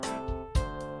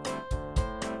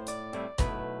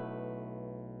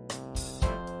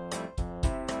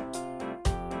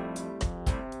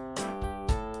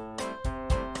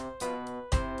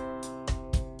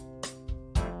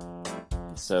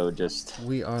episode just...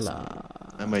 We are live.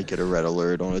 I might get a red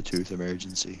alert on a tooth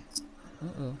emergency.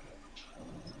 Uh-oh.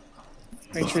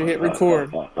 Make sure you hit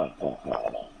record. I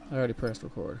already pressed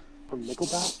record. From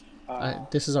Nickelback?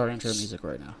 This is our intro music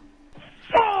right now.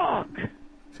 Fuck!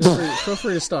 Feel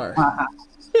free to start.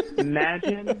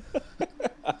 Imagine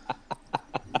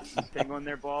tingling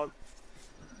their balls.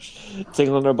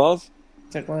 Tingling our balls?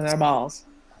 Tickling our balls.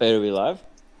 Wait, are we live?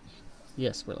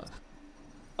 Yes, we're live.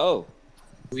 Oh.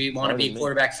 We want to be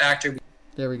quarterback factory.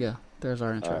 There we go. There's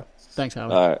our intro. All right. Thanks,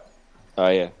 Howard. All right. Oh,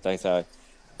 yeah. Thanks, Howie.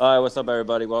 All right, what's up,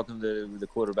 everybody? Welcome to the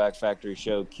Quarterback Factory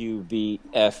Show,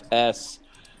 QBFS,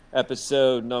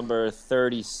 episode number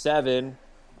 37.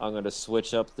 I'm going to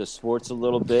switch up the sports a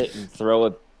little bit and throw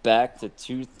it back to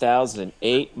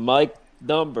 2008. Mike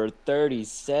number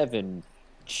 37,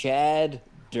 Chad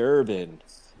Durbin.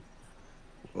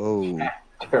 Whoa.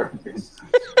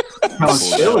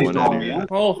 Sounds silly, man.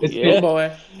 Oh, it's Yeah. good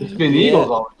boy. It's been Eagles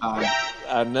all the time.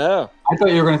 I know. I thought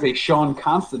you were going to say Sean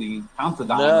Constantine.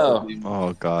 No.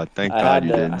 Oh, God. Thank God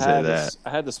you didn't say that. I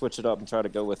had to switch it up and try to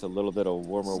go with a little bit of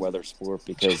warmer weather sport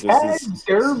because Chad this is...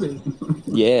 Durbin.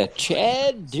 Yeah,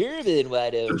 Chad Durbin, why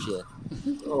don't you?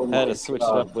 Oh I had my to switch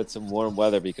God. it up with some warm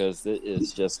weather because it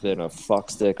has just been a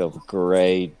fuckstick of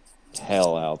gray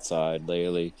hell outside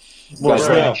lately. You guys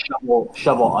Well, gonna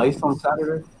shovel ice on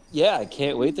Saturday? Yeah, I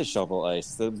can't wait to shovel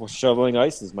ice. Shoveling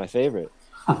ice is my favorite.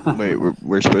 Wait,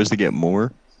 we're supposed to get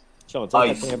more? Sean,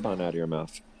 take Ice. that tampon out of your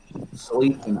mouth.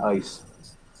 Sleet and ice.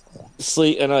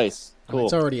 Sleet and ice. Cool.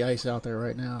 It's already ice out there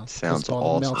right now. Sounds It's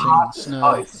all awesome. melting snow,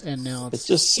 Ice. and now It's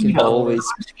it's just always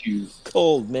Ice cubes.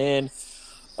 cold, man.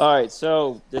 All right,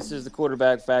 so this is the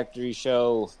Quarterback Factory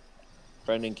Show.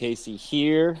 Brendan Casey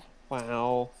here.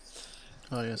 Wow.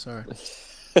 Oh yeah, sorry.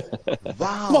 Come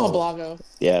on, Blago.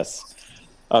 Yes.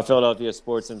 Philadelphia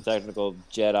Sports and Technical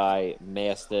Jedi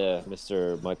Master,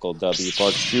 Mr. Michael W.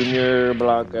 Parks Jr.,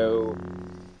 Blanco.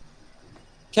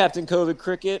 Captain COVID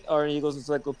Cricket, our Eagles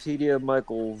Encyclopedia,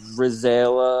 Michael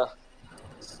Rizala.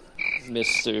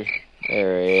 Mr.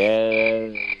 There he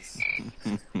is.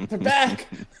 They're back.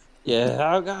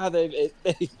 Yeah, oh God, I your,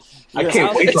 can't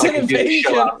house, wait till I It's can an do the show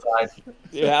invasion. outside.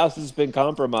 your house has been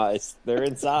compromised. They're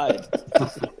inside.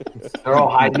 They're all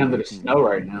hiding under the snow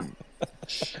right now.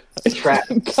 Trapped.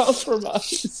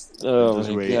 Compromise. Oh Just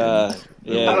my waiting. God. How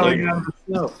Yeah, do I get under the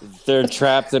snow? they're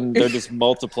trapped and they're just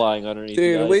multiplying underneath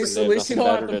Dude, the at ice, least and they you have don't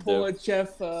have nothing to better pull do. a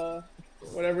Jeff,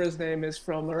 whatever his name is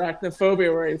from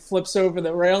Arachnophobia, where he flips over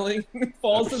the railing and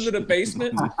falls into the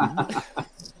basement.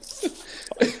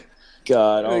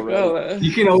 God, Like, already. oh,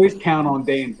 You can always count on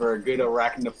Dane for a good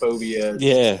arachnophobia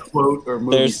Yeah, quote or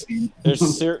movie There's- scene.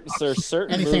 there's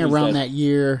certain Anything movies around that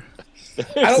year. I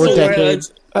don't Or know why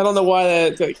decades. I don't know why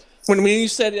that. Like, when you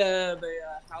said the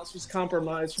house was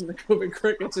compromised from the COVID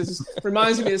crickets, it just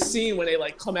reminds me of a scene when they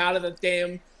like come out of the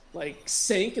damn like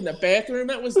sink in the bathroom.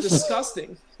 That was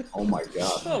disgusting. Oh my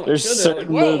God. Oh my There's goodness.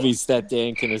 certain Like, whoa. movies that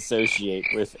Dan can associate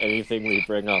with anything we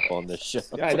bring up on this show.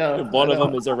 Yeah, I know, One I of know.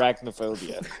 them is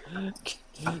arachnophobia.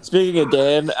 Speaking of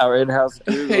Dan, our in-house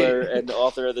Googler and the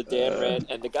author of the Dan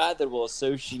Rant, and the guy that will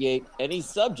associate any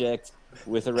subject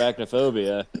with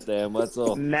arachnophobia, Dan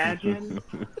Wetzel. Imagine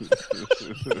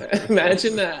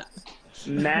Imagine that.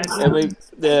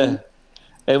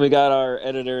 And we got our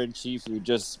editor-in-chief who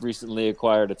just recently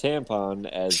acquired a tampon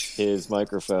as his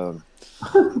microphone.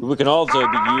 We can also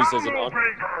be used as an...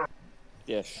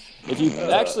 Yeah. If you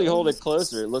actually hold it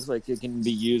closer, it looks like it can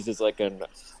be used as like an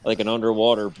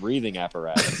underwater breathing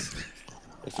apparatus.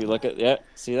 If you look at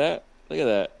see that? Look at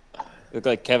that. Look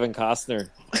like Kevin Costner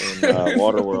in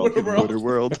Waterworld.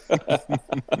 Waterworld.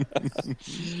 Waterworld.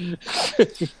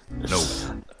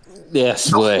 No.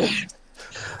 Yes, way.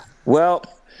 Well,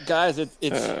 guys, it's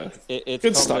Good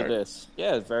come start. to this.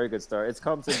 Yeah, it's a very good start. It's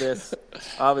come to this.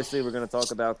 Obviously, we're going to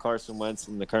talk about Carson Wentz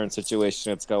and the current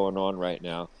situation that's going on right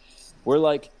now. We're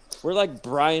like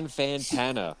Brian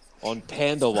Fantana on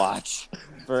Panda Watch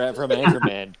from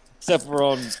Anchorman, except we're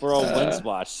on Wentz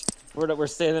Watch. We're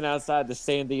standing outside the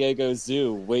San Diego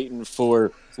Zoo waiting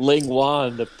for Ling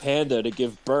Wan, the panda, to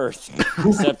give birth.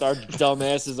 Except our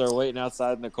dumbasses are waiting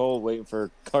outside in the cold, waiting for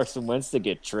Carson Wentz to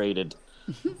get traded.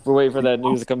 We're waiting for that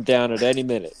news to come down at any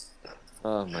minute.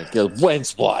 Oh my God!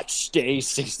 Wentz Watch, day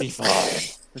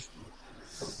 65.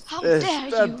 How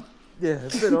dare you? Yeah,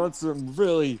 I've been on some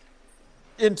really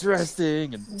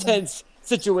interesting and tense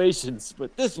situations,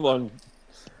 but this one,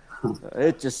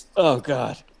 it just, oh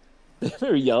God.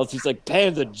 He yells, he's like,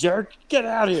 Panda jerk, get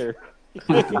out of here. You're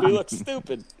making me look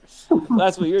stupid.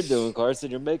 That's what you're doing,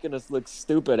 Carson. You're making us look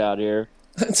stupid out here.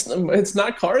 It's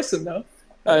not Carson though.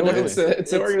 I know. It's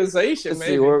an organization. It's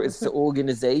maybe. the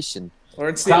organization. Or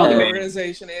it's the Tell other me.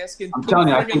 organization asking I'm too telling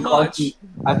you, friggin'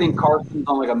 I think Carson's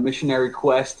on like a missionary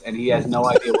quest, and he has no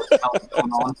idea what the hell is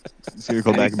going on. He's gonna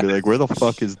go back and be like, "Where the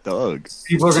fuck is Doug?"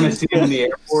 People are gonna see him in the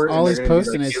airport. All and he's they're gonna be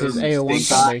posting like, is giving his him AO1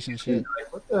 stink eye. Foundation shit.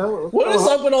 Like, what the hell? What is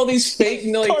up with all these fake,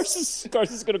 like,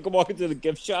 Carson's gonna go walk into the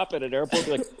gift shop at an airport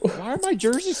and be like, why are my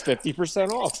jerseys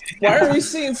 50% off? why are we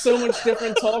seeing so much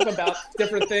different talk about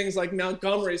different things like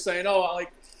Montgomery saying, oh,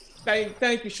 like,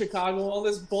 thank you, Chicago, all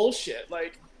this bullshit.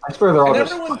 Like, I swear they're all and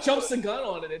just everyone jumps the gun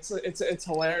on it. It's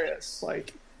hilarious.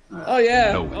 Like, oh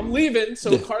yeah, No way. I'm leaving,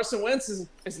 so Carson Wentz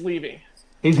is leaving.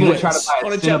 He's gonna try to buy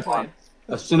On a a jet Cinnabon. plane.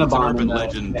 A Cinnabon urban in the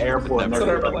legend. airport. And It's an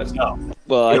they're urban like, legend. no.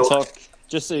 Well, I It'll- talked,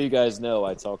 just so you guys know,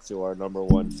 I talked to our number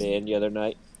one fan the other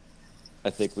night. I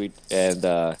think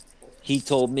he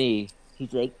told me,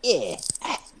 he's like, yeah,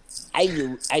 I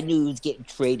knew he was getting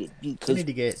traded We because need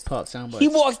to get pop soundbites.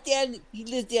 he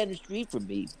lives down the street from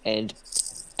me, and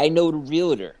I know the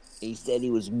realtor. He said he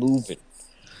was moving.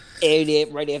 And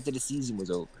then right after the season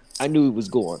was over, I knew he was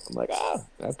going. I'm like, oh,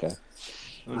 okay.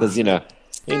 Because, he knows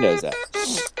that.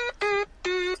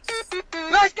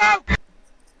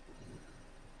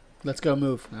 Let's go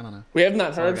move. I don't know. We have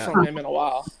not all I heard got. from him in a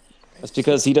while. That's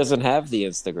because he doesn't have the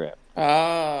Instagram.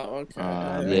 Oh, okay.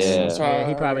 yeah. That's why- Yeah,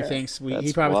 he probably okay. thinks he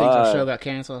That's probably thinks our why. show got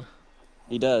canceled.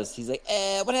 He does. He's like,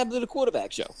 what happened to the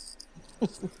quarterback show?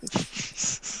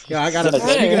 Yeah, I got to.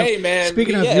 Hey, man.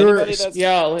 Speaking of Yeah, your anybody that's-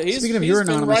 Yo, Speaking of he's your been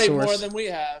anonymous right source. more than we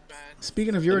have, man.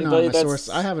 speaking of your Anybody anonymous that's-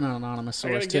 source, I have an anonymous I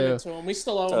gotta source give too. it to him. We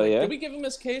still owe him. Oh, yeah? Did we give him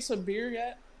his case of beer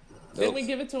yet? Didn't we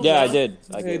give it to him? Yeah, I now? did.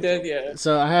 We did, yeah.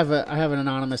 So I have an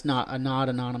anonymous, not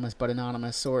anonymous, but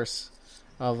anonymous source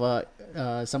of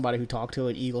somebody who talked to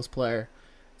an Eagles player.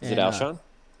 Is it And, Alshon?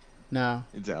 No,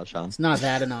 It's Alshon. it's not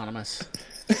that anonymous.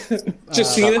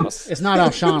 Just seen it. It's not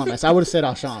Alshonymous. I would have said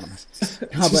Alshonymous. No,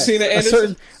 but Christina a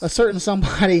Anderson?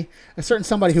 certain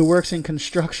somebody who works in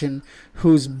construction,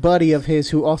 whose buddy of his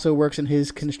who also works in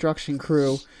his construction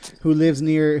crew, who lives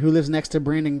next to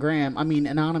Brandon Graham. I mean,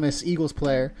 anonymous Eagles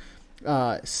player.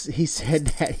 He said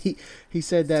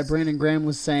that Brandon Graham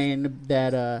was saying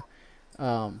that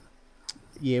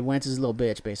Wentz is a little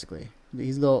bitch. Basically,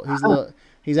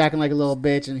 he's acting like a little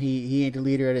bitch, and he ain't the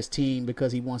leader of his team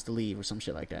because he wants to leave or some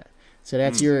shit like that. So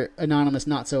that's your anonymous,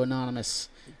 not so anonymous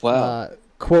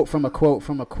quote from a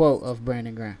quote of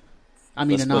Brandon Graham. I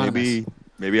mean, anonymous.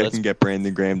 Maybe I can get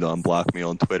Brandon Graham to unblock me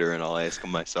on Twitter, and I'll ask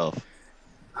him myself.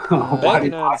 Back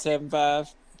in 975.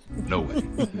 No way.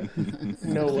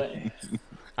 No way.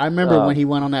 I remember when he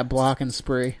went on that blocking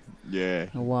spree Yeah,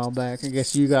 a while back. I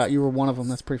guess you were one of them.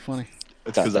 That's pretty funny.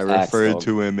 that's because I Axe, referred dog.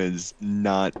 to him as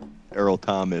not Earl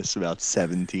Thomas about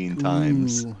 17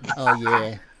 times. Ooh. Oh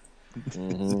yeah,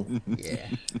 Mm-hmm. yeah.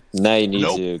 Now you need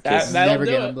Nope. to kiss. That'll Never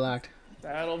do get it. unblocked.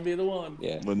 That'll be the one.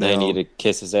 Yeah. Well, now you now- need to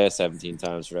kiss his ass 17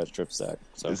 times for that strip sack.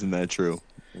 So Isn't that true?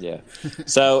 yeah.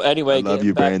 So anyway, I love getting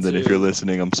you, back Brandon. to- If you're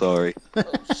listening, I'm sorry. Oh,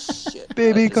 shit.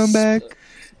 Baby, I just come back. spilled-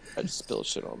 I just spilled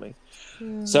shit on me.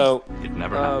 So It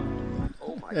never happened.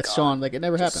 oh my That's god. Sean. Like it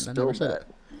never Just happened. I never spilled said that.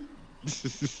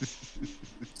 it.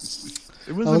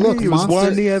 It was Oh look, it was Juan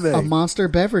a Nieve. monster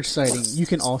beverage sighting. You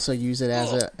can also use it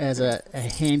as a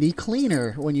handy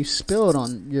cleaner when you spill it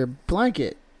on your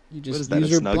blanket. You What just is that, use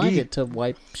a your Snuggie? blanket to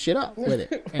wipe shit up with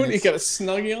it. And When you it's- got a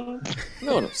snuggie on?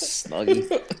 No,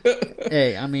 Snuggie.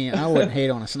 hey, I mean, I wouldn't hate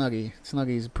on a Snuggie.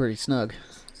 Snuggie's pretty snug.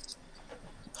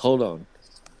 Hold on.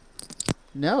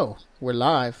 No, we're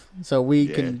live, so we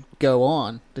Yeah. can go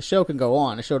on. The show can go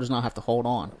on. The show does not have to hold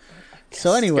on.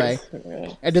 So anyway,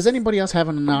 does anybody else have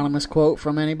an anonymous quote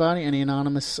from anybody? Any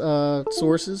anonymous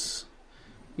sources?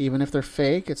 Even if they're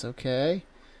fake, it's okay.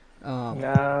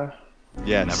 Nah.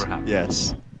 Yes, Never happened.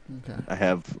 yes. Okay. I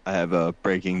have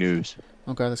breaking news.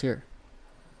 Okay, let's hear it.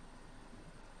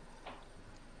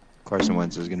 Carson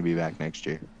Wentz is going to be back next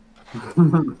year.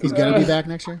 He's gonna be back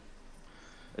next year.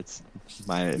 It's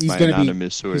my He's gonna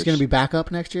anonymous be. source. He's gonna be back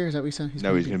up next year. Is that what you said?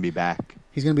 No, he's going to be back.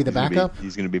 He's gonna be the backup.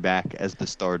 He's going to be back as the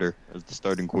starter, as the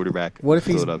starting quarterback. What of if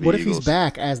the he's Philadelphia What if Eagles. he's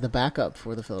back as the backup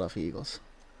for the Philadelphia Eagles?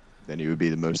 Then he would be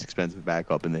the most expensive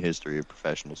backup in the history of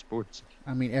professional sports.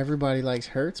 I mean, everybody likes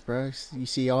Hurts, bro. You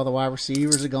see all the wide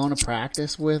receivers are going to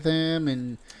practice with him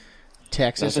in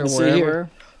Texas Nothing or to see wherever. here.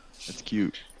 It's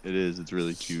cute. It is. It's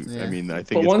really cute. Yeah. I mean, I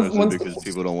think But it's once- mostly because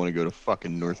people don't want to go to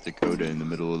fucking North Dakota in the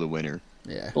middle of the winter.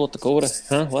 Yeah. North Dakota.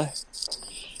 Huh? What?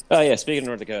 Oh yeah. Speaking of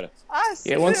North Dakota.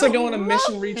 Yeah, once they go on a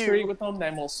mission retreat with them,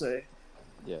 then we'll see.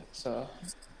 Yeah.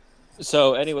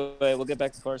 So Anyway, we'll get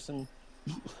back to Carson.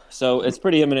 So it's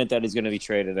pretty imminent that he's going to be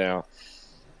traded now.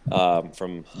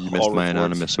 From You all missed my reports.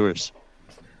 anonymous source.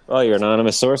 Oh, your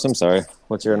anonymous source. I'm sorry.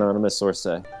 What's your anonymous source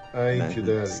say? I ain't your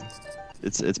daddy.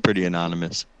 It's pretty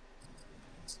anonymous.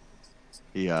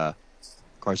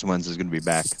 Carson Wentz is going to be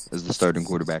back as the starting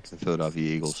quarterback of the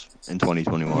Philadelphia Eagles in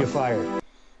 2021. You're fired.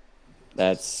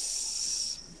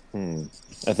 That's.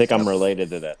 I think I'm related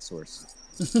to that source.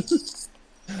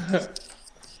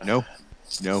 No,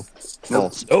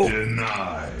 false. Oh,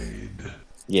 Denied.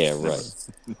 yeah, right.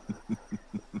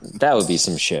 That would be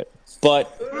some shit.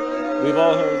 But we've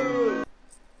all heard.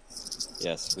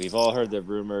 Yes, we've all heard the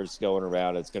rumors going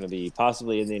around. It's going to be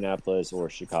possibly Indianapolis or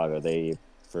Chicago. They,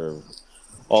 for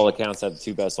all accounts, have the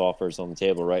two best offers on the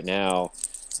table right now.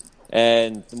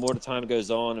 And the more the time goes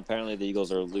on, apparently the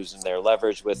Eagles are losing their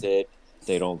leverage with it.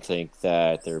 They don't think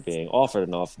that they're being offered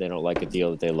enough. They don't like a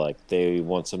deal that they like. They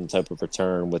want some type of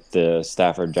return with the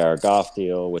Stafford-Jared Goff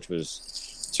deal, which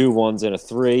was 2 1s and a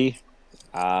 3.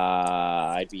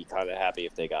 I'd be kind of happy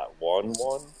if they got 1-1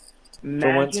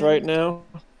 for Wentz right now.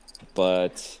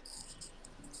 But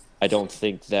I don't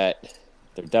think that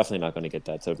they're definitely not going to get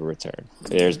that type of return.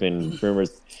 There's been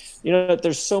rumors.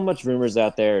 There's so much rumors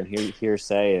out there and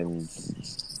hearsay and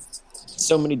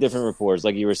so many different reports.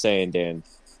 Like you were saying, Dan,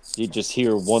 you just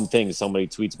hear one thing. Somebody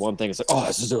tweets one thing. It's like, oh,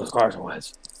 this is what Carson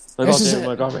Wentz. Like, oh, David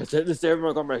Montgomery. This is David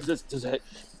Montgomery. This is it.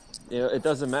 It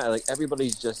doesn't matter. Like,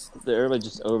 everybody's just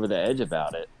over the edge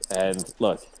about it. And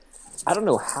look, I don't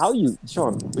know how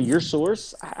Sean, your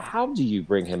source, how do you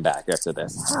bring him back after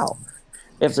this? How?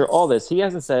 After all this, he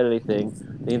hasn't said anything.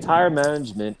 The entire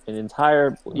management and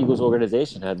entire Eagles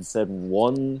organization hasn't said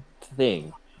one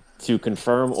thing to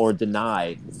confirm or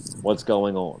deny what's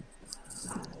going on.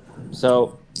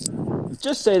 So,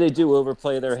 just say they do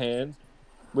overplay their hand,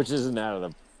 which isn't out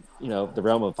of the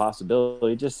realm of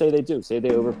possibility. Just say they do. Say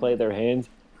they overplay their hand,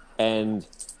 and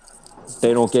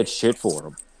they don't get shit for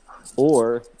him,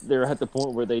 or they're at the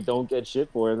point where they don't get shit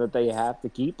for him that they have to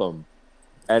keep him,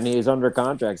 and he's under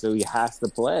contract, so he has to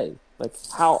play. Like,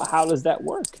 how does that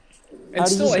work?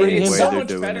 It's so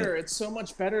much better. It's so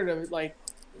much better to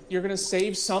you're going to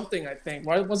save something, I think.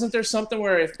 Wasn't there something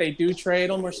where if they do trade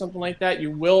him or something like that, you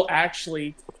will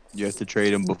actually... You have to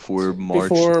trade him before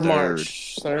March 3rd. Before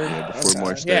March 3rd. Yeah, before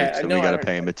March 3rd. Yeah, so we got to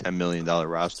pay him a $10 million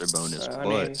roster bonus.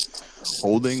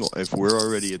 If we're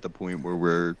already at the point where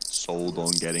we're sold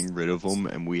on getting rid of him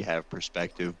and we have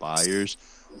prospective buyers,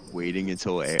 waiting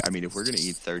until... if we're going to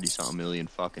eat $30-something million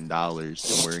fucking dollars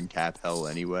and we're in cap hell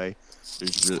anyway,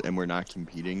 and we're not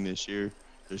competing this year,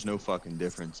 there's no fucking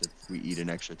difference if we eat an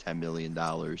extra $10 million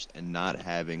and not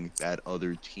having that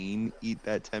other team eat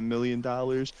that $10 million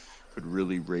could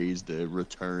really raise the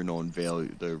return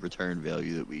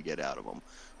value that we get out of them.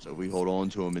 So if we hold on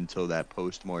to him until that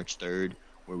post March 3rd,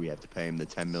 where we have to pay him the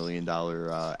 $10 million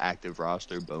active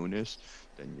roster bonus,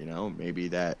 then, maybe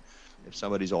that if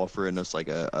somebody's offering us like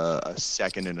a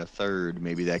second and a third,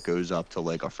 maybe that goes up to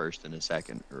like a first and a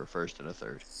second or a first and a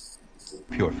third.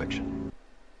 Pure fiction.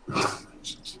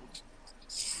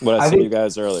 What I said you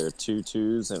guys earlier, 2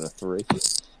 2s and a 3.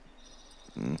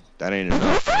 That ain't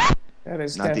enough. That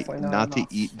is not definitely not to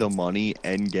eat the money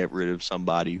and get rid of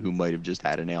somebody who might have just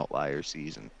had an outlier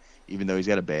season. Even though he's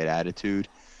got a bad attitude,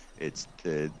 it's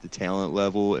the talent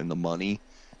level and the money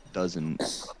doesn't.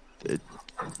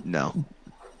 No,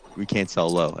 we can't sell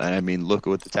low. And look at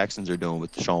what the Texans are doing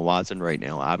with Deshaun Watson right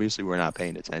now. Obviously, we're not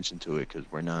paying attention to it because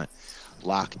we're not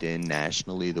locked in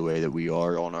nationally the way that we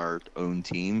are on our own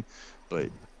team. But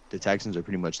the Texans are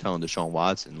pretty much telling Deshaun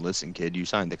Watson, listen, kid, you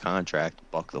signed the contract,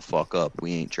 buck the fuck up.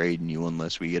 We ain't trading you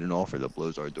unless we get an offer that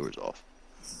blows our doors off.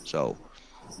 So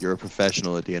you're a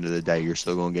professional at the end of the day. You're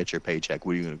still going to get your paycheck.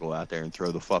 What are you going to go out there and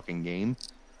throw the fucking game?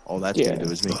 All that's going to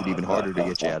do is make it even harder to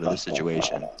get you out of the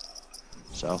situation.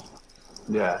 So.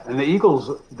 Yeah, and the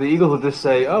Eagles will just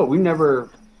say, oh, we never,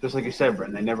 just like you said,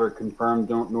 Brent, they never confirmed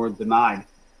nor denied.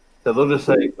 So they'll just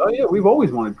say, oh, yeah, we've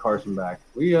always wanted Carson back.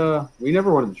 We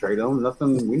never wanted to trade him.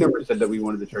 We never said that we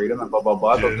wanted to trade him and blah, blah,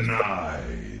 blah.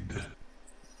 Denied.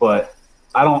 But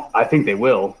I think they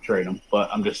will trade him.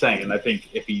 But I'm just saying, and I think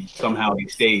if he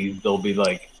stays, they'll be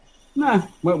like, nah,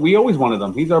 we always wanted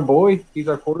him. He's our boy. He's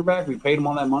our quarterback. We paid him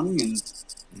all that money,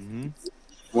 and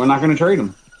we're not going to trade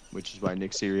him. Which is why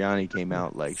Nick Sirianni came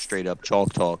out like straight up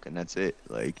chalk talk, and that's it.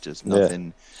 Like just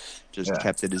nothing,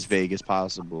 kept it as vague as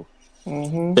possible.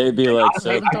 Mm-hmm. They'd be like,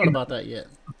 I haven't thought about that yet.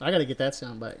 I got to get that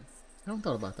sound back. I haven't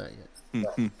thought about that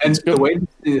yet. And the way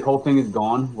the whole thing is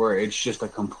gone, where it's just a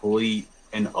complete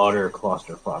and utter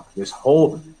clusterfuck.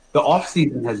 The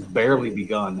offseason has barely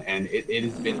begun, and it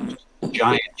has been just a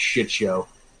giant shit show.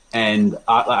 And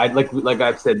I like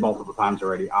I've said multiple times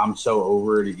already, I'm so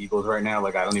over the Eagles right now.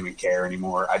 Like I don't even care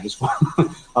anymore.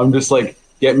 I'm just like,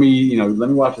 get me, let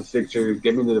me watch the Sixers,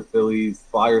 get me to the Phillies,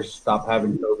 Flyers stop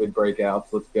having COVID breakouts.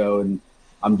 Let's go. And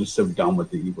I'm just so done with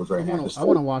the Eagles right now. I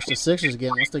want to watch the Sixers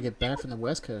again once they get back from the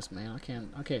West Coast, man.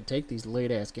 I can't take these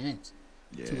late ass games.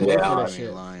 I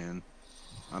ain't lying.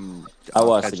 I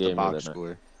watched catch the game box with it.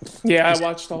 score. Yeah, I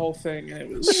watched the whole thing, and it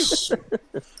was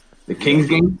the Kings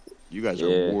game. You guys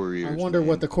are warriors. I wonder man.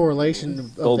 what the correlation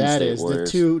of Golden that State is.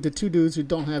 Warriors. The two dudes who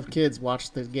don't have kids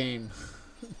watch the game.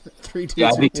 3 dudes. Yeah,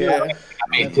 I think who do. I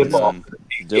made tip off.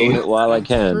 Doing it while I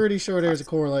can. Pretty sure there's a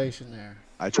correlation there.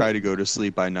 I try to go to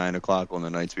sleep by 9 o'clock on the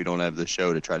nights we don't have the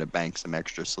show to try to bank some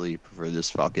extra sleep for this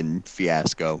fucking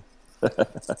fiasco.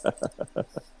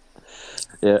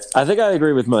 Yeah, I think I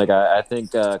agree with Mike. I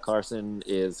think Carson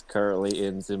is currently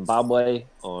in Zimbabwe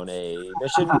on a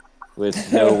mission with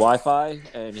no Wi-Fi,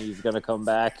 and he's going to come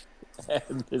back,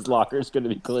 and his locker is going to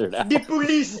be cleared out. The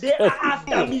police, they are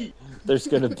after me. There's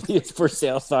going to be a for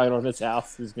sale sign on his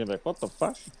house. He's going to be like, what the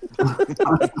fuck?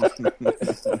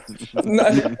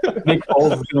 Nick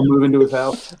Foles is gonna move into his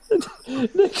house.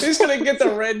 he's gonna get the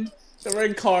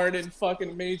red card in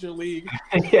fucking Major League.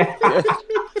 Yeah,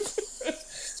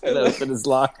 And open his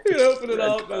locker. He'd open it Red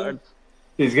up. card. And,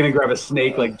 he's gonna grab a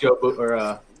snake like Joe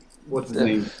or what's his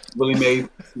name, Willie Mays.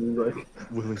 He's like,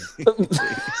 Willie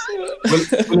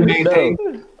Mays Hayes.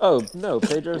 No. Oh, no,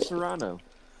 Pedro Serrano.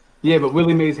 Yeah, but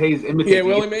Willie Mays Hayes imitates. yeah,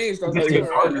 Willie Mays does that He's too, a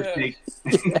partner right?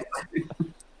 snake.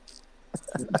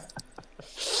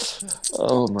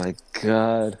 Oh, my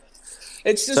God.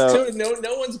 It's just So-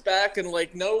 no one's backing,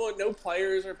 like no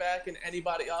players are backing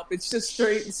anybody up. It's just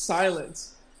straight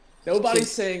silence.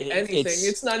 Nobody's saying anything.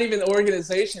 It's not even the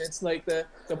organization. It's like the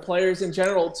players in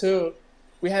general too.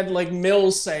 We had like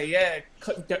Mills say, yeah,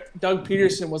 Doug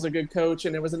Peterson was a good coach,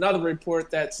 and there was another report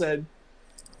that said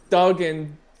Doug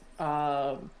and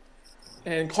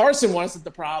Carson wasn't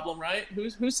the problem, right?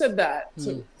 Who said that?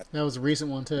 So, That was a recent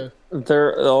one too.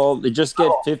 They just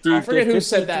get 50. I forget who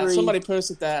said that. 53. Somebody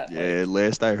posted that. Yeah,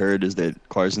 last I heard is that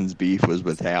Carson's beef was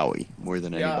with Howie more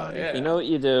than anybody. Yeah. You know what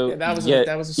you do? Yeah, that was You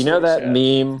that was a you know source, that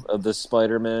meme of the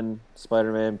Spider-Man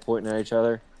pointing at each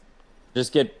other?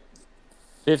 Just get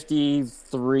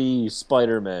 53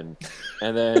 Spider-Men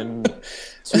and then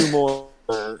 2 more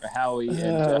Howie and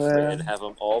Jeffrey and have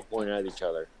them all pointing at each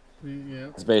other. Yeah.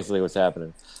 That's basically what's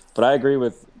happening. But I agree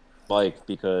with Mike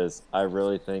because I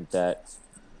really think that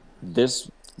this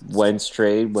Wentz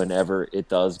trade, whenever it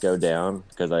does go down,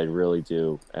 because I really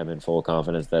am in full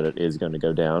confidence that it is going to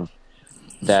go down,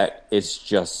 that it's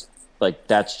just like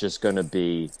that's just going to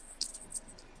be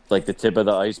like the tip of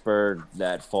the iceberg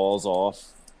that falls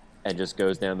off and just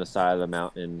goes down the side of the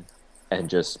mountain and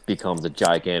just becomes a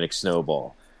gigantic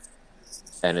snowball.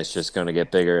 And it's just going to get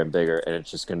bigger and bigger, and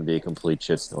it's just going to be a complete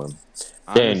shitstorm.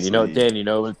 Dan, you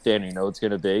know what's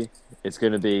going to be? It's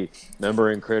going to be,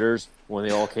 remember in Critters when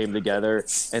they all came together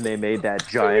and they made that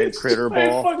giant critter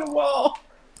ball? Fucking wall.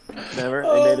 Remember?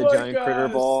 Oh They made a my giant critter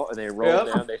God. ball and they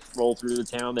rolled down. They rolled through the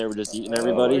town. They were just eating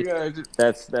everybody. Oh my God.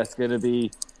 That's going to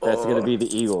be the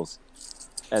Eagles,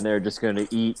 and they're just going to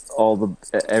eat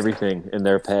everything in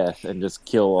their path and just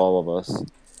kill all of us.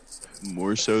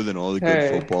 More so than all the good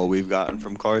football we've gotten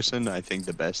from Carson, I think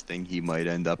the best thing he might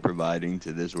end up providing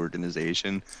to this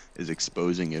organization is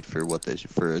exposing it for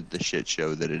the shit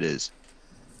show that it is.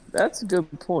 That's a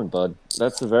good point, bud.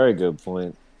 That's a very good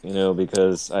point.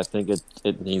 Because I think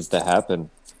it needs to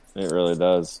happen. It really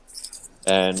does.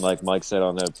 And like Mike said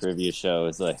on the previous show,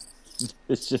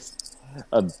 it's just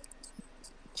a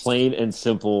plain and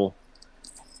simple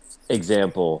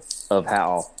example of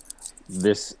how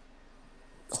this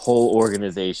whole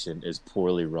organization is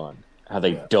poorly run. How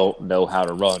they don't know how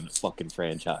to run a fucking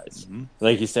franchise. Mm-hmm.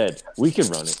 Like you said, we can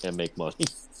run it and make money.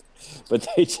 But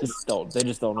they just don't. They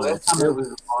just don't know what Last to time it do.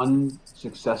 was run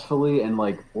successfully and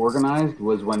like organized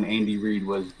was when Andy Reid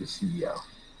was the CEO.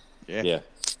 Yeah.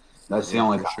 That's the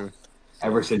only for time. sure.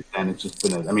 Ever since then, it's just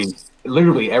been.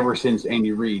 Literally ever since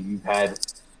Andy Reid, you've had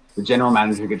the general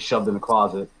manager get shoved in the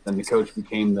closet, then the coach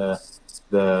became the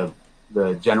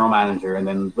general manager, and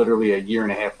then literally a year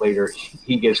and a half later,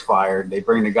 he gets fired. They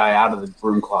bring the guy out of the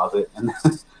broom closet, and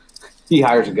he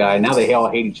hires a guy. Now they all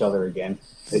hate each other again.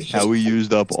 It's just, How he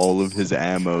used up all of his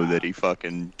ammo that he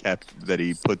fucking kept, that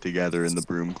he put together in the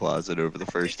broom closet over the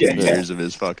first 2 years of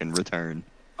his fucking return.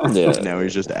 Yeah. Now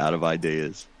he's just out of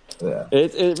ideas. yeah.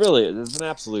 It really is. It's an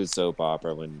absolute soap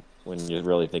opera when you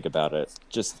really think about it.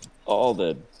 Just all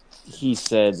the he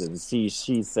says and she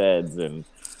says, and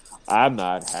I'm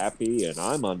not happy and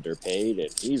I'm underpaid and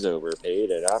he's overpaid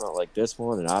and I don't like this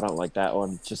one and I don't like that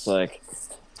one. It's just like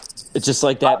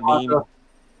that meme.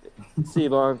 See you,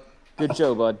 Blanc. Good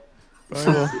show, bud.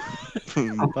 Bye,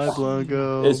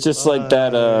 Blanco. It's just like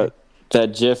that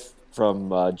GIF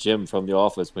from Jim from The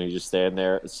Office when he's just sitting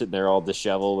there all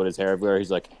disheveled with his hair everywhere.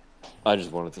 He's like, I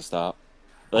just want it to stop.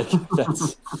 Like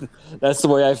that's the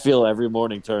way I feel every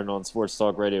morning turning on sports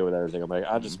talk radio with everything. I'm like,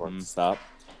 I just want it to stop.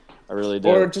 I really do.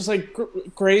 Or just like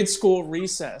grade school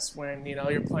recess when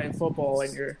you're playing football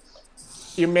and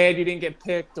you're mad you didn't get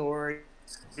picked or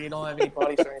you don't have any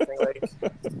buddies or anything. Like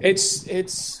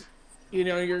it's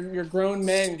you're grown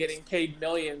men getting paid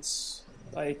millions,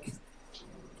 like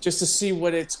just to see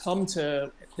what it's come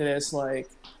to this, like,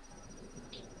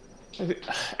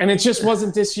 and it just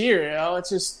wasn't this year. It's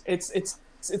just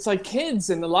it's like kids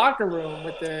in the locker room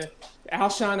with the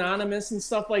Alshon Anonymous and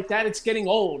stuff like that. It's getting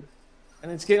old.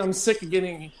 And I'm sick of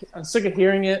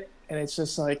hearing it, and it's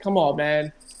just like, come on,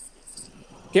 man,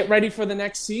 get ready for the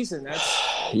next season.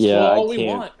 That's all we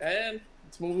want, man.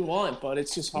 That's what we want, but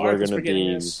it's just hard because we're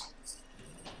getting this.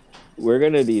 We're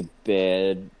gonna be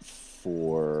bad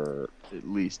for at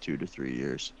least 2 to 3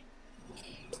 years.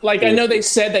 Like, I know they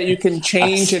said that you can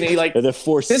change and this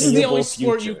is the only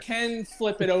sport you can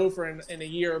flip it over in a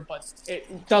year, but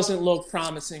it doesn't look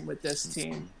promising with this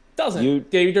team.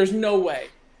 David, there's no way.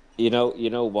 You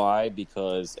know why?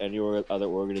 Because any other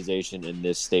organization in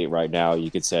this state right now, you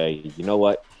could say, you know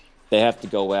what? They have to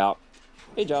go out.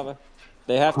 Hey, Java.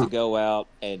 They have to go out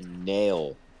and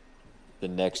nail the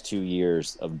next 2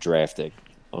 years of drafting.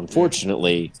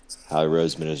 Unfortunately, Howie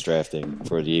Roseman is drafting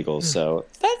for the Eagles, so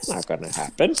that's not going to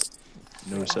happen.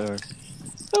 No, sir.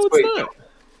 No, it's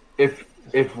not.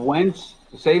 If Wentz,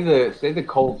 say the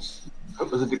Colts,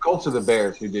 was it the Colts or the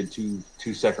Bears who did two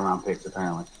second round picks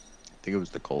apparently? I think it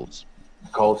was the Colts.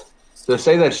 So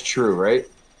say that's true, right?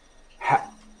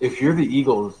 If you're the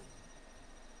Eagles,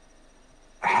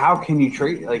 how can you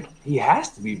trade? Like, he has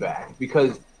to be back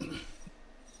because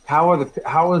how are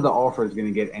the offers going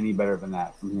to get any better than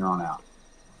that from here on out?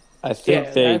 I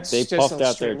think they puffed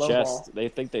out their chest. They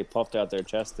think they puffed out their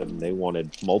chest and they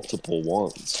wanted multiple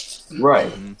ones,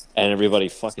 right? And everybody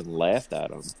fucking laughed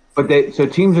at them. But so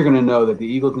teams are going to know that the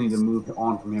Eagles need to move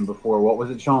on from him before, what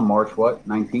was it, Sean? March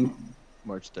 19th?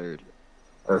 March 3rd.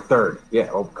 Or 3rd. Yeah.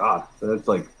 Oh, God. So that's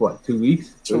like, what, 2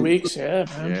 weeks? 2 weeks, yeah,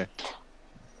 man.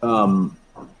 Yeah.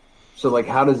 So, like,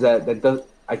 how does that does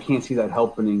 – I can't see that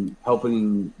helping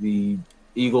the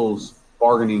Eagles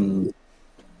bargaining,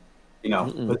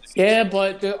 Yeah,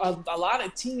 but a lot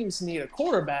of teams need a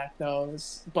quarterback, though.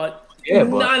 But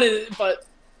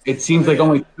it seems like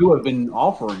only 2 have been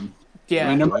offering. Yeah.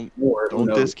 I mean,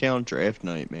 don't discount draft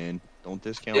night, man. Don't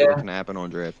discount what can happen on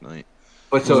draft night.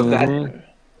 But so if that's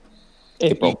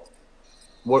April,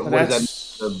 what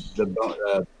is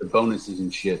that? The bonuses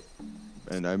and shit.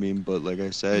 And I mean, but like I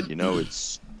said,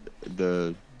 it's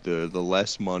the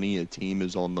less money a team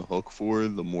is on the hook for,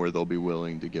 the more they'll be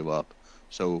willing to give up.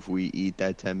 So if we eat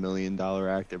that $10 million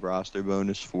active roster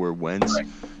bonus for Wentz,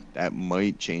 that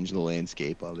might change the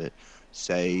landscape of it.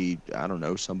 Say, I don't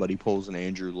know, somebody pulls an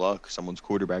Andrew Luck, someone's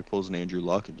quarterback pulls an Andrew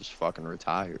Luck and just fucking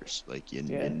retires. Like, you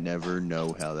never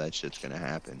know how that shit's going to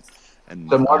happen. And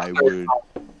the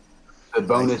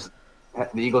bonus,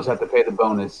 the Eagles have to pay the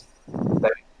bonus.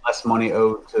 That less money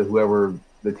owed to whoever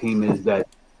the team is that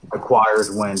acquires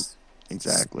Wentz.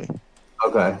 Exactly.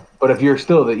 Okay. But if you're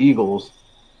still the Eagles,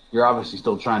 you're obviously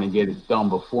still trying to get it done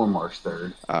before March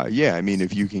 3rd. Yeah, I mean,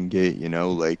 if you can get,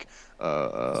 like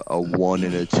a 1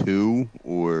 and a 2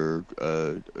 or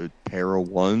a pair of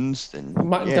 1s, then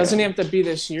doesn't have to be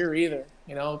this year either.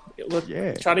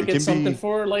 Try to get something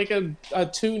for like a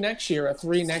 2 next year, a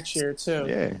 3 next year too.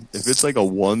 Yeah, if it's like a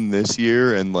 1 this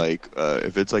year and like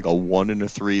if it's like a 1 and a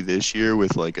 3 this year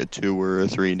with like a 2 or a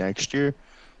 3 next year,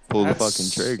 pull the fucking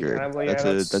trigger.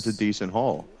 That's a decent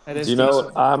haul.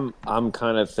 I'm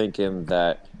kind of thinking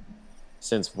that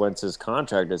since Wentz's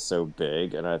contract is so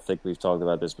big, and I think we've talked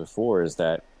about this before, is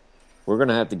that we're going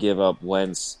to have to give up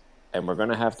Wentz, and we're going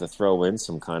to have to throw in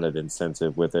some kind of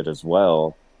incentive with it as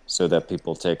well, so that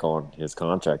people take on his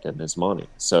contract and his money.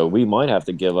 So we might have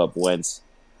to give up Wentz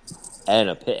and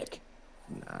a pick.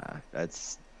 Nah,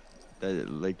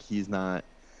 he's not.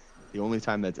 The only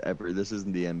time that's ever, this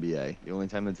isn't the NBA, the only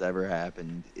time that's ever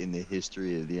happened in the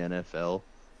history of the NFL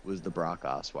was the Brock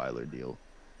Osweiler deal.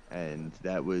 And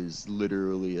that was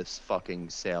literally a fucking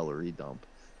salary dump.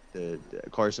 The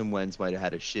Carson Wentz might have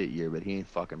had a shit year, but he ain't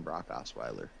fucking Brock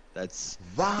Osweiler. That's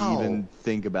to even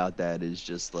think about that is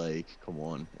just like, come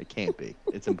on, it can't be.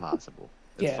 It's impossible.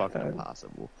 It's fucking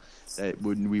impossible.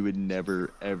 We would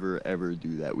never, ever, ever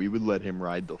do that. We would let him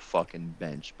ride the fucking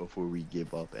bench before we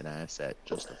give up an asset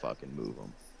just to fucking move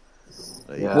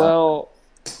him. Well,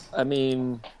 I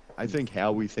mean, I think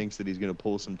Howie thinks that he's gonna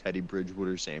pull some Teddy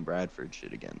Bridgewater, Sam Bradford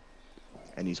shit again,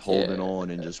 and he's holding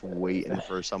on and just waiting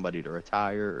for somebody to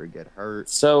retire or get hurt,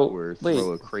 or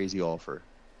throw a crazy offer.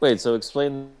 Wait, so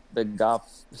explain the Goff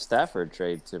Stafford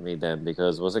trade to me then,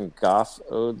 because wasn't Goff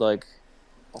owed like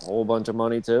a whole bunch of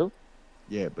money too?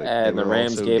 Yeah, but And they the were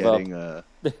Rams also gave getting, up.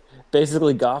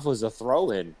 Basically, Goff was a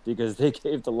throw-in because they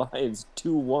gave the Lions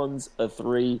 2 1s, a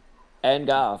 3, and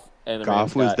Goff. And the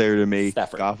Rams Goff was got there to make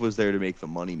Stafford. Goff was there to make the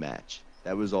money match.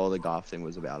 That was all the Goff thing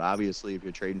was about. Obviously, if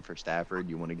you're trading for Stafford,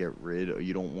 you want to get rid, or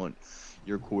you don't want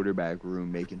your quarterback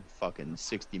room making fucking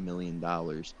 $60 million.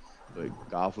 But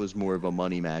Goff was more of a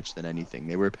money match than anything.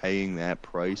 They were paying that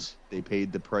price. They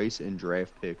paid the price in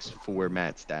draft picks for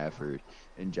Matt Stafford,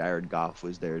 and Jared Goff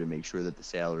was there to make sure that the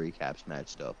salary caps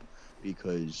matched up.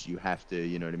 Because you have to,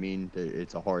 you know what I mean?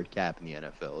 It's a hard cap in the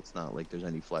NFL. It's not like there's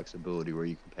any flexibility where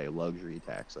you can pay luxury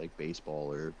tax like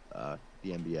baseball or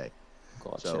the NBA.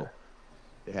 Gotcha. So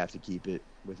they have to keep it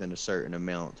within a certain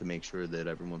amount to make sure that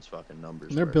everyone's fucking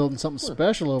numbers. They're right. building something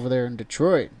special over there in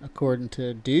Detroit, according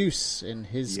to Deuce and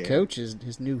his coaches,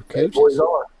 his new coaches.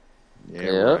 Yeah, Yeah.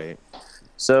 right.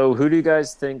 So who do you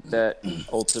guys think that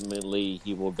ultimately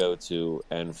he will go to,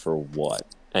 and for what?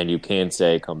 And you can't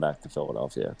say come back to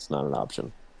Philadelphia. It's not an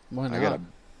option. Why not?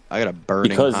 I got a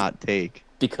burning hot take.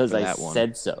 Because for I that one.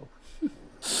 said so.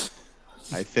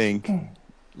 I think,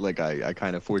 like I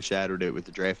kind of foreshadowed it with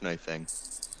the draft night thing.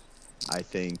 I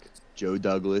think Joe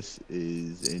Douglas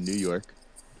is in New York.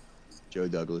 Joe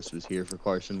Douglas was here for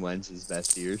Carson Wentz's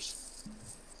best years.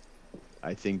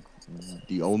 I think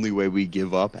the only way we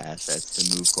give up assets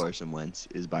to move Carson Wentz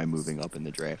is by moving up in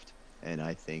the draft. And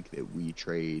I think that we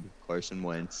trade Carson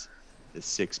Wentz, the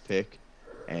 6th pick,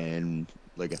 and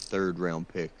like a 3rd round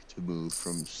pick to move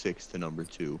from 6 to number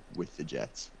 2 with the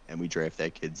Jets. And we draft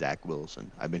that kid, Zach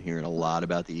Wilson. I've been hearing a lot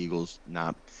about the Eagles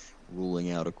not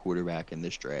ruling out a quarterback in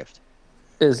this draft.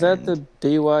 Is that the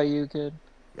BYU kid?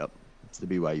 Yep, it's the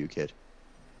BYU kid.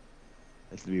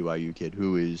 That's the BYU kid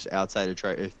who is outside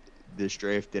of if this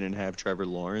draft didn't have Trevor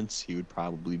Lawrence, he would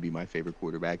probably be my favorite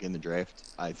quarterback in the draft.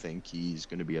 I think he's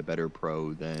going to be a better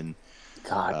pro than.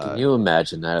 God, can you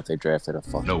imagine that if they drafted a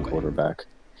fucking quarterback?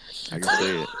 I can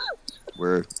say it.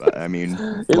 I mean,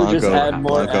 It would just add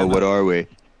more Blanco, what are we?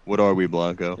 What are we,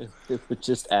 Blanco? It would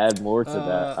just add more to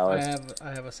that.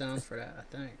 I have a sound for that,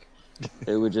 I think.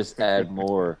 It would just add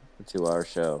more to our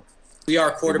show. We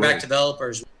are quarterback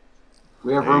developers.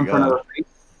 We have room for another face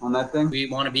on that thing. We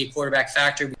want to be quarterback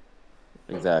factory.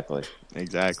 Exactly.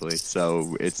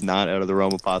 So it's not out of the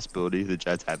realm of possibility. The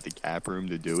Jets have the cap room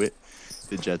to do it.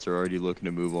 The Jets are already looking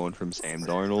to move on from Sam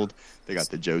Darnold. They got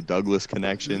the Joe Douglas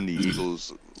connection. The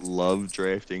Eagles love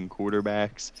drafting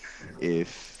quarterbacks.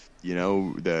 If,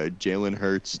 the Jalen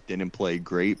Hurts didn't play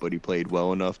great, but he played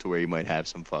well enough to where he might have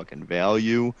some fucking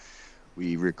value.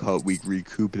 We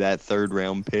recoup that 3rd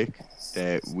round pick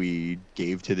that we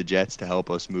gave to the Jets to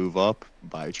help us move up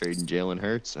by trading Jalen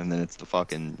Hurts, and then it's the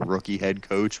fucking rookie head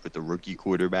coach with the rookie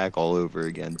quarterback all over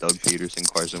again, Doug Peterson,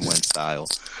 Carson Wentz style.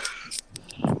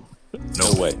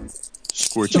 No way.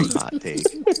 Scorching hot take.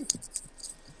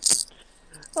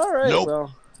 All right. Nope.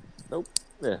 Well, nope.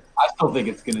 Yeah. I still think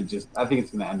it's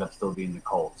gonna end up still being the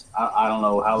Colts. I don't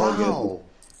know how they'll get it.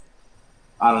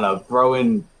 I don't know. Throw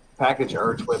in package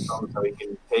Ertz with him so he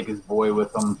can take his boy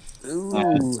with him.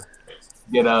 And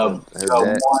get a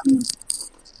one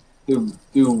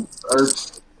do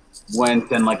Ertz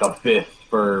Wentz and like a 5th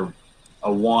for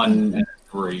a 1 and a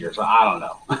 3 or so. I don't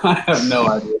know. I have no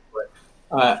idea.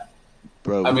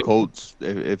 But the Colts,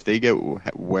 if they get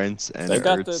Wentz and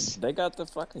Ertz, they got the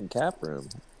fucking cap room.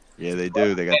 Yeah, they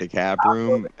do. They got the cap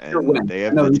room and they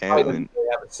have the talent. They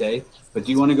have a say. But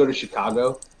do you want to go to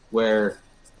Chicago where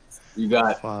you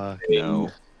got a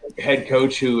head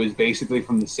coach who is basically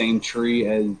from the same tree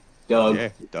as Doug? Yeah,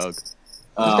 Doug.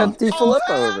 He's got DeFilippo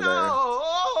over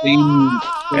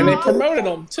there. And they promoted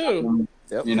him too.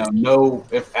 Yep.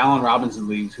 If Allen Robinson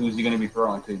leaves, who's he going to be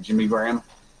throwing to? Jimmy Graham?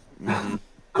 Mm-hmm.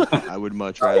 I would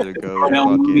much rather go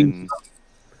fucking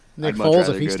Nick Foles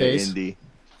if he stays. To Indy.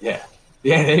 Yeah.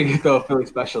 Yeah, they could go Philly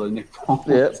special and Nick Foles.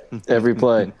 Yep. Every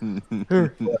play.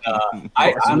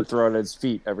 I'm throwing at his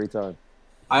feet every time.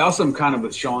 I also am kind of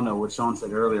with Sean, though, what Sean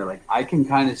said earlier. Like, I can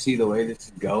kind of see the way this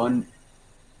is going,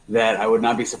 that I would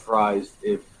not be surprised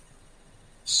if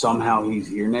somehow he's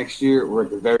here next year, or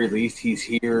at the very least he's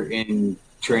here in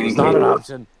training camp. Not an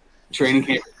option. Training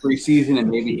camp preseason, and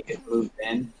maybe he gets moved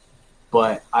in.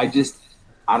 But I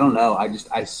don't know. I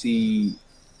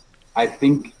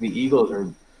think the Eagles are.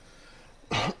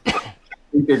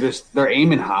 They're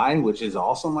aiming high, which is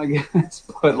awesome, I guess.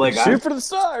 But shoot for the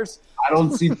stars. I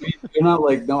don't see. They're not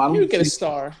I don't. You get a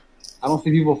star. I don't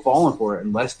see people falling for it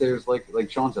unless there's like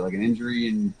Sean said, like an injury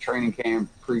in training camp,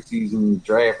 preseason,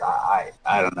 draft.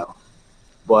 I don't know,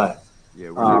 but Yeah,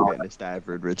 we're not getting a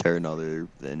Stafford return other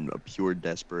than a pure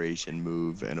desperation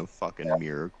move and a fucking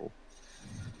miracle.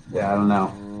 Yeah, I don't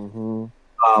know.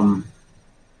 Mm-hmm.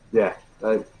 Yeah,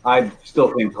 I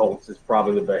still think Colts is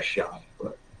probably the best shot.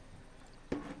 But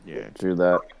Yeah. True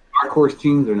that. dark horse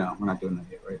teams or no? We're not doing that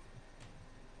yet, right?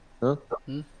 Huh? Are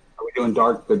we doing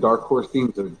the dark horse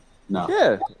teams or no?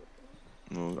 Yeah.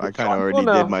 Well, I kind of already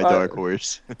did my dark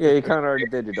horse. Yeah, you kind of already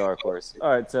did your dark horse. All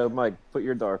right, so Mike, put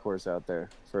your dark horse out there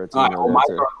for a team. All right, well, my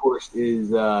dark horse is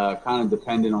kind of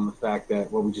dependent on the fact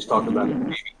that what we just talked about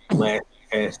last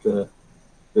past the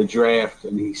draft,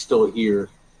 and he's still here.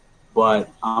 But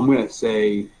I'm going to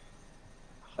say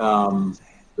the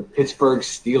Pittsburgh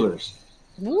Steelers.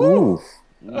 Ooh.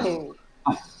 Oh.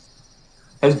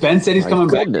 Has Ben said he's coming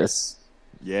back?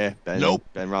 Yeah, Ben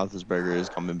Roethlisberger is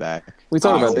coming back. We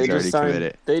talked about He's they just already signed.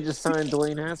 committed. They just signed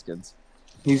Dwayne Haskins.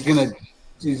 He's gonna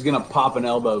pop an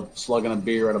elbow slugging a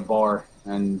beer at a bar,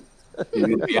 and he's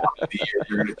gonna be out for the year.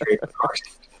 You're gonna trade for Carson.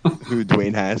 Who,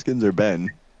 Dwayne Haskins or Ben?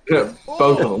 Yeah,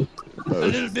 both of them.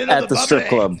 Both. At the strip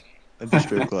club. At the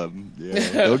strip club. Yeah,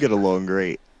 they'll get along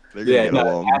great. They're gonna get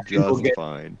along just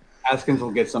fine. Haskins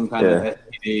will get some kind of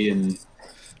STD, and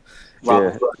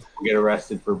Roethlisberger will get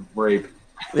arrested for rape.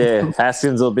 Yeah,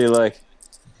 Haskins will be like,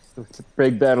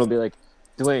 Big Ben will be like,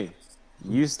 Dwayne,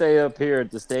 you stay up here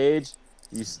at the stage.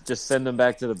 You just send them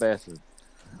back to the bathroom.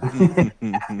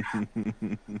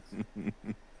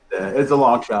 Yeah, it's a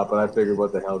long shot, but I figured,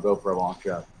 what the hell, go for a long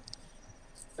shot.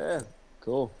 Yeah,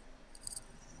 cool.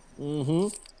 Mm-hmm.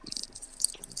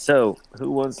 So, who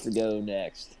wants to go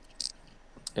next?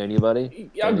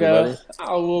 Anybody? I'll go.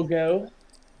 I will go.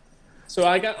 So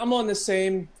I'm on the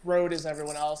same road as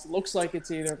everyone else. It looks like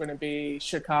it's either going to be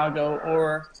Chicago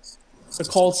or the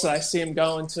Colts that I see him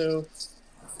going to,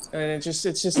 and it's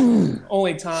just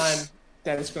only time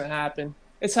that it's going to happen.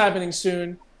 It's happening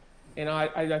soon. You know,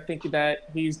 I think that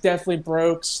he's definitely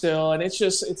broke still, and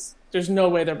there's no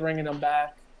way they're bringing him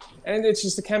back, and it's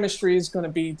just the chemistry is going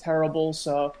to be terrible.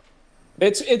 So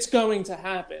it's going to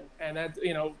happen, and that,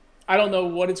 you know, I don't know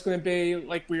what it's going to be.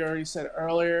 Like we already said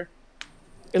earlier.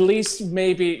 At least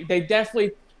maybe they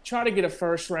definitely try to get a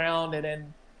first round and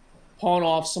then pawn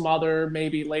off some other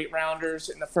maybe late rounders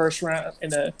in the first round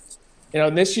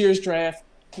in this year's draft,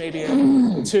 maybe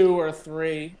a 2 or a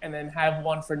 3, and then have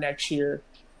one for next year,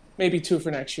 maybe 2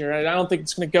 for next year. I don't think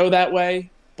it's going to go that way,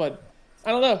 but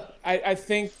I don't know. I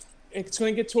think it's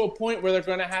going to get to a point where they're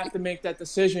going to have to make that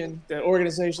decision, the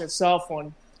organization itself,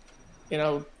 on, you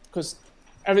know, because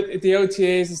the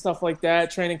OTAs and stuff like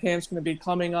that, training camp's going to be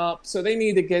coming up, so they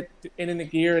need to get in the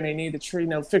gear and they need to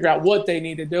figure out what they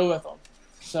need to do with them.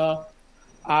 So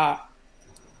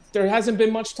there hasn't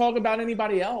been much talk about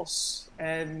anybody else,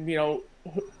 and you know,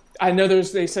 I know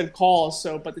they said calls.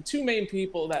 So, but the two main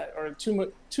people that are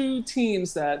two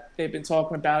teams that they've been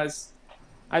talking about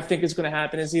I think is going to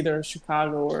happen is either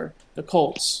Chicago or the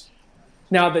Colts.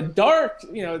 Now, the dark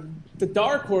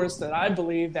horse that I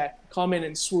believe that can come in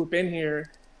and swoop in here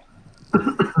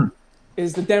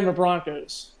is the Denver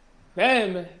Broncos.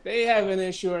 They have an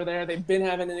issue over there. They've been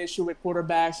having an issue with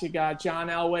quarterbacks. You got John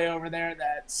Elway over there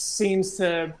that seems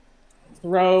to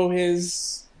throw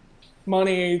his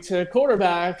money to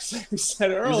quarterbacks, like we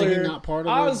said earlier. Is he not part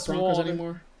of the Broncos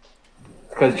anymore?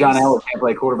 Because John Elway can't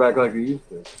play quarterback like he used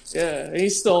to. Yeah,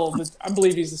 he's still. I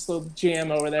believe he's still the GM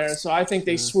over there. So I think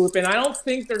they swoop in. I don't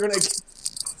think they're gonna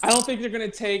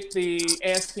take the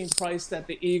asking price that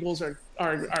the Eagles are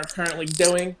currently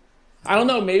doing. I don't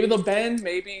know. Maybe they'll bend.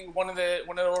 Maybe one of the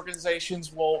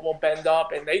organizations will bend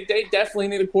up, and they definitely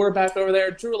need a quarterback over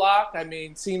there. Drew Lock, I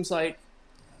mean, seems like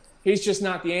he's just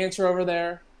not the answer over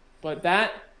there. But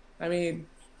that, I mean,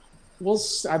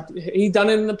 he's done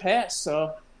it in the past,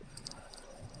 so.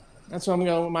 That's why I'm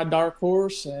going with my dark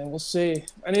horse, and we'll see.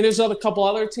 I mean, there's a couple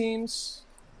other teams.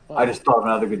 I just thought of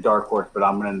another good dark horse, but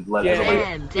I'm going to let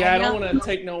everybody. Yeah, I don't want to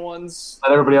take no ones.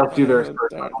 Let everybody else do theirs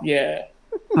first. Yeah.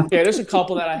 Yeah, there's a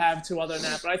couple that I have too other than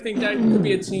that, but I think that could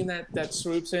be a team that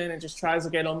swoops in and just tries to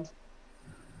get them.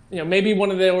 You know, maybe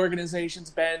one of the organizations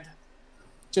bend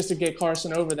just to get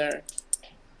Carson over there.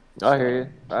 I hear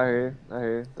you.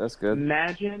 That's good.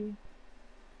 Imagine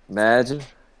that.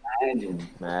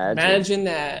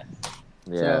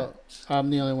 Yeah. So,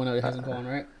 I'm the only one that hasn't gone,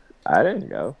 right? I didn't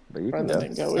go, but you can go.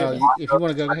 If you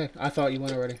want to go ahead. I thought you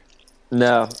went already.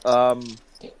 No.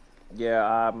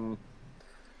 Yeah,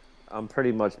 I'm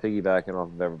pretty much piggybacking off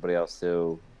of everybody else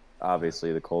too.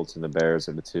 Obviously, the Colts and the Bears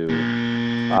are the two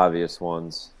obvious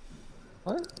ones.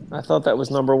 What? I thought that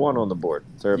was number one on the board.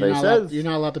 Survey says you're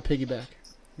not allowed to piggyback.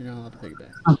 You're not allowed to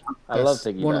piggyback. I love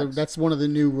piggybacks. That's one of the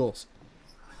new rules.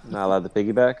 Not allowed to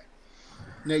piggyback?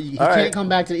 No, you can't come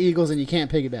back to the Eagles and you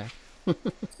can't piggyback.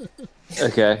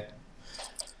 Okay.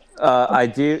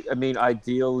 Ideally,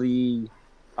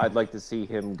 I'd like to see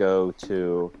him go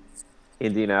to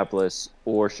Indianapolis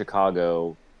or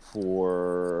Chicago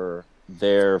for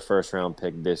their first round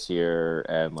pick this year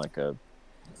and like a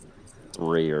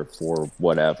 3 or 4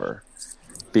 whatever,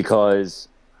 because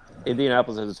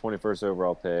Indianapolis has the 21st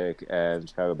overall pick and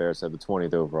Chicago Bears have the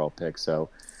 20th overall pick. So,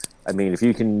 I mean, if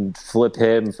you can flip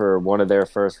him for one of their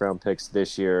first round picks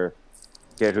this year,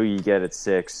 get who you get at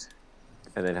 6,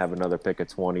 and then have another pick at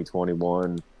 20,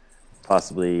 21,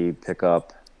 possibly pick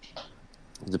up,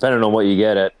 depending on what you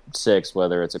get at 6,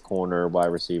 whether it's a corner, wide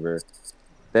receiver,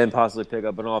 then possibly pick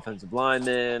up an offensive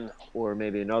lineman or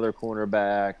maybe another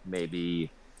cornerback, maybe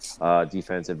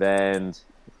defensive end,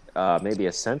 maybe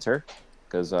a center,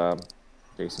 because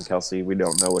Jason Kelce, we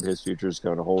don't know what his future is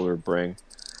going to hold or bring.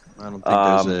 I don't think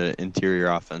there's an interior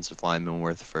offensive lineman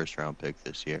worth a first-round pick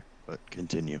this year, but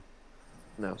continue.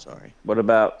 No. Sorry. What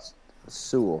about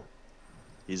Sewell?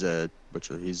 He's a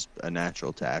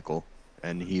natural tackle,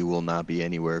 and he will not be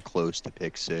anywhere close to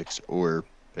pick 6 or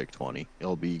pick 20.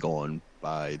 He'll be gone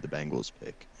by the Bengals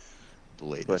pick, the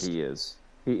latest. But he is.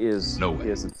 He is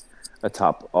way. A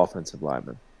top offensive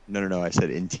lineman. No. I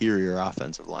said interior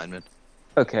offensive lineman.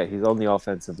 Okay, he's on the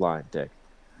offensive line, Dick.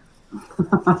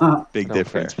 Big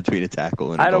difference between a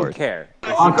tackle and a I guard. don't care.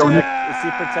 Is he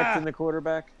protecting the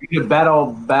quarterback? You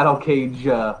battle cage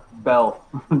bell.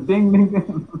 Ding ding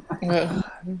ding. I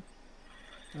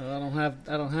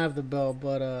don't have the bell,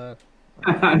 but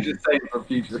I'm just saying for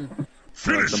future.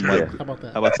 How about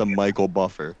that? How about some Michael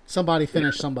Buffer? Somebody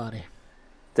finish somebody.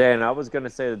 Dan, I was going to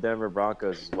say the Denver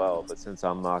Broncos as well, but since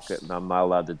I'm not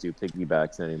allowed to do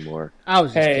piggybacks anymore. I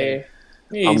was just kidding.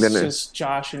 He's just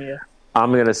joshing you.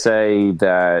 I'm going to say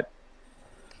that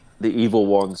the evil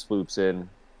one swoops in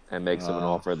and makes them an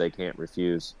offer they can't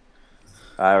refuse.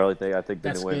 I think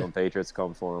the New England Patriots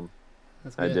come for him.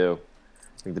 I do.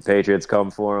 I think the Patriots come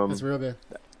for him. That's real good.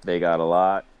 They got a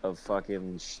lot of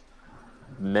fucking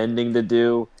mending to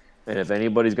do, and if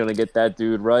anybody's going to get that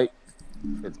dude right,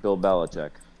 it's Bill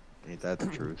Belichick. Ain't that the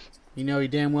truth? You know he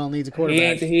damn well needs a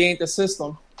quarterback. He ain't the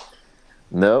system.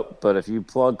 Nope, but if you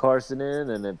plug Carson in,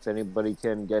 and if anybody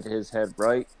can get his head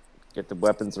right, get the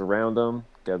weapons around him,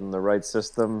 get him the right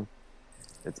system,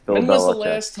 it's Bill Belichick. When was the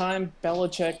last time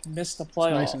Belichick missed the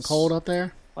playoffs? Nice and cold up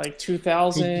there. Like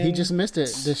 2000. He just missed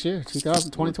it this year,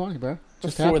 2020, bro.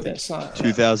 Just Before happened. this, huh?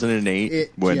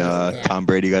 2008 when Tom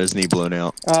Brady got his knee blown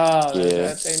out. Oh,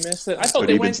 they missed it. I thought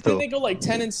they went. Still, didn't they go like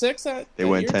 10-6? They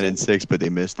went 10-6, but they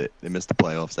missed it. They missed the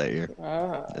playoffs that year.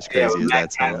 As crazy as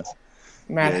that sounds.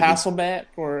 Matt Hasselbeck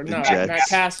Matt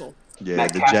Castle. Yeah,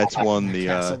 the Jets won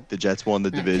the Jets won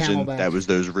the division. That was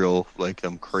those real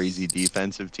crazy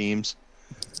defensive teams,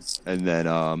 and then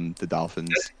the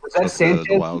Dolphins Was that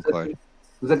the wild card.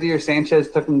 Was that the year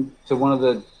Sanchez took him to one of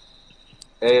the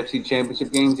AFC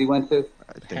Championship games he went to?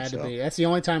 I think Had to be. That's the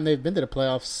only time they've been to the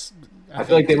playoffs. I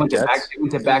feel like they went to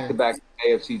back-to-back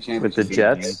AFC Championship with the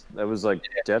Jets. games. That was like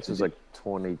Jets was like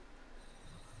 20.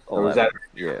 Or was that?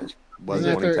 Yeah.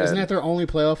 Isn't that their only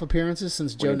playoff appearances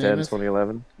since Joe Namath?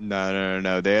 2011?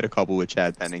 No. They had a couple with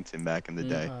Chad Pennington back in the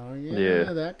day. Oh,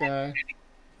 yeah, that guy.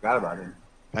 Forgot about him.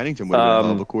 Pennington would have been a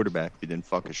hell of a quarterback if he didn't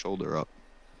fuck his shoulder up.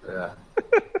 Yeah.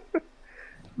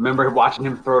 Remember watching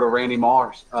him throw to Randy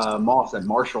Moss at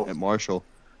Marshall.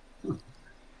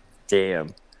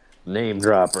 Damn. Name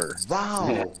dropper.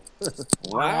 Wow.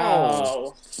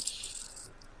 Wow.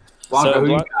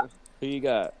 So, who you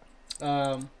got?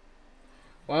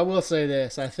 Well, I will say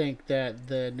this. I think that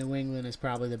the New England is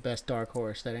probably the best dark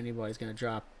horse that anybody's going to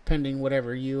drop, pending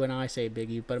whatever you and I say,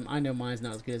 Biggie. But I know mine's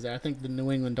not as good as that. I think the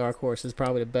New England dark horse is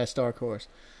probably the best dark horse.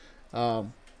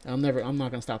 I'm not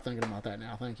going to stop thinking about that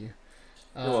now. Thank you.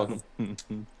 You're welcome.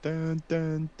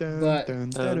 But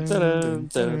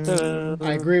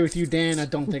I agree with you, Dan. I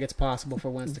don't think it's possible for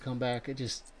Wentz to come back.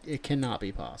 It cannot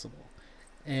be possible.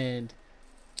 And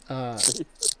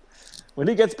when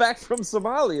he gets back from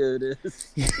Somalia, it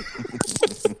is.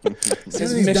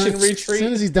 His mission retreat. As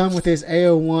soon as he's done with his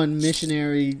AO1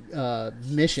 missionary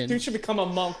mission, Dude should become a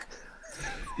monk.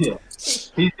 Yeah,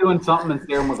 he's doing something, and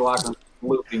Sarah McLachlan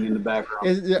looping in the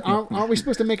background. Aren't we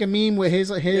supposed to make a meme with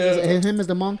him as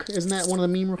the monk? Isn't that one of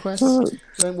the meme requests?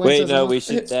 Wait, no, we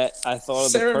should. That I thought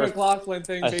of Sarah the McLachlan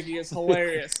thing, Biggie, is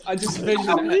hilarious. I just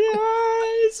visioned The it.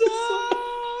 eyes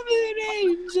of an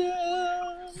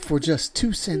angel. For just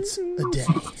 2 cents a day.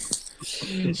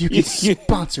 You can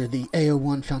sponsor the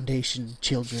AO1 Foundation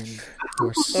children who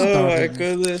are Oh starving. my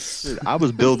goodness. Dude, I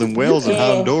was building wells in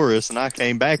Honduras, and I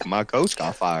came back, and my coach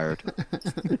got fired.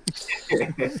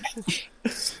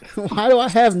 Why do I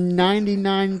have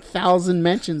 99,000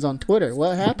 mentions on Twitter?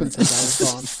 What happened since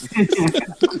I was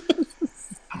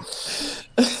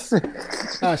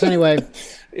gone? So anyway,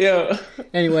 Yeah.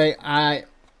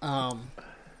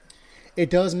 it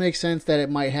does make sense that it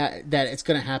might that it's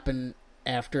going to happen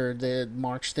after the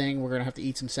March thing. We're going to have to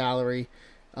eat some salary.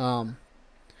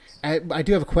 I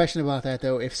do have a question about that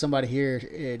though. If somebody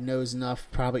here knows enough,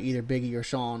 probably either Biggie or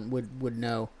Sean would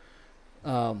know.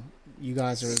 You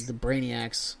guys are the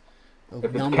brainiacs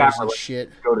of numbers and shit.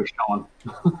 Go to Sean.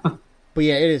 But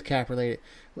yeah, it is cap related,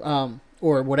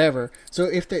 or whatever. So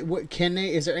if they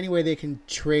is there any way they can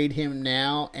trade him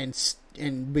now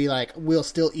and be like, we'll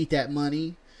still eat that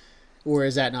money, or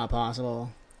is that not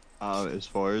possible? As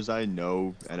far as I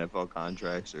know, NFL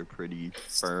contracts are pretty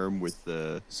firm with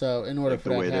the. So in order like for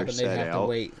the that way to they're happen, they'd set have to out.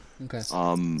 wait. Okay.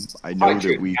 I know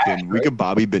that we could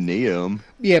Bobby Bonilla him.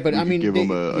 Yeah, but We I could mean, give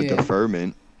him a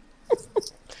deferment.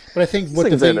 But I think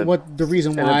what the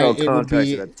reason why it would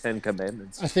be 10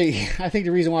 commandments. I think the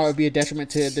reason why it would be a detriment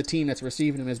to the team that's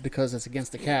receiving him is because it's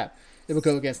against the cap. It would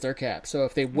go against their cap. So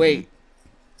if they wait,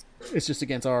 it's just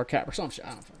against our cap or some shit. I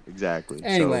don't know. Exactly.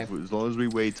 Anyway. So as long as we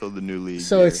wait till the new league.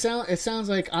 So year. it sounds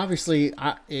like obviously,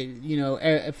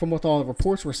 from what all the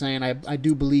reports were saying, I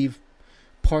do believe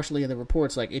partially in the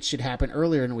reports like it should happen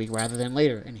earlier in the week rather than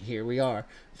later. And here we are,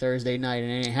 Thursday night, and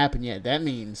it ain't happened yet. That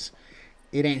means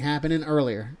it ain't happening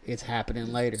earlier. It's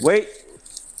happening later. Wait.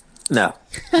 No.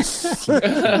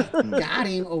 Got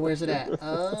him. Or where's it at?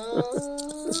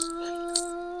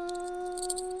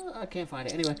 I can't find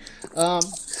it. Anyway.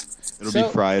 It'll be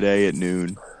Friday at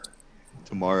noon.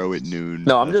 Tomorrow at noon.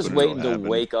 No, I'm That's just when it'll waiting to happen.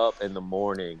 wake up in the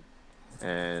morning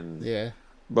and Yeah.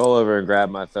 roll over and grab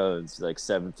my phone. It's like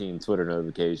 17 Twitter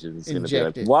notifications. It's gonna be Inject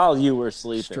like, it. while you were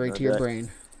sleeping. Straight to I'd your be like- brain.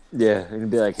 Yeah, and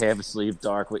be like half asleep,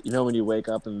 dark. You know when you wake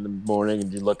up in the morning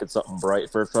and you look at something bright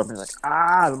first time, you're like,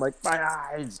 I'm like, my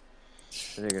eyes.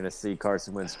 And you're gonna see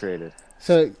Carson Wentz traded.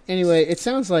 So anyway, it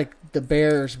sounds like the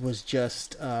Bears was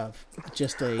just a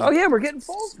Oh yeah, we're getting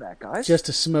Foles back, guys. just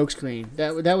a smokescreen.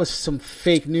 That was some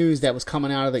fake news that was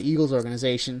coming out of the Eagles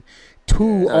organization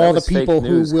to that all the was fake people who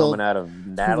news will coming out of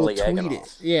Natalie tweet Eganoff,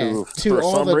 it. Yeah, who, to for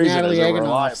all some the reason, Natalie is a Eganoffs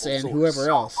reliable and source. whoever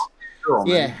else. Girl,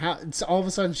 Yeah, man. it's all of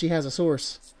a sudden she has a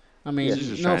source. I mean, She's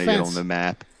just no trying to get offense. on the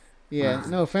map. Yeah,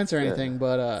 no offense or anything,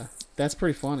 but that's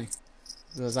pretty funny.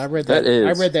 Because I read That that.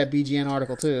 is. I read that BGN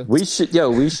article too. We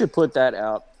should put that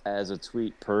out as a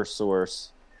tweet per source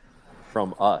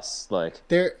from us. Like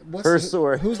per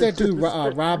source. Who's that dude?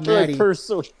 Rob Like, Maddie. per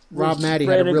source. Rob Maddie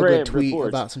had a Brandon real Graham good tweet reports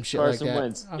about some shit Carson like that.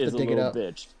 Wentz I'll have is to a dig it little up.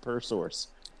 bitch per source.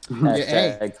 Yeah,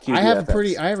 hey, Hashtag I have a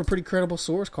QBFS. pretty credible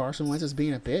source. Carson Wentz as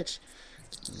being a bitch.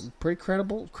 Pretty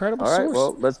credible All right, source.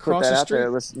 well, let's put Across that the out there.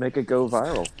 street. Let's make it go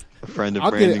viral. A friend of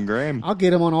I'll get Brandon it. Graham. I'll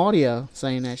get him on audio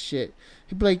saying that shit.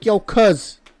 He'd be like, "Yo,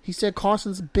 cuz he said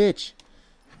Carson's a bitch."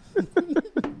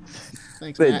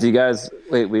 Thanks, Wait, Matt. do you guys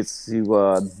wait?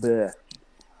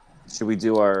 Should we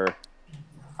do our?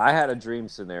 I had a dream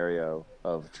scenario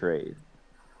of trade.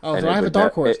 Oh, and so it I have a would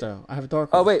dark ne- horse it- though. I have a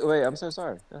dark horse. Oh wait, I'm so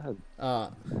sorry. Go ahead.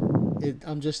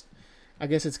 I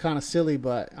guess it's kind of silly,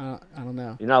 but I don't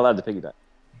know. You're not allowed to piggyback.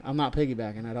 I'm not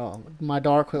piggybacking at all. My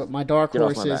dark Get off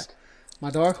horse my is back. my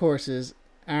dark horse is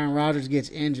Aaron Rodgers gets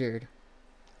injured,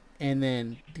 and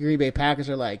then the Green Bay Packers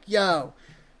are like, "Yo,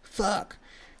 fuck,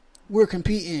 we're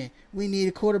competing. We need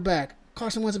a quarterback.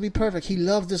 Carson Wentz will be perfect. He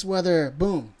loves this weather.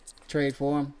 Boom, trade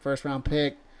for him. First round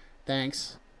pick.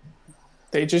 Thanks.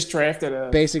 They just drafted a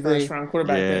Basically- first round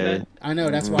quarterback, didn't I know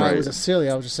that's why it was a silly.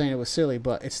 I was just saying it was silly,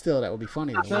 but it's still that would be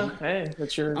funny. they? Though. No, hey,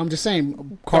 that's your. I'm just saying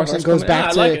Carson Carson goes coming- back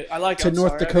I to like it. I like it. to I'm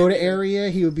North sorry. I Dakota didn't- area.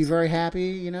 He would be very happy.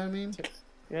 You know what I mean?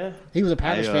 Yeah. He was a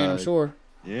Packers fan, I'm sure.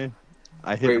 Yeah.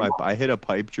 I hit a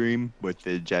pipe dream with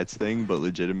the Jets thing, but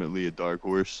legitimately a dark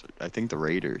horse. I think the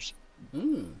Raiders.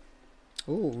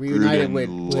 Ooh, reunited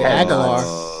Gruden with Aguilar,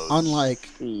 loves- unlike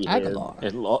See him Aguilar.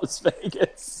 in Las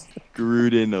Vegas.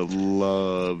 Gruden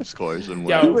loves Carson Yo,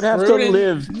 Wentz. He would have to Gruden-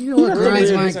 live. You know what Gruden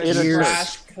grinds my is a gears?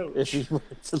 trash coach. If he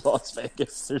went to Las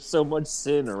Vegas, there's so much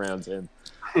sin around him.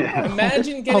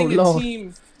 Imagine getting Oh, a Lord.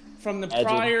 team from the Imagine.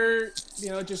 prior,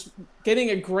 just getting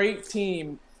a great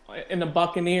team in the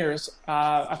Buccaneers.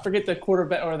 I forget the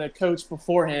quarterback or the coach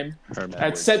before him.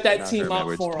 That set that team Herm up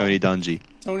Edwards, for Tony him. Dungy.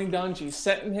 Tony Dungy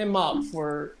setting him up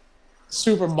for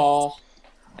Super Bowl,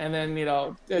 and then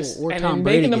Or and Tom then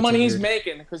Brady making the gets money he's injured.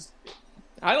 making because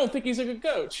I don't think he's a good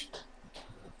coach.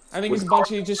 I think he's a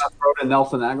bunch of just Throw to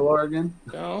Nelson Aguilar again.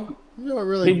 You know what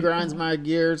really He- grinds my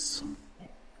gears?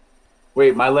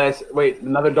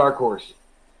 Another dark horse.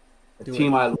 A Do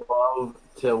team it. I love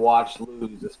to watch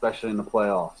lose, especially in the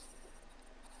playoffs.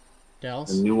 The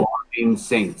Dallas. New Orleans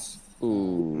Saints.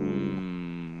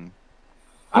 Ooh.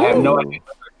 I have no Ooh. idea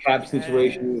what their cap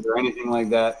situations or anything like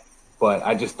that, but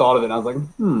I just thought of it and I was like,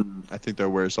 I think they're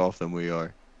worse off than we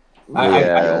are.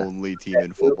 Yeah. The only team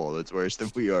in football that's worse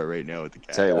than we are right now with the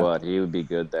cap. Tell you what, he would be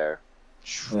good there.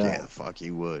 Yeah, the fuck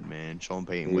he would, man. Sean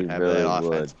Payton He would have really that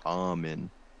offense would. humming.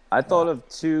 I thought of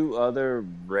two other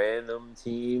random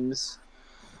teams.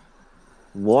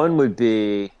 One would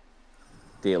be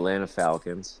the Atlanta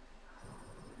Falcons.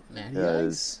 Matty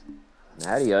Because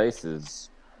Matty Ice is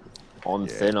on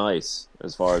thin ice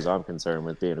as far as I'm concerned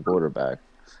with being a quarterback.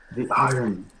 the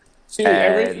iron. Dude,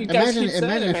 you guys keep saying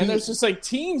it, man. There's just like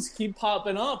teams keep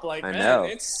popping up. Like, I man, know.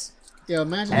 it's Yeah,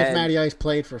 imagine if Matty Ice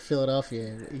played for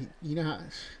Philadelphia. You know how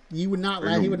he would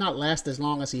not last as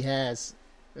long as he has.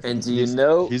 And do you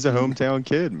know He's a hometown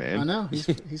kid, man. I know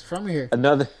he's from here.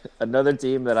 another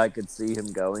team that I could see him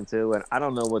going to, and I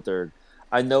don't know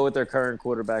I know what their current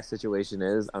quarterback situation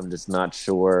is. I'm just not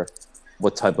sure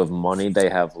what type of money they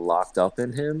have locked up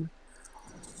in him.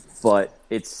 But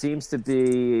it seems to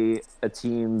be a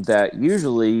team that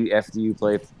usually, after you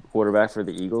play quarterback for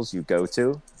the Eagles, you go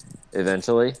to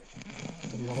eventually.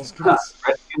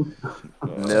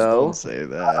 No. Don't say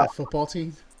that. A football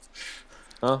team.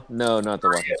 Huh? No, not the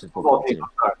Washington football team.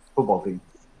 Football team.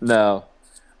 No.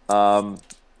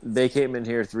 They came in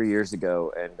here 3 years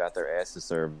ago and got their asses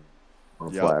served on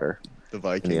a Yep. platter The in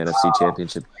Vikings. the NFC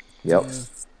Championship. Yep.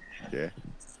 Yeah.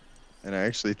 And I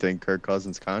actually think Kirk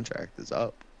Cousins' contract is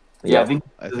up. Yeah, Yep.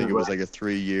 I I think it was like a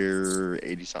 3-year,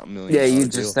 80-something million. Yeah, you deal.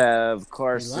 just have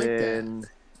Carson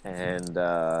and,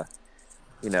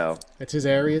 It's his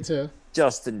area too.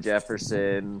 Justin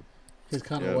Jefferson, His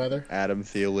kind Yep. of weather. Adam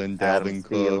Thielen, Adam Dalvin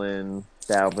Cook. Thielen,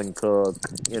 Dalvin Cook,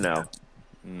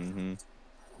 Mm-hmm.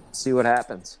 see what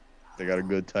happens. They got a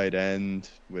good tight end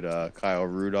with Kyle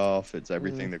Rudolph. It's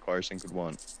everything that Carson could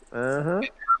want. Uh-huh.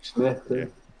 Smith. Yeah.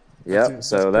 Yep, That's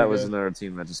so that pretty was good. another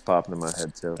team that just popped into my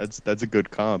head, too. That's a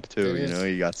good comp too. It You is. know,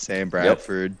 you got Sam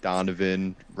Bradford,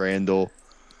 Donovan, Randall.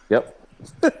 Yep.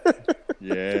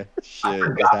 Yeah,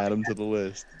 shit. Just add them to the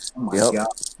list. Oh my Yep. God.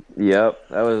 Yep,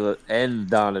 that was and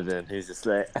Donovan. He's just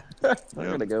like, I'm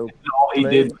gonna go. All he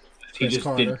play. did, he Chris just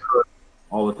Carter. did Cook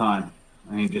all the time,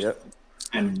 and he just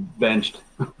and benched.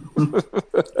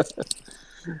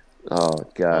 Oh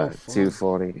God, fun. too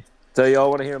funny. So y'all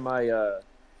want to hear my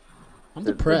I'm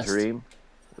the depressed. dream,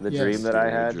 the Yes. dream that I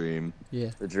had, Dream. Yeah.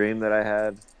 the dream that I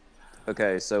had.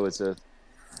 Okay, so it's a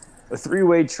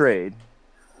three-way trade.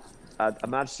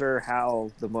 I'm not sure how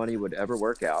the money would ever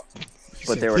work out,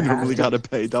 but there You would have normally to. got to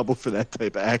pay double for that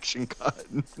type of action cut.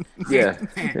 Yeah.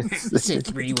 It's a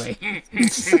three-way.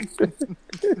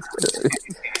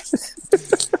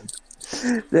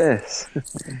 Yes.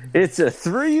 It's a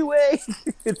three-way.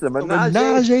 It's a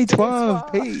menage a trois.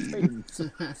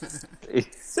 Hey.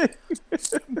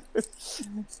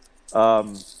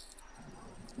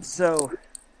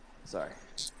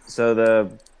 So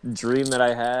the dream that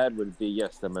I had would be,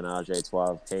 yes, the menage a trois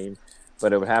of Kane,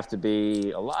 but it would have to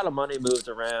be a lot of money moved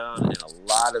around and a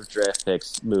lot of draft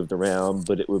picks moved around,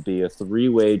 but it would be a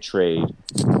three-way trade.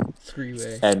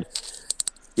 Three-way. And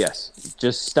yes,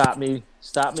 just stop me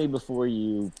before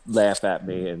you laugh at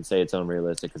me and say it's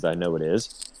unrealistic, because I know it is.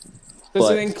 Does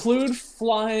But- it include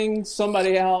flying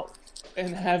somebody out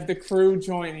and have the crew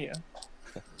join you?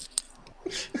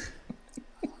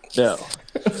 No.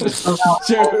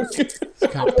 Joke.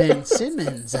 Got Ben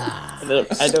Simmons.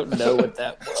 I don't know what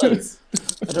that was.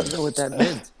 I don't know what that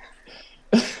meant.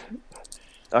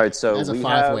 All right, so That's a we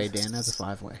five-way, have... Dan. That's a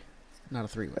five-way, not a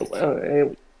three-way.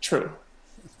 Well, true.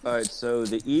 All right, so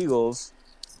the Eagles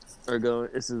are going.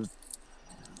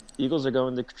 Eagles are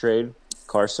going to trade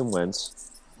Carson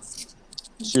Wentz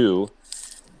to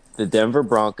the Denver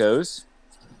Broncos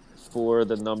for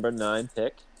the number 9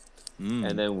 pick,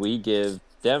 and then we give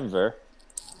Denver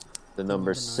the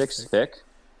number 6 pick,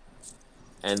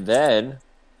 and then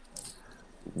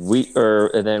we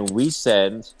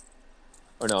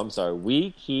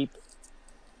keep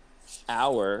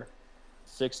our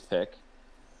 6th pick.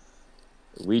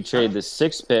 We trade the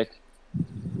 6th pick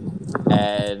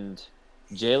and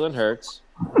Jalen Hurts.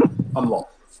 I'm lost.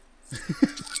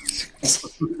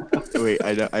 Wait,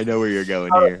 I know where you're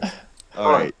going here.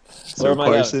 All right. So Where am I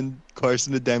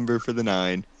Carson to Denver for the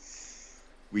 9.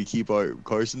 We keep our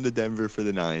Carson to Denver for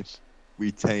the 9th.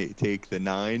 We take the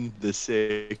 9, the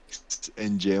 6,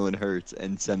 and Jalen Hurts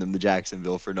and send them to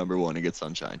Jacksonville for number 1 and get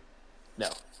Sunshine. No.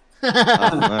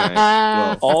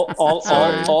 Well,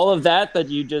 sorry. all of that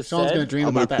you just Sean's said. gonna dream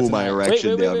I'm gonna about that cool my tonight.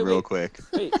 erection Wait, down real quick.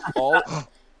 Wait, all.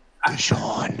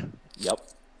 Deshaun. Yep.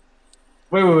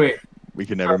 Wait. We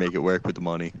can never make it work with the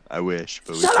money. I wish,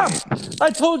 but we Shut can't. up! I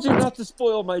told you not to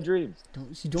spoil my dreams.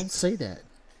 You don't say that.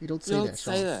 You don't say Don't that.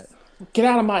 say Sean. that. Get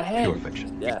out of my head. Pure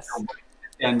fiction. Yes.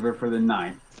 Denver for the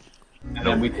 9th. And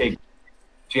then we take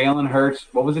Jalen Hurts.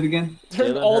 What was it again? They're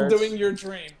Jalen all Hurts. doing your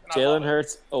dream. And I Jalen love it.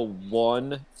 Hurts a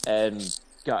 1, and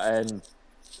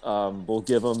we'll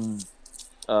give him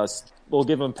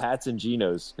Pats and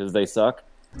Genos because they suck,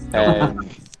 and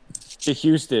to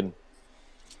Houston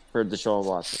for Deshaun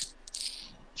Watson.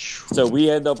 So we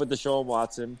end up with Deshaun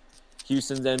Watson.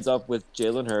 Houston ends up with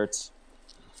Jalen Hurts,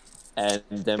 and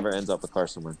Denver ends up with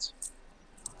Carson Wentz.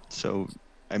 So,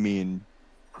 I mean,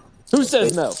 Who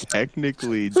says no?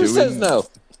 technically Who says no?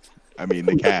 I mean,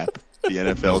 the cap. The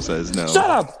NFL says no. Shut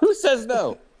up! Who says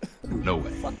no? No way.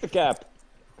 Fuck the cap.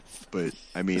 But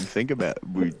I mean, think about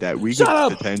we Shut could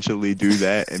up! potentially do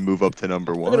that and move up to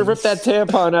number I'm 1. gonna rip that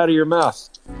tampon out of your mouth.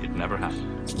 It never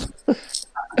happened.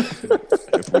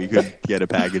 If we could get a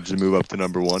package to move up to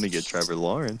number 1 and get Trevor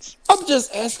Lawrence. I'm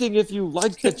just asking if you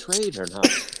like the trade or not.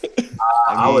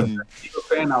 I was mean, a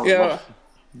fan. I was Yeah.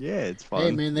 yeah, it's fun.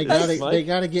 Hey man, they Thanks,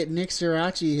 gotta Mike. get Nick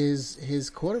Srirachi his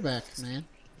quarterback, man.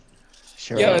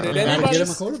 Sure. Yeah, They did gotta anybody, get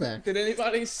him a quarterback. did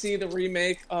anybody see the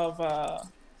remake of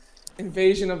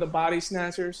Invasion of the Body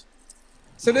Snatchers?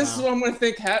 So this is what I'm going to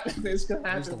think is going to There's the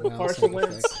happen with mouse Carson sound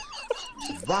Wentz.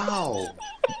 effect. Wow.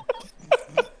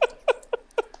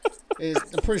 I'm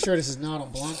pretty sure this is not on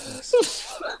Blancos.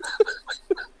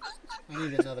 I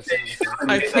need another sound effect.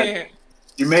 I can't.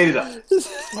 You made it up.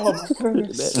 Oh my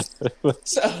goodness.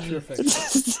 So,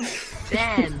 Terrific.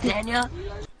 Damn, Daniel.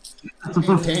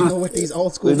 Daniel with these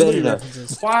old school We made movie it up.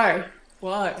 references.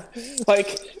 why?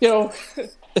 Like,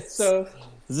 so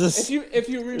Is this if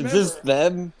you remember, is this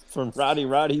them from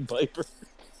Roddy Piper?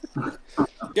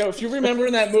 if you remember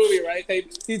in that movie, right?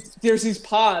 There's these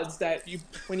pods that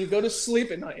when you go to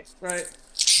sleep at night, right?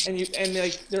 And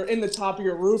like they're in the top of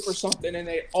your roof or something, and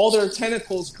all their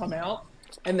tentacles come out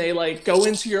and they like go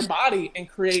into your body and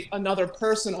create another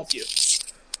person of you.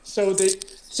 So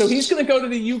he's gonna go to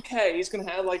the UK. He's gonna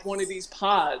have like one of these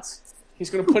pods. He's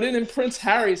gonna put it in Prince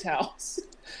Harry's house,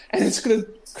 and it's gonna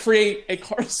create a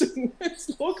Carson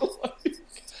Wentz lookalike,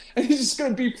 and he's just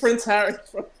gonna be Prince Harry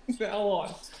from now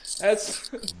on. That's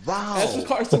what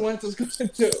Carson Wentz is gonna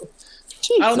do.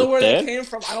 I don't know where that came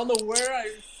from. I don't know where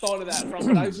I thought of that from,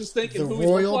 but I was just thinking The who he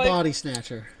looked Royal like. Body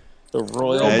Snatcher. The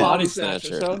Royal Royal Body Body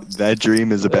Snatcher. Snatcher. So That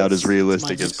dream is about as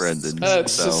realistic Mike, as Brendan's.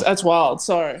 that's wild.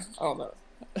 Sorry, I don't know.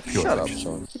 Pure Shut up,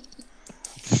 fiction.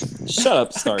 Sean. Shut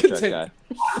up, Star Trek Continue. guy.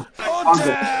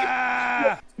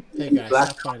 Hey guys,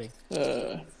 stop fighting.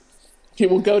 He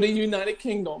will go to United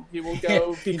Kingdom. He will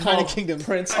go become United Kingdom.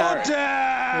 Prince Harry.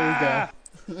 There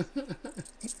we go.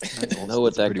 I don't know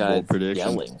what that pretty guy's bold prediction.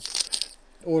 yelling.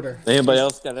 Order. Anybody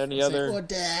else got any Say other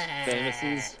order.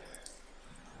 fantasies?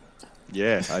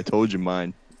 Yeah, I told you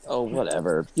mine. Oh,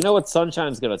 whatever. You know what?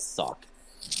 Sunshine's gonna suck.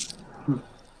 No,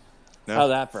 How's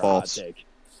that for false. a hot take?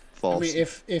 I False. mean,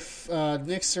 if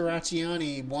Nick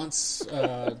Srirachiani wants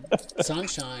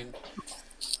Sunshine,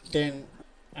 then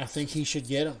I think he should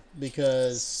get him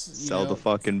because Sell the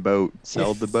fucking boat.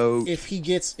 Sell the boat. If he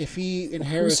Who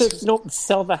inherits, said don't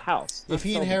sell the house? if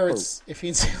he Sell the inherits, if he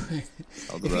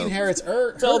inherits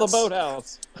Sell the Hurts,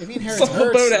 boathouse. if he inherits Sell the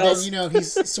Hurts, then boathouse.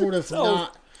 he's sort of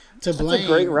not to blame That's a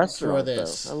great for restaurant,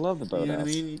 this. though. I love the boathouse. You know what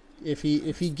I mean?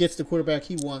 If he gets the quarterback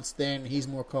he wants, then he's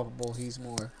more culpable. He's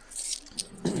more,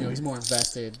 he's more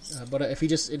invested. But if he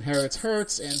just inherits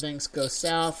Hurts and things go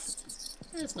south,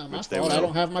 it's not my Which they fault. I will.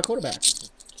 don't have my quarterback.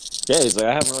 Yeah, he's like,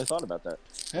 I haven't really thought about that.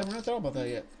 I haven't really thought about that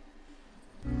yet.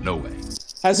 No way.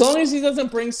 As long as he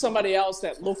doesn't bring somebody else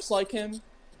that looks like him,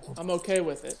 I'm okay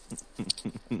with it.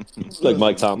 Like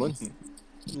Mike Tomlin?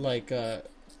 Like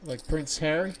Prince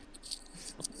Harry.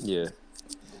 Yeah.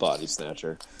 Body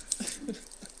snatcher.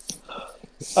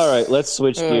 All right, let's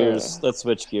switch gears. Let's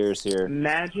switch gears here.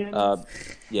 Imagine.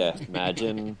 Yeah,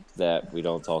 imagine that we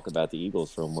don't talk about the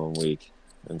Eagles for 1 week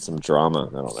and some drama.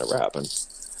 That'll never happen.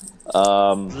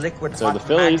 Liquid So the hot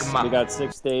Phillies, magma. we got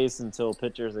 6 days until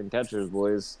pitchers and catchers,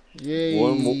 boys. Yay.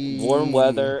 Warm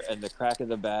weather and the crack of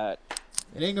the bat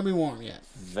It ain't gonna be warm yet.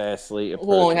 vastly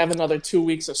We'll only approaching. have another 2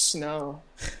 weeks of snow.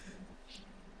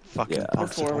 Fucking Yeah.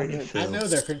 Before we Punxsutawney get- I Phil. know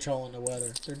they're controlling the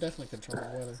weather. They're definitely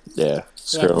controlling the weather. Yeah,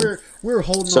 So, like, screw 'em. we're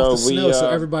holding So off the we, snow so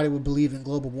everybody would believe in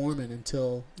global warming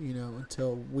until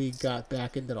we got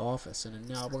back into the office, and then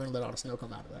now we're gonna let all the snow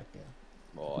come out of that. Yeah.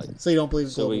 Boy. So you don't believe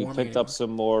in So global we warming picked anymore. up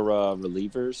some more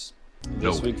relievers.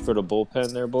 No this way. week for the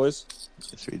bullpen there, boys.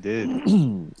 Yes, we did.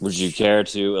 Would you care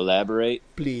to elaborate?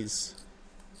 Please.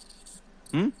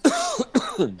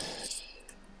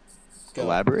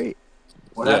 Elaborate.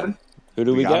 What Yeah. happened? Who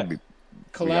do we gotta get? be-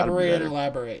 Collaborate and better.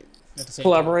 elaborate at the same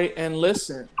Collaborate and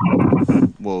listen.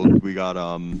 Well, we got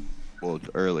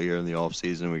earlier in the off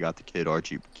season we got the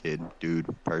Archie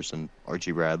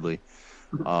Bradley.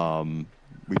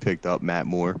 We picked up Matt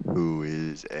Moore, who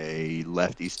is a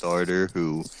lefty starter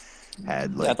who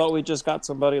had I thought we just got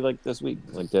somebody like this week,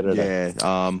 like the other day.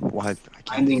 I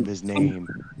can't think of his name.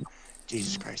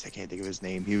 Jesus Christ, I can't think of his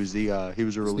name. He was a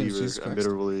reliever, Jesus a Christ.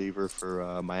 middle reliever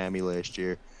for Miami last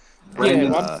year.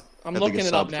 Brandon, I'm had like looking a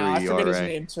it up now. I sub-3 forget his ERA.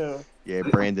 name too. Yeah,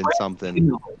 Brandon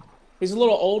something. He's a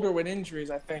little older with injuries,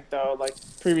 I think, though, like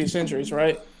previous injuries,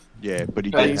 right? Yeah, but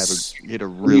he Nice. had a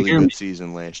really good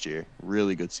season last year.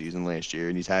 Really good season last year,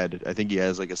 and I think he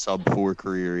has like a sub-4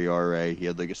 career ERA. He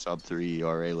had like a sub-3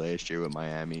 ERA last year with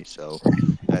Miami. So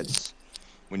that's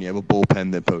when you have a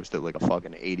bullpen that posted like a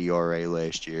fucking 80 ERA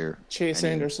last year. Chase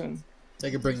And Anderson.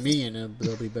 They could bring me in and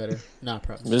they'll be better. Not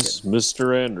probably.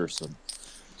 Mr. Anderson.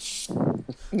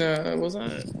 No, was that?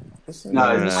 No, No, it's no,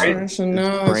 Anderson. No,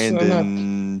 it's that's not-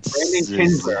 Brandon.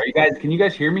 Kinsler. Are you guys? Can you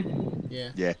guys hear me? Yeah.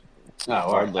 Yeah. No,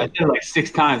 all right. I did it like 6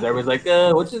 times. I was like,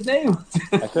 what's his name?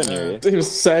 I couldn't hear you. He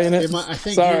was saying it. I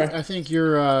think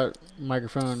your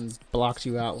microphone blocks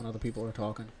you out when other people are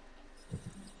talking.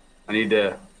 I need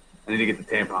to get the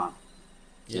tampon.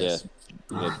 Yes.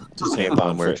 Yeah.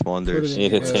 Tampon works wonders. You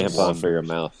need a Put it in your tampon for your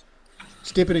mouth.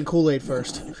 Just dip it in Kool-Aid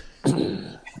first.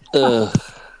 Ugh.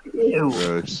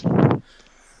 Gross.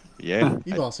 Yeah,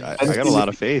 You've all seen I it. got a lot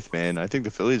of faith, man. I think the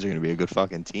Phillies are going to be a good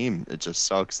fucking team. It just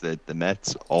sucks that the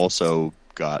Mets also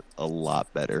got a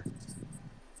lot better.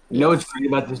 You know what's great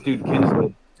about this dude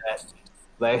Kinsley? That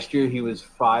last year he was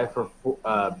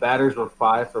batters were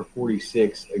 5 for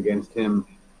 46 against him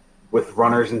with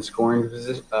runners in scoring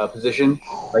position.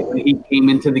 Like when he came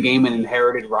into the game and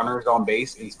inherited runners on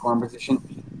base in scoring position,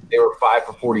 they were 5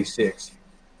 for 46,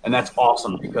 and that's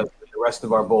awesome because with the rest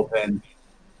of our bullpen,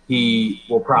 he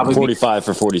will probably 45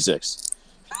 for 46.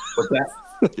 What's that?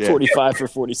 Yeah. 45 for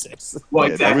 46. Well,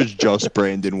 Yeah, that was just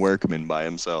Brandon Workman by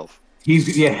himself. He's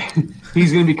going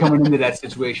to be coming into that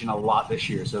situation a lot this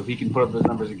year. So if he can put up those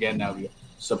numbers again, that would be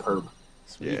superb.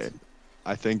 Yeah,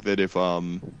 I think that if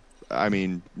Neris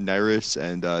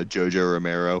and JoJo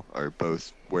Romero are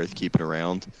both worth keeping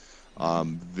around.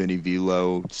 Vinny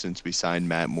Velo, since we signed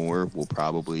Matt Moore, will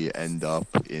probably end up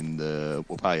in the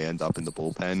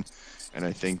bullpen. And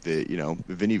I think that,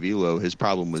 Vinny Velo, his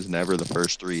problem was never the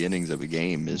first 3 innings of a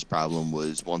game. His problem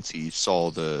was once he saw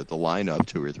the lineup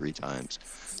 2 or 3 times.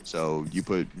 So you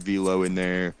put Velo in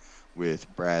there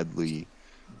with Bradley,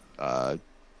 JoJo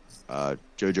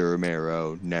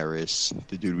Romero, Neris,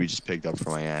 the dude we just picked up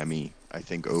from Miami. I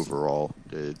think overall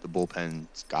the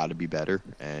bullpen's got to be better,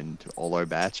 and all our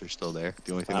bats are still there.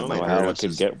 The only thing I that don't know might how hurt it us could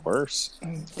is get worse.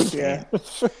 Yeah.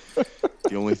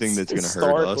 the only thing that's going to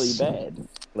hurt us. Historically bad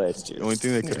last year. The only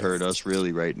thing that could hurt us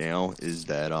really right now is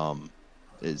that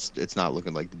it's not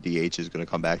looking like the DH is going to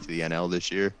come back to the NL this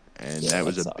year, and Yeah, that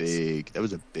was that a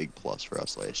big plus for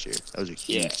us last year. That was a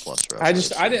huge Yeah. plus for us. I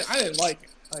last year. didn't like it.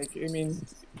 Like, I mean,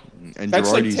 And that's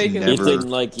like Girardi's taking- He never. didn't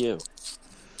like you.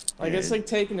 like it's like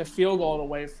taking a field goal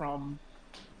away from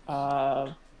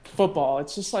football.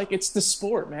 It's just like it's the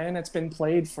sport, man. It's been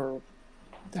played for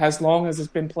as long as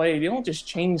it's been played. You don't just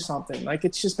change something. Like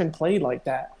it's just been played like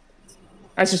that.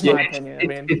 That's just my opinion. I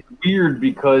mean, It's weird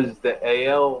because the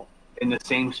AL in the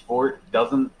same sport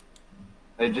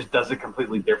it just does it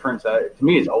completely different. To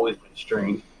me, it's always been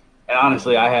strange. And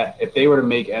honestly, if they were to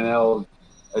make NL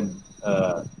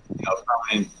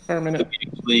permanent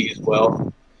league as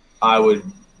well,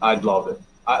 I'd love it.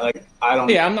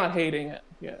 yeah, I'm not hating it.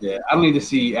 Yeah. Yeah, I don't need to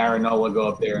see Aaron Nola go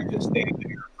up there and just stand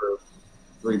there for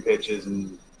 3 pitches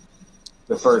and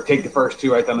take the first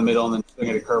 2 right down the middle and then swing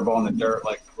at a curveball in the dirt,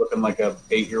 like looking like a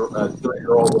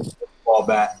 3-year-old with a ball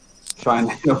bat trying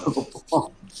to hit the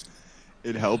ball.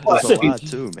 It helped us a lot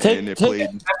too, man. It played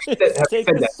Take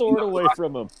the sword away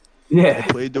from him. Yeah,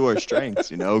 played to our strengths,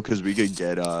 because we could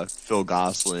get Phil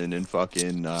Gosselin and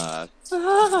fucking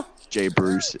Jay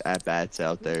Bruce at bats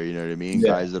out there. You know what I mean? Yeah.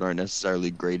 Guys that aren't necessarily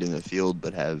great in the field,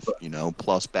 but have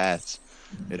plus bats.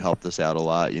 It helped us out a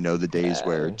lot. The days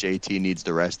where JT needs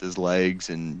to rest his legs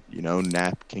and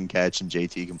Knapp can catch and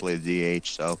JT can play the DH.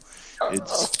 So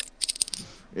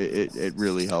it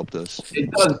really helped us. it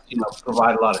does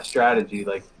provide a lot of strategy.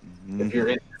 Like if you're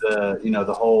into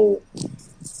the whole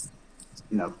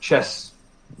chess,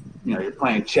 you're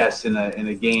playing chess in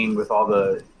a game with all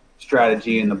the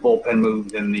strategy and the bullpen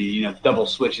moves and the double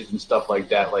switches and stuff like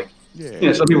that. Like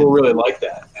Yeah. Some people really like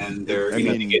that, and they're I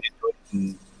they mean- get into it,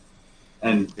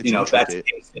 and It's if that's the intricate.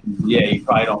 case, then, you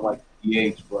probably don't like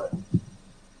DH, but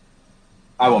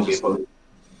I won't be opposed.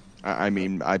 I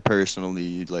mean, I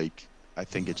personally I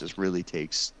think it just really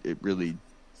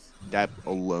that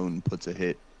alone puts a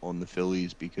hit on the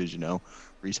Phillies because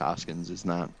Rhys Hoskins is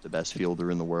not the best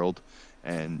fielder in the world,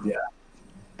 and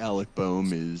Alec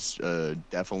Boehm is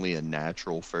definitely a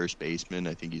natural first baseman.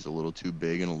 I think he's a little too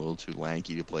big and a little too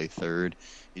lanky to play third.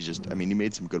 He's just, he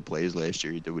made some good plays last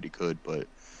year. He did what he could, but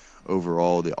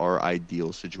overall, our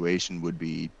ideal situation would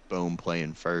be Boehm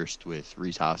playing first with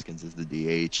Rhys Hoskins as the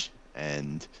DH,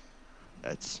 and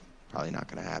that's probably not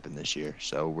going to happen this year.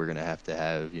 So we're going to have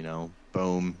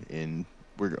Boehm in.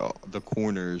 The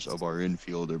corners of our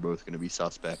infield are both going to be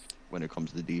suspect when it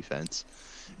comes to defense,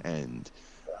 and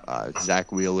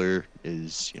Zach Wheeler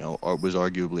was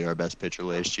arguably our best pitcher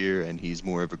last year, and he's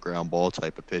more of a ground ball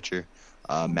type of pitcher.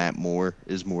 Matt Moore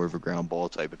is more of a ground ball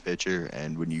type of pitcher,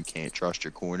 and when you can't trust your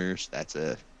corners, that's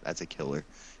a killer.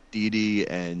 Didi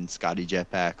and Scotty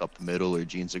Jetpack up the middle, or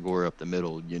Gene Segura up the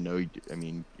middle, you're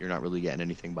not really getting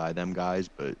anything by them guys,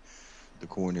 but the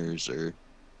corners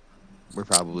we're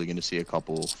probably going to see a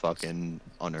couple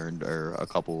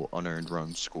unearned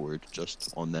runs scored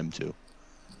just on them too.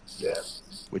 Yeah.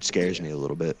 Which scares me a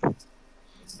little bit.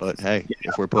 But hey,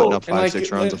 if we're putting up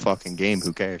 5-6 runs a fucking game,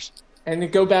 who cares? And to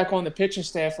go back on the pitching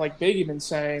staff, like Biggie been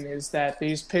saying, is that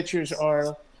these pitchers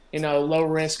are, low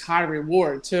risk, high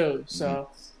reward too. So,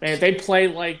 man, if they play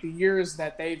like the years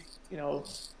that they've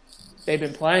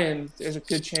been playing, there's a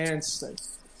good chance that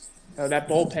that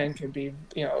bullpen could be,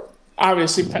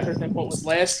 obviously better than what was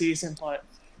last season. But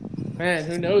man,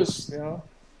 who knows?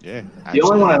 Yeah, The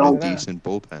only one I don't decent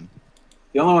bullpen.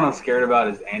 The only one I'm scared about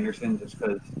is Anderson, just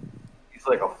because he's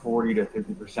like a 40 to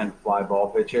 50% fly ball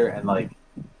pitcher, and I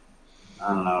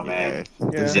don't know, man.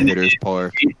 This hitter's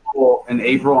par. In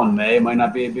April and May might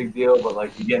not be a big deal,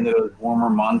 but you get into those warmer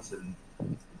months and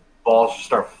balls just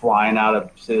start flying out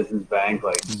of Citizens Bank,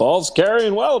 balls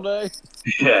carrying well day.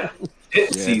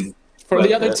 Hit season for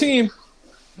the other team.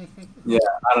 Yeah,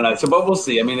 I don't know. So, but we'll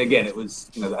see. I mean, again, it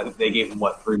was I think they gave him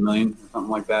 $3 million or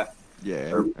something like that.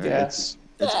 Yeah, it's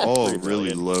all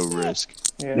really low risk.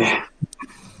 Yeah.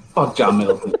 Fuck John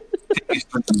Middleton.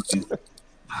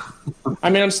 I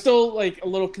mean, I'm still a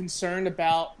little concerned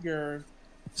about your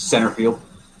center field,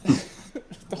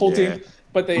 the whole team,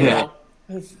 but they,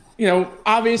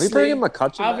 obviously, we bring in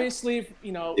McCutcheon obviously,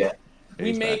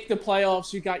 we make the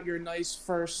playoffs. You got your nice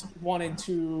first 1 and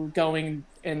 2 going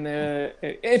in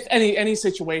if any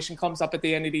situation comes up at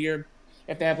the end of the year,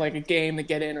 if they have a game to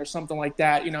get in or something like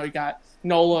that, you got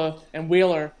Nola and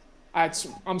Wheeler.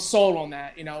 I'm sold on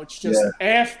that. It's just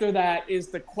after that is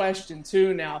the question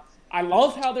too. Now, I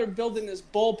love how they're building this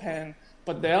bullpen,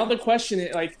 but the other question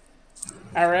is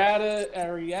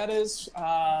Arrieta's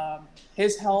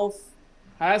his health,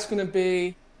 how that's going to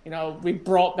be. We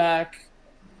brought back,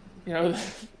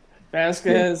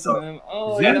 Vasquez, and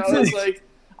it's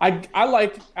I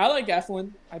like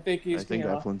Eflin. I think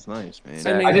Eflin's nice,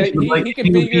 man. I mean, he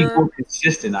can be your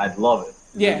consistent. I'd love it.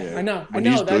 Yeah, I know. When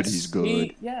he's good, he's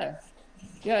good. Yeah,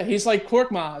 he's like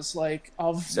Korkmaz,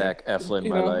 of Zach Eflin,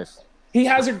 my life. He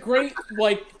has a great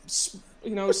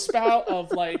spout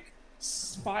of 5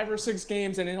 or 6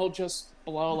 games, and then he'll just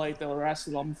blow the rest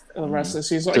of them. The rest of the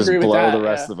season, just I agree with that. Blow the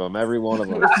rest of them, every one of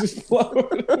them. I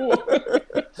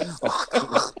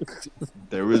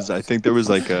think there was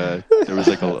a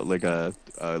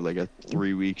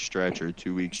 3-week stretch or a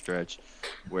 2-week stretch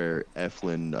where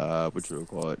Eflin,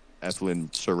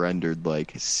 Eflin surrendered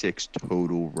 6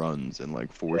 total runs in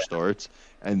 4 starts,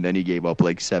 and then he gave up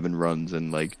 7 runs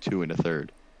in 2 1/3.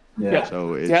 Yeah.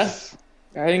 So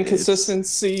that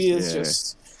inconsistency is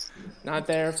just not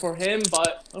there for him.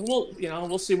 But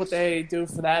we'll see what they do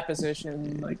for that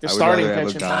position, the starting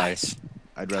pitching.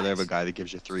 I'd rather have a guy that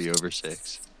gives you 3 over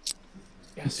 6.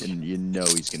 Yes. And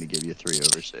he's going to give you 3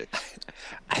 over 6.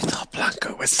 I thought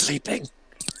Blanco was sleeping.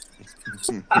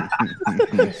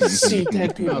 See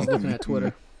dead people. I was looking at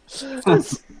Twitter. Did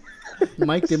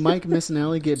Mike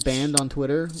Missinelli get banned on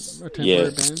Twitter? Or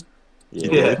temporary ban?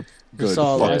 Yeah. Good.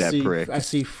 I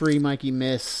see free Mikey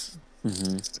Miss.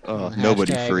 Mm-hmm.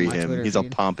 Nobody free him. Twitter He's a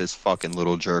pompous fucking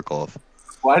little jerk off.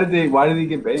 Why did he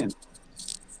get banned?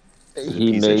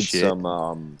 He made some.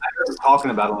 I heard him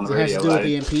talking about it on the radio. It has to do with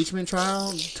the impeachment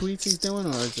trial tweets he's doing,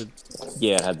 or is it?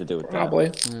 Yeah, it had to do with that.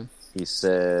 Probably. Yeah. He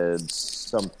said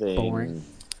something. Boring.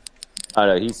 I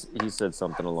don't know. He said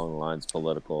something along the lines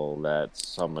political that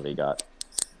somebody got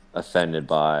offended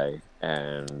by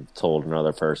and told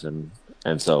another person,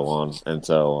 and so on and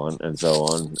so on and so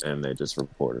on, and they just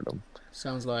reported him.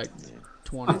 Sounds like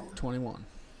 2021.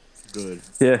 Good.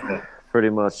 Yeah, pretty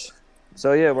much.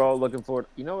 So yeah, we're all looking forward.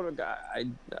 You know what?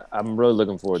 I'm really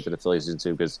looking forward to the Phillies season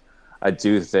too because I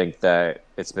do think that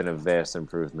it's been a vast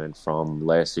improvement from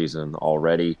last season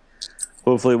already.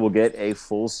 Hopefully, we'll get a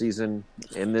full season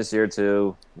in this year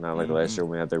too. Not like last year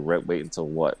when we had to wait until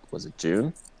what was it,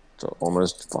 June? So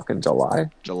almost fucking July.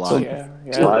 Yeah.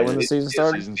 July when the season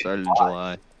started. Season started in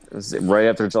July. It was right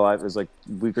after July. It was like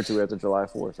a week or two after July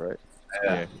 4th, right?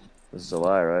 Yeah. It was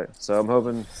July, right? So I'm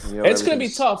hoping. It's going to be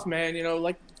tough, man.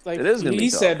 Like it is gonna be he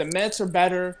tough. said, the Mets are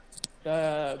better.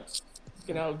 Braves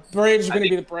are going to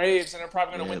be the Braves, and they're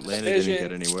probably going to win the Atlanta division.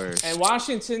 didn't get anywhere. And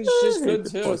Washington's just good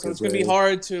too, so it's going to be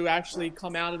hard to actually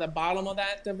come out of the bottom of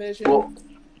that division. Well,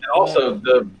 and also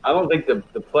I don't think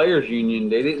the players' union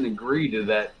they didn't agree to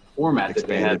that format that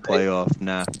they had. Expanded playoff,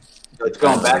 nah. So it's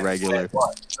going back regular.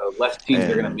 So less teams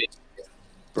are going to be.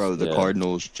 Bro, the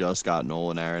Cardinals just got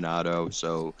Nolan Arenado,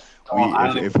 so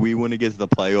if if we want to get to the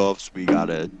playoffs, we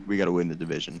gotta win the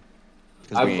division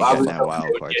because we ain't getting that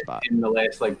wild card spot. In the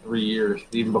last 3 years,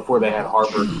 even before they had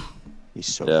Harper. He's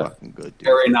so fucking good, dude.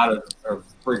 Arenado a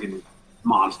freaking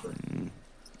monster.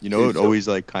 You know, it always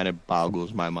kind of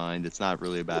boggles my mind. It's not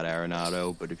really about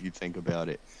Arenado, but if you think about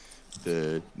it,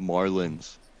 the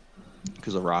Marlins,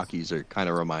 because the Rockies are kind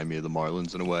of remind me of the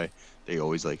Marlins in a way. They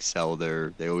always they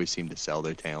always seem to sell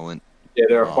their talent. Yeah,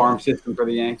 they're a farm system for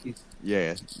the Yankees.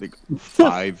 Yeah,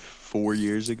 4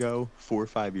 years ago, 4 or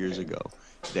 5 years ago,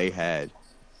 they had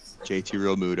JT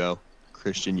Realmuto,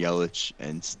 Christian Yelich,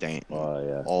 and Stanton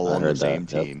all on the same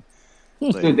team.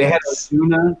 Dude, they had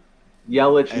Ozuna,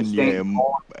 Yelich, and Stanton yeah,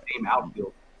 all on the same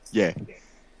outfield.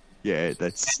 Yeah,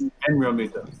 that's and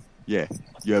Realmuto. Yeah,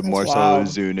 you have Marcelo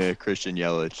Ozuna, Christian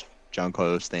Yelich,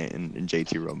 Giancarlo Stanton, and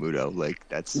JT Realmuto.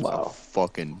 That's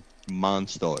fucking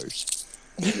monsters.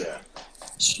 Yeah.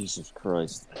 Jesus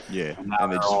Christ. Yeah,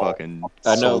 and they just fucking.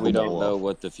 I know we don't know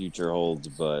what the future holds,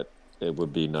 but it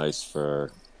would be nice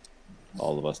for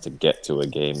all of us to get to a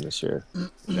game this year.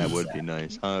 That would be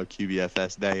nice.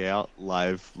 QBFS Day out,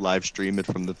 live stream it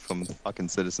from fucking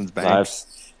Citizens Bank. Live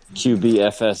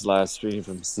QBFS live stream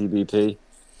from CBP.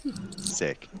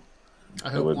 Sick. I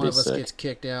hope one of us gets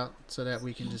kicked out so that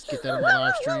we can just get that on the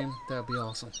live stream. That would be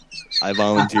awesome. I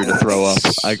volunteer to throw up.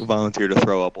 I volunteer to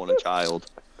throw up on a child.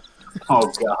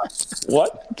 Oh God!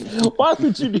 What? Why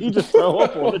would you need to throw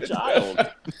up on a child?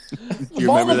 Do you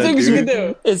remember that dude? You can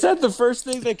do. Is that the first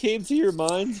thing that came to your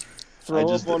mind? Throw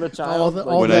up on a child.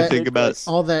 I think about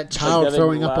all that child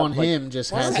throwing up on him,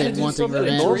 just has him wanting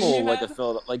revenge.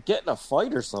 Normal, like get in a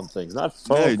fight or something. Not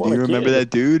throw up do on you a remember kid. that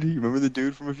dude? You remember the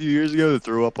dude from a few years ago that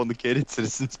threw up on the kid at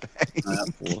Citizens Bank?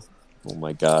 Oh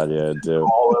my God, yeah, dude.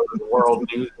 All over the world,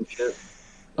 news and shit.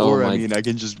 Or I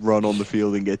can just run on the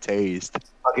field and get tased.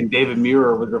 Fucking David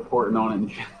Muir was reporting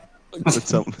on it.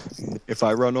 If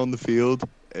I run on the field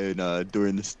and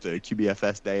during the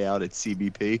QBFS day out at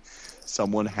CBP,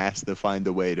 someone has to find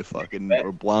a way to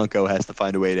or Blanco has to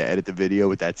find a way to edit the video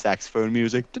with that saxophone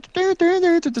music. Easy.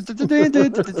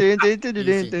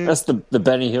 That's the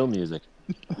Benny Hill music.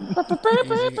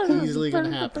 Easily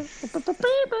gonna happen.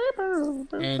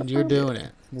 And you're doing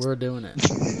it. We're doing it.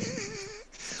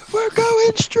 We're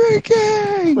going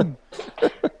streaking.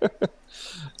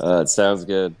 It sounds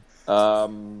good.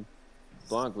 Blanc,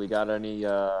 we got any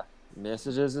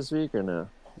messages this week or no?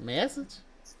 Messages?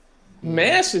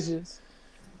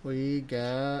 We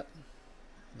got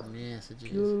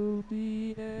messages. Do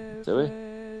we? Yeah.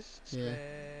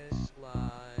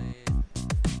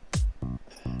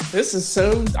 This is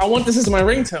so. I want this as my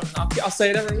ringtone. I'll say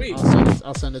it every week.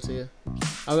 I'll send it to you.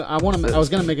 I was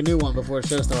gonna make a new one before the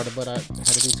show started, but I had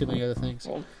to do too many other things.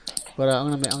 But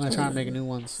I'm gonna try and make a new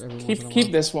one every once in a while.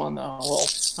 Keep this one though.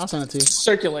 I'll send it to you.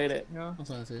 Circulate it. I'll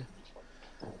send it to you.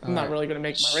 I'm not really gonna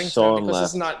make my ringtone Sean because left.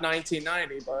 it's not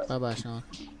 1990. But Bye, Sean.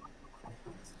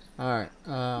 All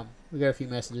right. We got a few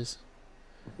messages.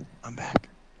 I'm back.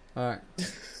 All right.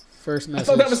 First I message.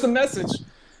 thought that was the message.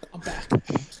 I'm back. I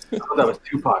thought that was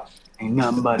Tupac. Ain't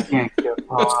nothing but a can't kill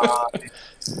All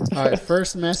right.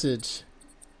 First message.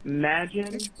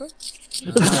 Imagine. All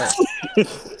right.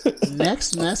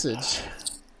 Next message.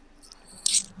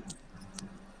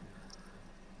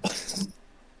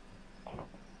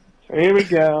 So here we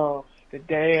go. The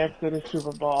day after the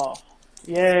Super Bowl.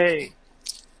 Yay.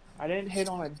 I didn't hit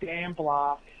on a damn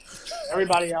block.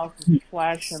 Everybody else is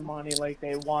flashing money like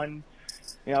they won,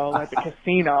 like the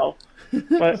casino.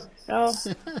 But,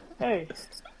 hey,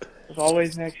 there's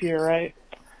always next year, right?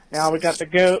 Now we got the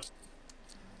GOAT.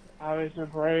 Obviously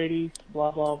Brady,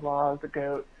 blah, blah, blah, the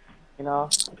GOAT.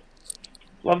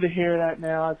 Love to hear that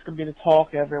now. It's going to be the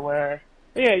talk everywhere.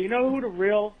 But yeah, you know who the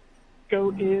real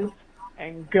GOAT is?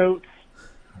 And GOATs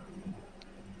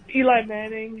Eli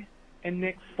Manning and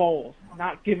Nick Foles.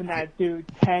 Not giving that dude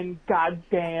 10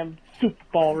 goddamn Super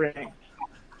Bowl rings.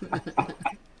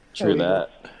 True that.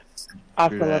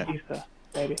 Hasta la vista,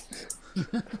 baby.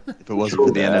 If it wasn't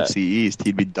for the NFC East,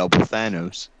 he'd be double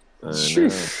Thanos.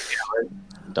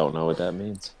 Don't know what that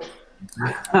means.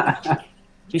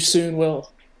 You soon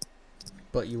will.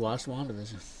 But you watched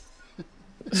WandaVision.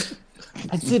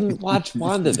 I didn't watch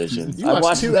WandaVision. You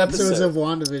watched 2 episodes of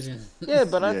WandaVision. Yeah,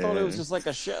 but I thought it was just like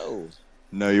a show.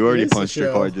 No, you already It is a punched your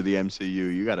show. card to the MCU.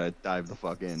 You gotta dive the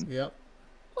fuck in. Yep.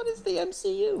 What is the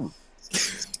MCU?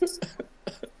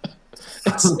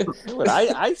 What,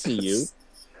 ICU?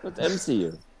 What's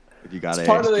MCU? If you gotta It's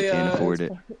part ask, of the. you can't afford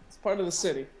it. It's part of the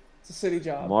city. It's a city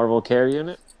job. Marvel Care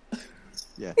Unit?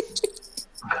 Yeah.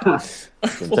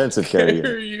 Intensive care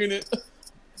Care unit.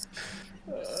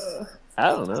 unit. I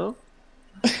don't know.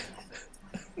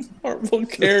 Marvel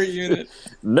Care Unit.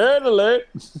 Nerd alert.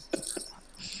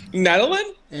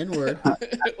 Netherland? N-word.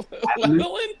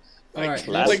 Netherland? All right.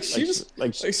 Like she was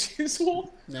like she was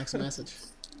cool. Next message.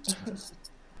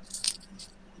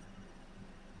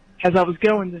 As I was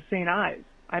going to St. Ives,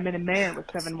 I met a man with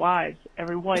 7 wives.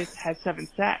 Every wife had 7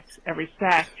 sacks. Every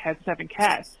sack had 7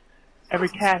 cats. Every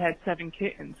cat had 7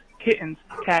 kittens. Kittens,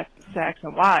 cats, sacks,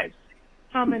 and wives.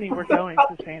 How many were going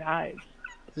to St. Ives?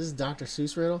 This is Dr.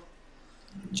 Seuss riddle.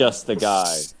 Just the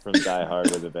guy from Die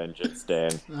Hard with a Vengeance,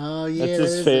 Dan. Oh yeah, That's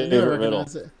his that is- I knew I favorite riddle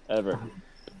recognized it. ever.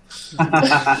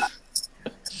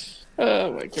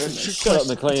 Oh my goodness. Shut up,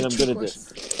 McLean. I'm good at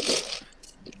this.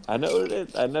 I know it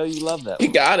is. I know you love that You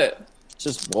one. got it.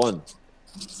 Just 1.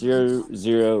 0,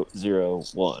 0, 0,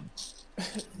 1.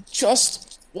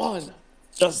 Just one.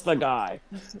 Just the guy.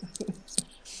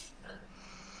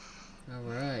 All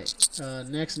right.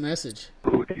 Next message.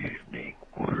 Good evening,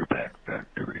 Quarterback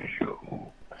Factory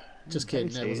Show. Just kidding.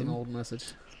 That was an old message.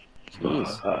 Jeez.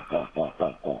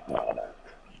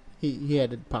 He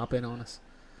had to pop in on us.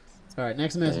 All right.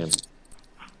 Next message.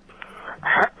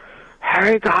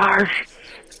 Hey guys,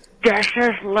 this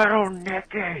is little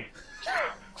Nicky.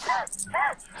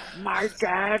 My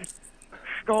dad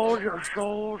stole your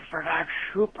souls for that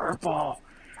Super Bowl,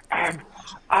 and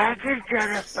I can get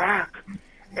it back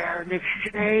in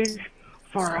exchange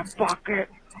for a bucket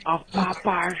of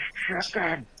Popeye's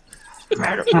chicken.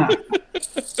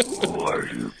 Who are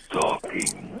you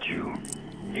talking to,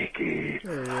 Nicky?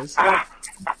 There he is.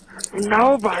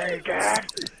 Nobody, Dad.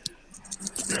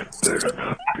 That better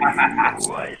not be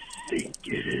who I think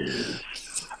it is.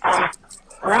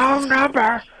 Wrong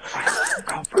number.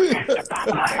 Don't forget the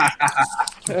Popeye.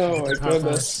 Oh my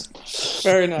goodness.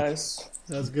 Very nice.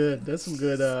 That's good. That's some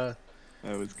good. That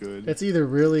was good. That's either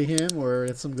really him or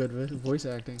it's some good voice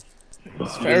acting.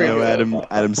 It's You very know, good.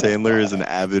 Adam Sandler is an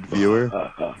avid viewer.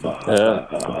 Yeah.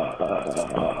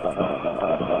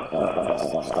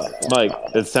 Mike,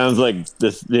 it sounds like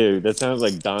this dude. That sounds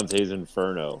like Dante's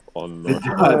Inferno on the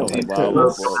Wild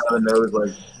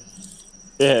World.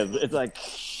 Yeah, it's like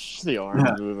the arm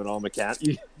moving all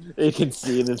mechanical. You can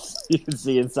see this. You can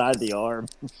see inside the arm.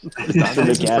 Is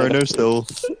Dante's Inferno still?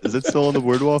 Is it still on the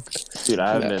boardwalk? Dude,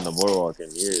 I haven't been in the boardwalk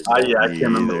in years. Yeah, I can't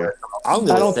remember. I'm I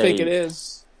gonna don't say, think it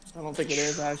is. I don't think it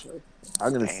is actually.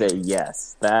 I'm gonna say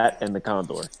yes. That and the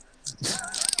Condor.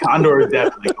 Condor is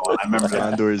definitely gone. I remember that.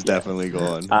 Condor is definitely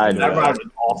gone. I That know. ride was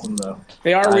awesome though.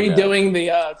 They are I know. redoing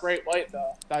the Great White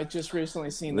though. I just recently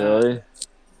seen that. Really?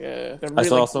 Yeah, they're I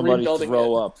saw like, somebody rebuilding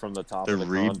throw it. up from the top They're of the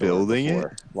Condor rebuilding it?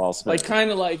 before, while Like spinning.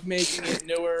 kind of like making it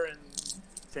newer and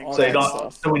all So, you that don't,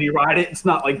 stuff. so when you ride it, it's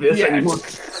not like this Yeah. anymore.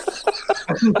 It's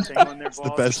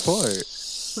the best part.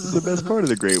 It's the best part of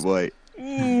the Great White.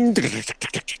 Yeah.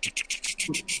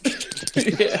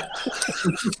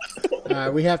 All right,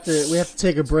 we have to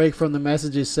take a break from the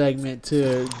messages segment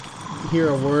to hear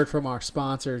a word from our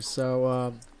sponsors.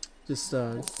 So just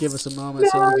give us a moment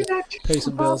so we can pay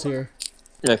some bills here.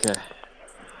 Okay.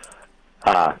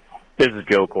 Hi, this is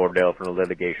Joe Cordell from the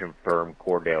litigation firm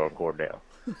Cordell & Cordell.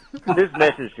 This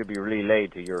message should be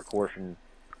relayed to your Carson?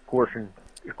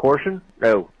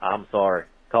 No, I'm sorry.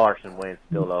 Carson Wentz,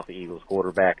 Philadelphia Eagles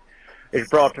quarterback. It's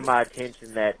brought to my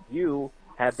attention that you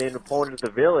have been appointed the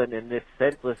villain in this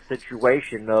senseless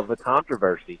situation of a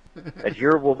controversy. That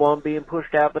you're the one being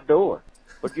pushed out the door.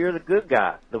 But you're the good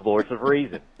guy, the voice of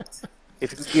reason.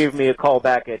 If you could give me a call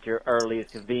back at your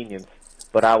earliest convenience,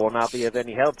 but I will not be of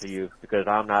any help to you because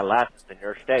I'm not licensed in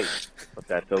your state. But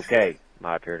that's okay.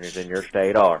 My attorneys in your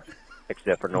state are,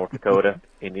 except for North Dakota,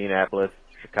 Indianapolis,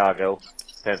 Chicago,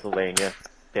 Pennsylvania,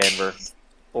 Denver,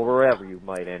 or wherever you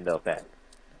might end up at.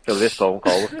 So this phone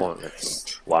call was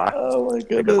pointless. Why? Oh my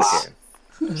Because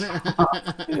I goodness.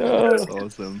 can. That's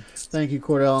awesome. Thank you,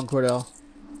 Cordell and Cordell.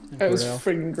 And That was Cordell.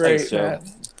 freaking great, Thanks, Joe. Matt.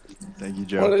 Thank you, What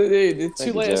Joe. are the two Thank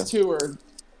you, last Joe. two were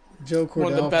Joe Cordell.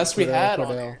 one of the best we had on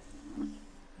Cordell. there.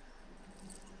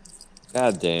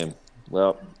 God damn.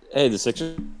 Well, hey, the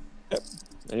Sixers.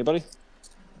 Anybody?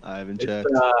 I haven't It's, checked.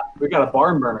 we got a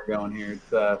barn burner going here. It's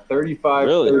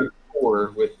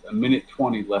 35-34 with a minute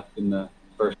 20 left in the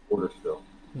first quarter still.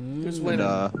 Who's And, winning?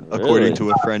 according to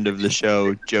a friend of the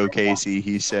show, Joe Casey,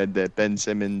 he said that Ben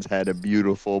Simmons had a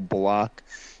beautiful block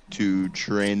to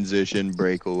transition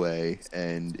breakaway,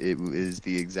 and it is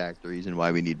the exact reason why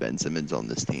we need Ben Simmons on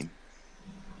this team.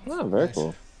 Oh, very Nice.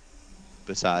 cool.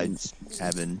 Besides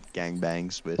having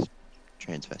gangbangs with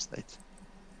transvestites.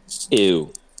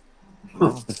 Ew.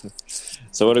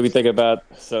 So what do we think about?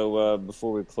 So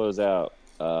before we close out,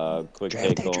 quick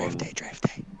take on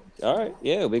Draft day. All right,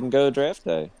 yeah, we can go draft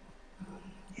day.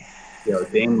 Yo,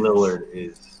 Dame Lillard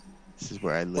is. This is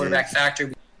where I live. Quarterback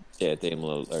factory. Yeah, Dame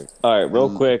Lillard. All right, real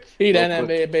quick. Beat real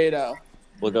quick. NBA Beto.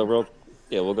 We'll go real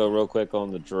quick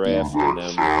on the draft, and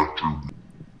then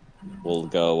we'll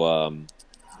go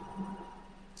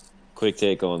quick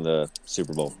take on the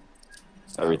Super Bowl.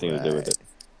 Everything to do with it.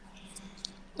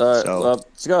 All right,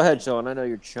 so go ahead, Sean. I know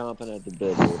you're chomping at the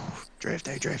bit here. Draft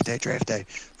day.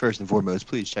 First and foremost,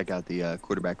 please check out the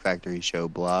Quarterback Factory Show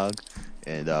blog,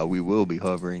 and we will be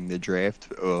covering the draft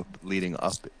leading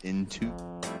up into.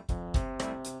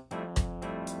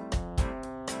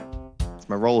 That's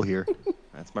my role here.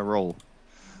 That's my role.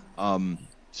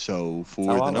 So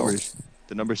for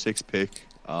the number 6 pick,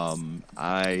 I've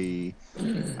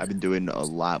been doing a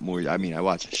lot more. I mean, I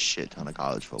watch a shit ton of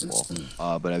college football,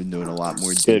 but I've been doing a lot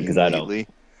more digging lately.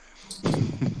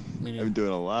 I've been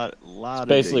doing a lot.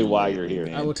 Basically, why lately, you're here.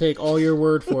 man. I will take all your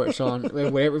word for it, Sean.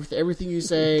 Everything you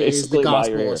say Basically is the why you're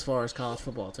gospel here. as far as college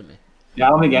football to me. Yeah, I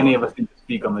don't think any of us need to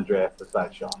speak on the draft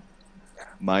besides Sean.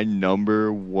 My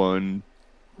number one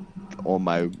on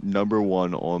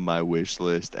my wish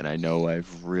list, and I know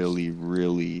I've really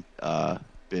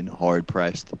been hard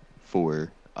pressed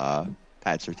for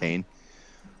Pat Surtain.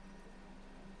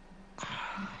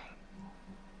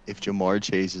 If Jamar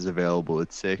Chase is available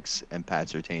at 6 and Pat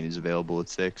Surtain is available at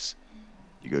 6,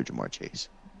 you go Jamar Chase.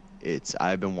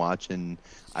 I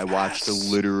watched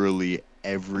literally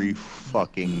every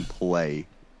fucking play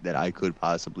that I could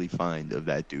possibly find of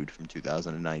that dude from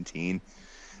 2019,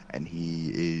 and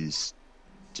he is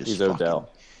just He's fucking,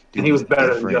 Odell. Dude, And he was better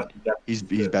than different. Justin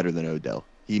Jefferson. He's better than Odell.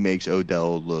 He makes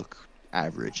Odell look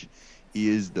average. He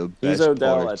is the best. He's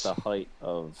Odell parts. at the height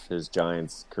of his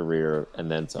Giants career, and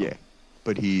then some. Yeah,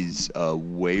 but he's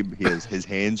his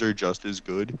hands are just as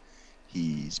good.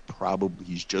 He's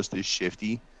just as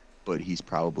shifty, but he's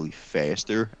probably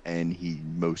faster, and he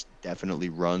most definitely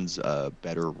runs a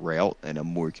better route and a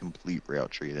more complete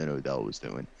route tree than Odell was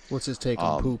doing. What's his take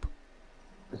on poop?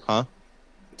 Huh?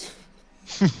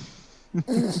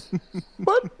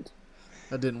 What?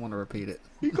 I didn't want to repeat it.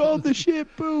 He called the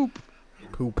shit poop.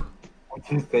 Poop. What's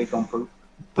his take on poop?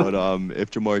 But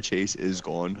if Jamar Chase is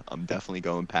gone, I'm definitely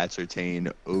going Pat Surtain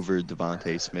over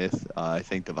Devontae Smith. I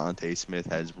think Devontae Smith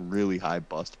has really high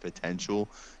bust potential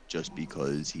just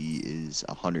because he is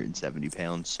 170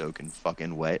 pounds soaking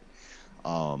fucking wet.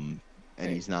 And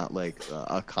he's not like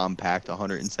a compact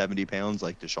 170 pounds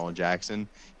like Deshaun Jackson.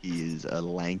 He is a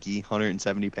lanky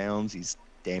 170 pounds. He's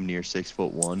damn near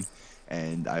 6'1".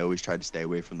 And I always try to stay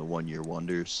away from the one-year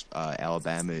wonders.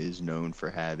 Alabama is known for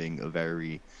having a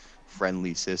very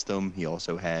friendly system. He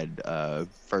also had a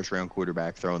first-round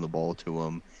quarterback throwing the ball to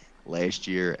him last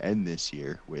year and this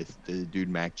year with the dude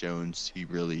Mac Jones. He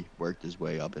really worked his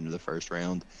way up into the first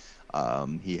round.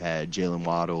 He had Jalen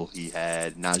Waddle. He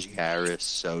had Najee Harris.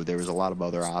 So there was a lot of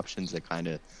other options that kind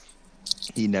of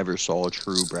he never saw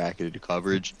true bracketed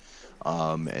coverage.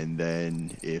 And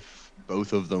then if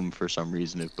both of them, for some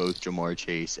reason, if both Jamar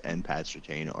Chase and Pat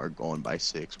Surtain are gone by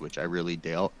 6, which I really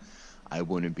doubt, I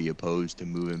wouldn't be opposed to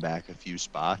moving back a few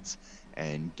spots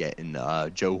and getting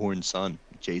Joe Horn's son,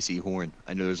 J.C. Horn.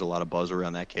 I know there's a lot of buzz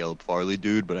around that Caleb Farley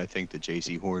dude, but I think that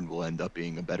J.C. Horn will end up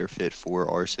being a better fit for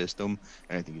our system,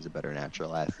 and I think he's a better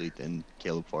natural athlete than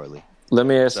Caleb Farley. Let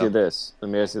me ask you this.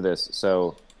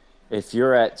 So, if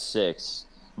you're at 6,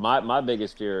 my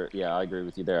biggest fear, yeah, I agree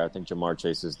with you there. I think Jamar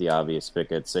Chase is the obvious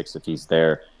pick at 6 if he's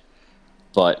there.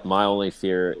 But my only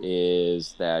fear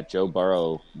is that Joe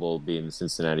Burrow will be in the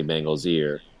Cincinnati Bengals'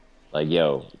 ear. Like,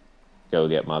 yo, go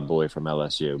get my boy from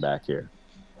LSU back here.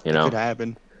 You know? It could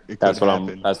happen. That's what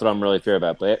I'm really fear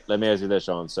about. But let me ask you this,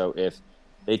 Sean. So if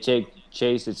they take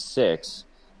Chase at 6,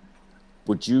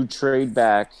 would you trade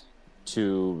back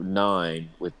to 9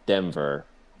 with Denver?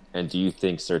 And do you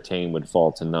think Surtain would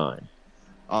fall to 9?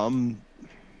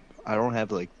 I don't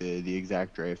have like the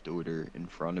exact draft order in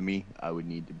front of me. I would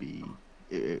need to be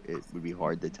it would be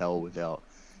hard to tell without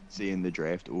seeing the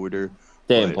draft order.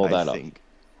 Dan, But pull that I up. think,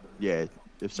 yeah,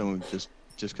 if someone just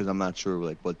because I'm not sure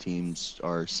like what teams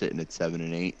are sitting at 7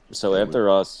 and 8. So after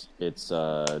us, it's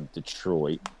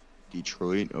Detroit.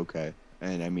 Detroit, okay,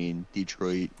 and I mean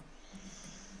Detroit.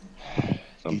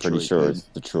 I'm pretty sure it's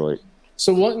Detroit.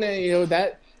 So what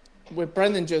that what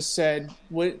Brendan just said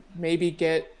would maybe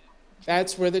get.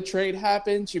 That's where the trade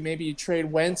happens. You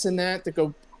trade Wentz in that to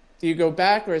go. Do you go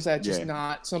back, or is that just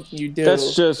not something you do?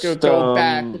 That's just go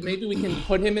back. But maybe we can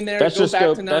put him in there. That's Go just back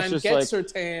go- to that's 9. just Get like-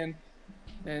 Surtain,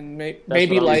 and That's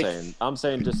maybe what like I'm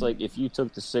saying just like if you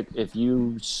took the 6, if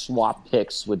you swap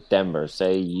picks with Denver,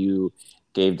 say you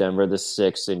gave Denver the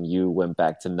 6 and you went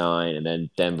back to 9, and then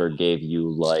Denver gave you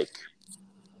like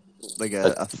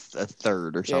a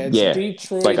third or something. Yeah,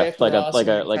 Detroit like after us and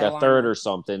a Carolina. third or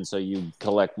something. So you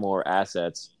collect more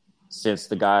assets. Since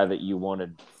the guy that you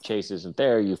wanted Chase isn't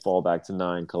there, you fall back to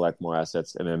 9, collect more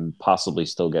assets, and then possibly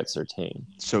still get Surtain.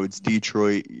 So it's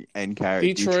Detroit and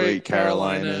Detroit,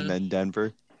 Carolina, and then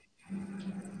Denver.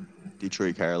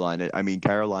 Detroit, Carolina. I mean,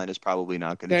 Carolina's probably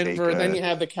not going to take. Denver. Then you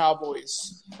have the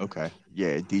Cowboys. Okay,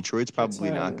 yeah, Detroit's probably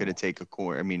That's, not going to take a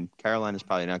corner. I mean, Carolina's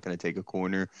probably not going to take a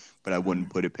corner, but I wouldn't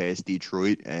put it past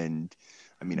Detroit. And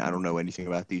I mean, I don't know anything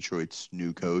about Detroit's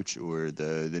new coach or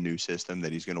the new system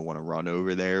that he's going to want to run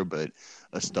over there, but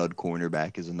a stud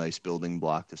cornerback is a nice building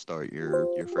block to start your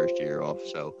first year off.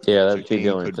 So Yeah, that'd be Surtain the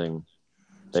only could- thing.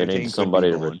 They Surtain could need be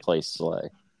somebody to gone. replace Slay.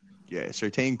 Yeah,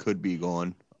 Surtain could be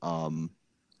gone.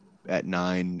 At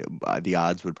 9, the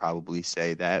odds would probably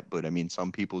say that, but I mean,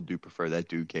 some people do prefer that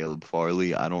dude Caleb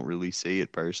Farley. I don't really see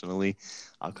it personally.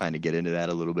 I'll kind of get into that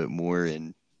a little bit more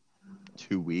in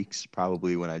 2 weeks,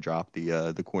 probably when I drop the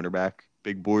cornerback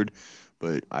big board.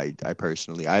 But I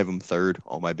personally, I have him third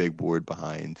on my big board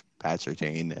behind Pat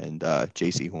Surtain and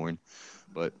J.C. Horn.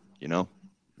 But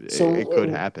it could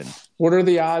happen. What are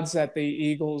the odds that the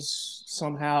Eagles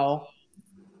somehow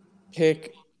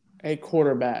pick a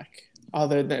quarterback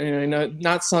other than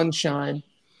not Sunshine,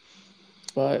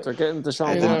 but They're getting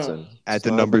Deshaun you know, Watson At the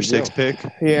It's not a number big 6 deal.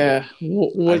 pick, Yeah,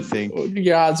 what I think- what are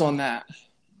your odds on that?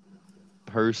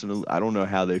 personally, I don't know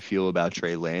how they feel about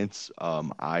Trey Lance.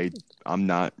 I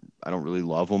don't really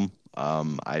love him.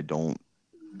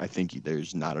 I think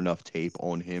there's not enough tape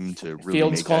on him to really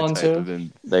Fields make gone that type too? of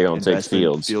They gonna take investment.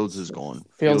 Fields. Fields is gone.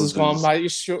 Fields is gone. Are you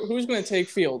sure? Who's going to take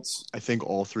Fields? I think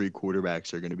all 3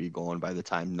 quarterbacks are going to be gone by the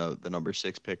time the number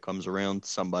 6 pick comes around.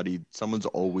 Someone's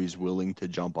always willing to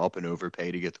jump up and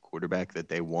overpay to get the quarterback that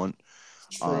they want.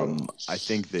 I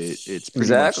think that it's pretty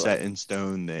Exactly. much set in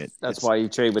stone that That's why you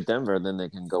trade with Denver, then they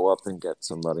can go up and get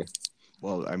somebody.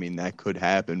 Well, I mean, that could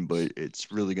happen, but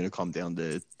it's really going to come down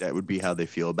to that would be how they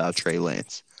feel about Trey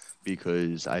Lance,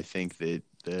 because I think that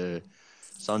the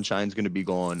Sunshine's going to be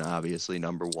gone, obviously,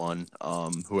 number 1.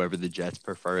 Whoever the Jets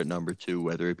prefer at number 2,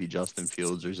 whether it be Justin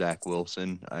Fields or Zach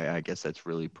Wilson, I guess that's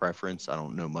really preference. I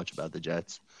don't know much about the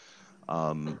Jets.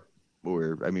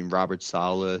 Robert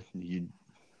Saleh,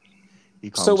 he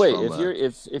comes So wait, from,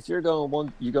 if you're going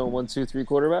 1, you going 1, 2, 3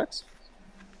 quarterbacks?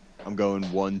 I'm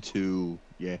going 1, 2,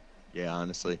 yeah,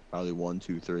 honestly, probably 1,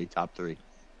 2, 3, top 3.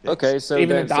 Okay, so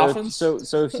Even then, the Dolphins? So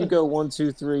if you go 1,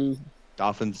 2, 3,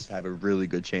 Dolphins have a really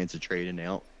good chance of trading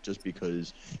out, just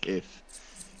because if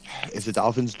the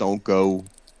Dolphins don't go,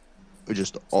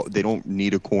 they don't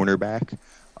need a cornerback.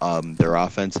 Their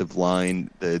offensive line,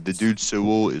 the dude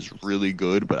Sewell is really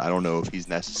good, but I don't know if he's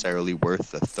necessarily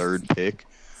worth the 3rd pick.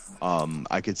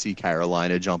 I could see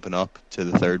Carolina jumping up to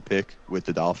the 3rd pick with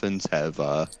the Dolphins, have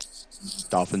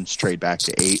Dolphins trade back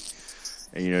to 8,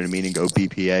 and you know what I mean, and go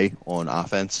BPA on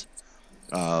offense,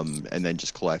 and then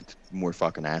just collect more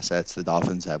fucking assets. The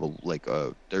Dolphins have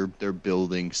they're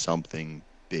building something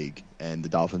big, and the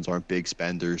Dolphins aren't big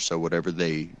spenders, so whatever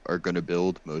they are going to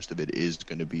build, most of it is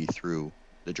going to be through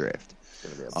the draft.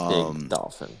 it's gonna be a big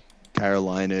dolphin,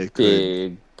 Carolina could,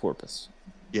 big porpoise.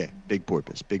 yeah, big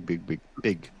porpoise, big. Big.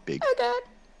 Look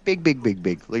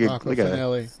Rocco at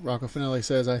Finelli. Finelli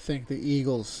says, I think the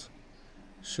Eagles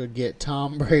should get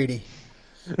Tom Brady.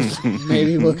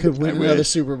 Maybe we could win another wish.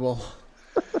 Super Bowl.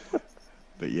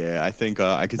 But yeah, I think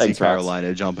I could Thanks, see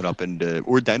Carolina jumping up into,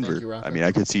 or Denver. Thank you, Rocco. I mean,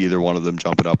 I could see either one of them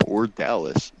jumping up, or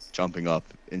Dallas jumping up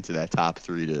into that top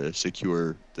 3 to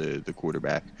secure the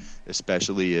quarterback.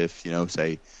 Especially if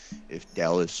say if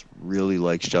Dallas really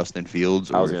likes Justin Fields,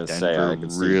 I was or going if to say I Denver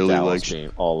could see really Dallas likes.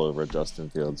 being all over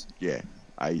Justin Fields. Yeah,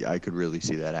 I could really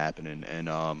see that happening, and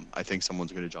I think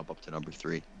someone's going to jump up to number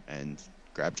 3 and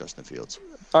grab Justin Fields.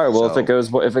 All right, well So-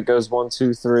 if it goes 1,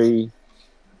 2, 3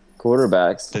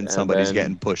 quarterbacks, Then and somebody's then-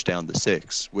 getting pushed down to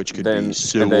 6, which could then be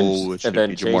Sewell, which could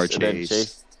be Jamar Chase.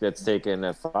 Chase gets taken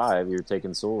at 5. You're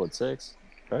taking Sewell at 6.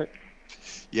 right?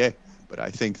 Yeah, but I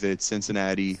think that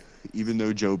Cincinnati, even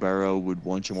though Joe Burrow would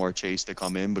want Jamar Chase to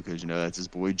come in because, that's his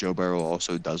boy, Joe Burrow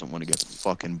also doesn't want to get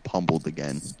fucking pummeled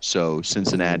again. So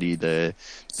Cincinnati, the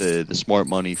smart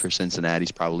money for Cincinnati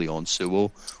is probably on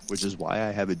Sewell, which is why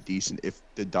I have a decent – if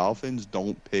the Dolphins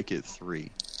don't pick at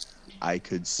 3, I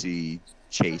could see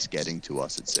Chase getting to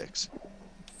us at 6.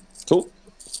 Cool.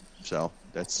 So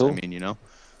that's, Cool.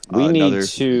 We need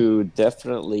to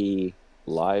definitely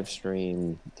live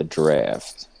stream the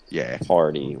draft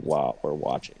party while we're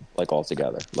watching, like all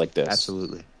together, like this.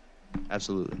 Absolutely.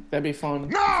 That'd be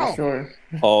fun. For sure.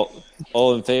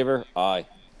 All in favor? Aye.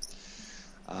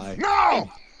 No!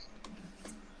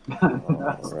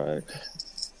 All right.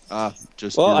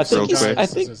 Just well, I real think quick. I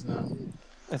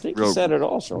think you said it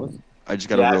all, Sean. I just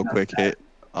got a real quick hit.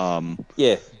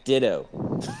 Ditto.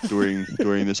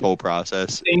 During this whole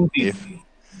process, if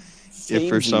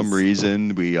for some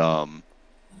reason we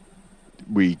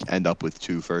end up with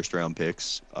 2 first-round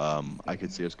picks, I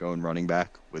could see us going running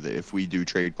back with it. If we do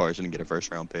trade Carson and get a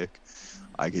first-round pick,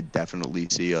 I could definitely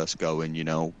see us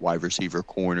going, wide receiver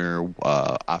corner,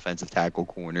 offensive tackle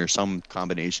corner, some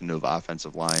combination of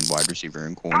offensive line, wide receiver,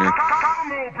 and corner.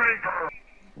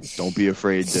 Don't be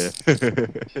afraid to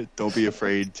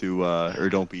or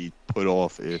don't be put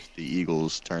off if the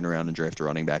Eagles turn around and draft a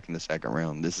running back in the second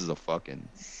round. This is a fucking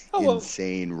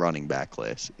insane running back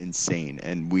class. Insane.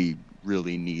 And we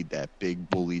really need that big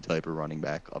bully type of running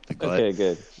back up the gut. Okay,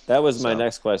 good. That was my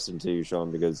next question to you,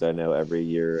 Sean, because I know every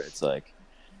year it's like,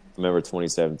 remember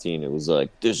 2017, it was like,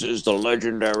 this is the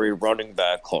legendary running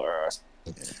back class.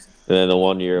 And then the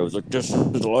one year it was like, this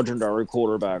is the legendary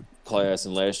quarterback class.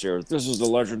 And last year, this is the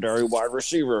legendary wide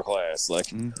receiver class. Like,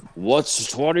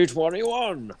 what's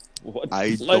 2021? What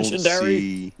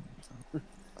legendary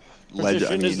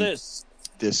position is this?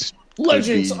 This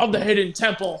Legends of the Hidden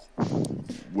Temple.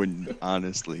 When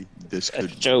honestly, this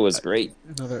could. Show was great.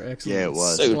 Another excellent. Yeah, it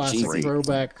was. So classic cheesy.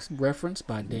 throwback reference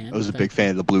by Dan. I was a big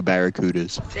fan of the Blue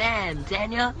Barracudas. Damn,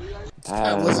 Daniel.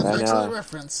 That was an excellent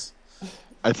reference.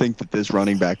 I think that this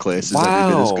running back class is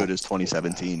every bit as good as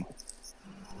 2017.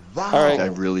 Wow. All right. I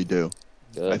really do.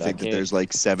 Good. I think that there's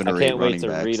like 7 or 8 running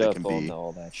backs that can be.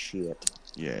 All that shit.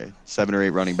 Yeah, 7 or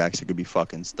 8 running backs that could be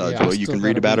fucking studs. Yeah, well, you can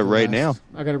read about it right now.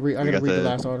 I gotta read the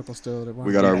last article still.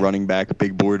 We got our running back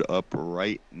big board up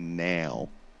right now.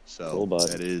 So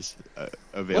that is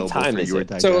available for your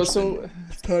digest.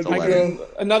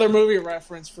 Another movie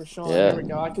reference for Sean. Yeah. There we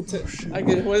go. I could.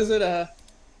 What is it?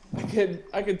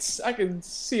 I could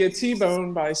see a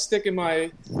T-bone by sticking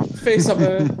my face up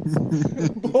a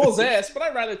bull's ass, but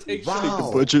I'd rather take Take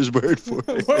the butcher's word for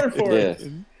it.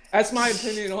 it. That's my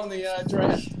opinion on the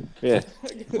draft. Yeah.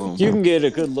 You can get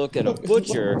a good look at a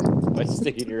butcher by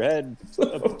sticking your head.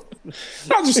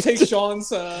 I'll just take Sean's.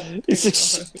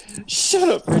 Shut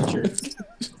up, Richard.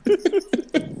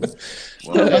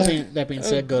 That being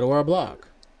said, go to our blog.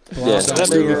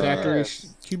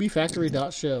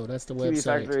 QBFactory.show. That's the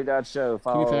website. QBFactory.show.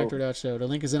 QBFactory.show. The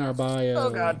link is in our bio. Oh,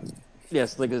 God.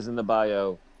 Yes, link is in the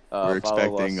bio. We're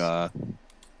expecting to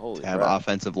have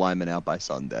offensive linemen out by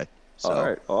Sunday. So. All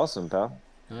right. Awesome, pal.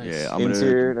 Nice. Yeah,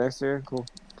 Interior next year. Cool.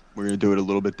 We're going to do it a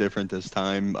little bit different this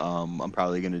time. I'm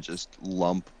probably going to just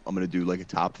I'm going to do like a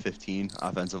top 15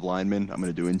 offensive linemen. I'm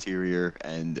going to do interior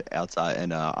and outside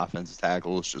and offensive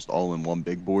tackles just all in one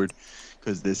big board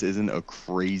because this isn't a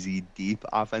crazy deep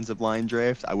offensive line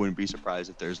draft. I wouldn't be surprised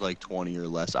if there's like 20 or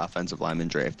less offensive linemen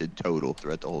drafted total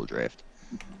throughout the whole draft.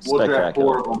 We'll draft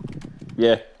 4 of them.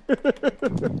 Yeah.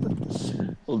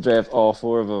 We'll draft all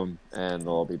 4 of them and they'll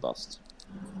all be bust.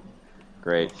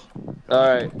 Great. All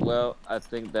right. Well, I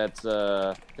think that's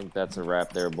a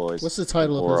wrap there, boys. What's the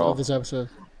title of this episode?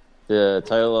 The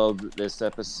title of this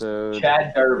episode: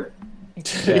 Chad Durbin.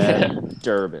 Chad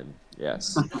Durbin.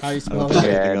 Yes. How do you spell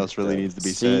Anything that? else really needs to be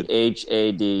said.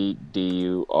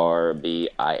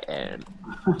 CHADDURBIN.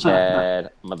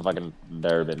 Chad motherfucking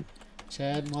Durbin.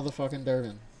 Chad motherfucking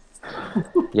Durbin.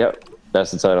 Yep, that's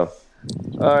the title.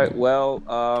 All right. Well,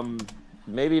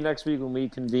 maybe next week when we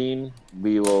convene,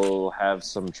 we will have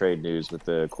some trade news with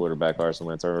the quarterback Carson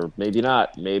Wentz, or maybe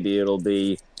not. Maybe it'll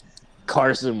be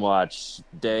Carson Watch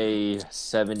day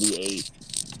 78,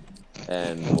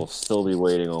 and we'll still be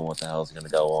waiting on what the hell is going to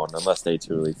go on, unless they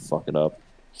truly fuck it up,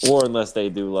 or unless they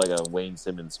do like a Wayne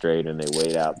Simmons trade and they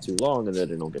wait out too long and then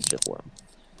they don't get shit for him.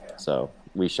 So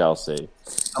we shall see.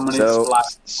 So,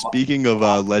 speaking of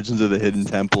Legends of the Hidden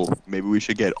Temple, maybe we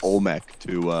should get Olmec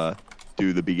to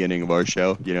do the beginning of our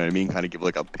show. You know what I mean? Kind of give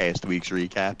like a past week's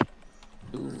recap.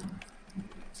 Ooh.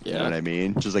 You know what I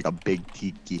mean? Just like a big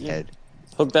tiki head.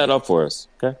 Hook that up for us,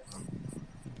 okay?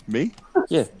 Me?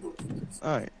 Yeah.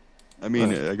 All right. I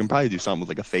mean, I can probably do something with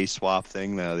like a face swap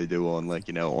thing that they do on like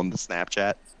on the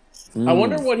Snapchat. I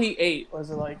wonder what he ate.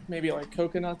 Was it like maybe like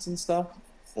coconuts and stuff?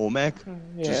 Olmec,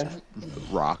 Yeah. just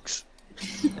rocks.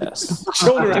 Yes.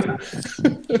 Children.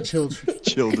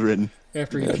 Children.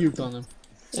 After he puked on them.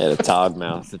 Yeah, the Tog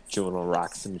mouth, chewing on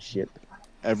rocks and shit.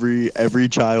 Every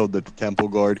child that the Temple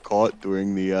Guard caught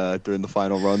during the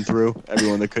final run through,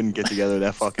 everyone that couldn't get together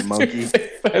that fucking monkey.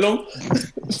 Fed him.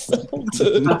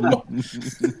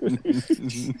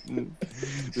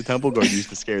 The Temple Guard used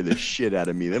to scare the shit out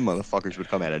of me. Them motherfuckers would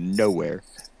come out of nowhere.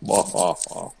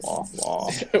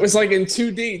 It was like in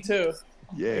 2D too.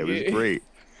 Yeah, it was great.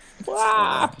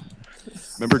 Wow.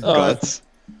 Remember Guts?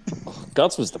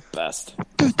 Guts was the best.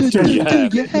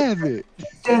 You have it.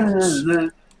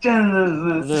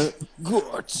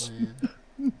 Guts.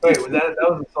 Wait, was that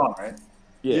was the song, right?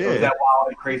 Yeah. Or was that Wild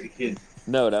and Crazy Kids?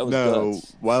 No, that was No,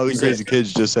 Guts. Wild and Crazy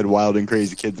Kids just said Wild and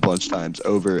Crazy Kids a bunch of times,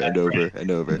 over and over and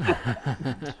over.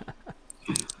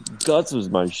 Guts was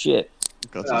my shit.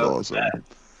 Guts was awesome.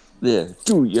 Yeah.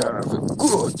 Do you have it?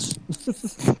 Guts.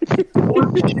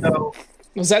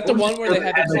 Was that the one where they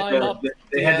had to climb up?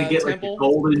 They had to get like the temple?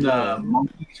 golden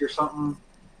monkeys or something.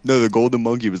 No, the Golden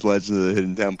Monkey was Legend of the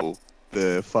Hidden Temple.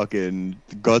 The fucking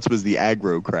Guts was the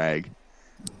aggro crag.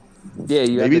 Yeah,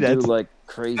 you Maybe had to do that's- like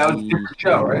crazy. That was a different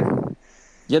show, right?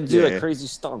 You had to do Yeah. like crazy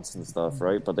stunts and stuff,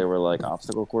 right? But they were like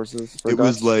obstacle courses. For It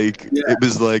was Guts? like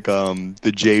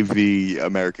the JV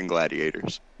American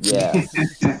Gladiators. Yeah.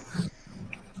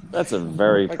 That's a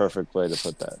very perfect way to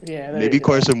put that. Yeah. there Maybe you go.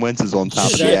 Carson Wentz is on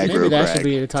top of the Maybe aggro that should crag.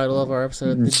 be the title of our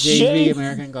episode. The Jay- JV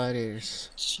American Gladiators.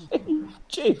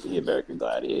 JV American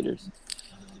Gladiators.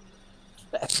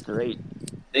 That's great.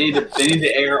 They need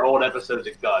to air old episodes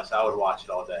of Gus. I would watch it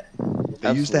all day.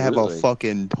 They used to have a Absolutely.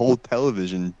 fucking whole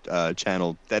television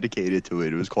channel dedicated to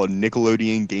it. It was called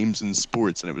Nickelodeon Games and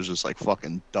Sports, and it was just like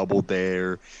fucking Double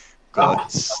Dare,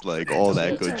 Guts, like all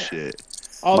that good shit.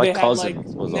 Oh, My they had cousin like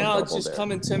was on now it's Double just Dare.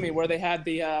 coming to me where they had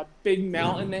the big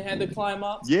mountain they had to climb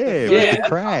up. Yeah, Yeah. the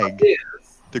crag.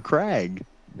 The crag.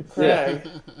 The crag.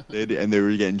 And they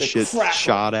were getting The shit crackle.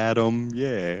 shot at them. Yeah,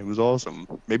 it was awesome.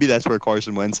 Maybe that's where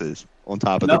Carson Wentz is, on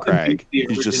top of the Nothing crag. beats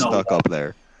the He's just original- stuck up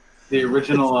there. The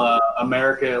original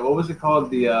America. What was it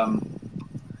called? The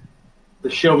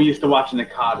show we used to watch in the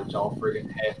cottage, all friggin'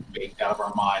 half baked out of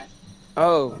our mind.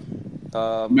 Oh.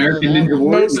 American Ninja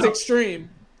Warrior. Most No. extreme.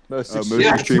 Most Most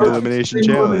Yeah, Extreme Elimination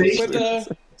Extreme Challenge. Elimination. With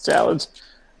the Challenge.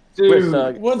 Dude,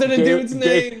 With, what are the dudes'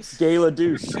 names? Gala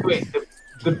Douche. wait,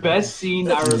 the best scene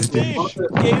I remember.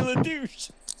 Gala Douche.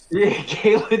 Yeah,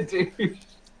 Kayla, dude.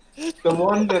 The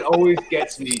one that always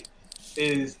gets me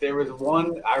is there was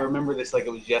one, I remember this like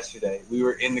it was yesterday. We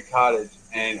were in the cottage,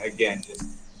 and again,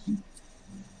 just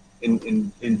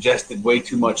ingested way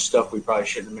too much stuff we probably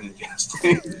shouldn't have been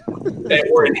ingesting. That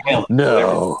we're inhaling.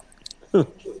 No.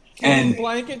 And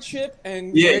Blanket ship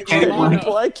and Yeah, Rick Kenny Romano.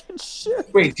 Blanket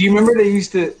shit. wait, do you remember there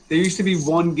used to be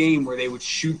one game where they would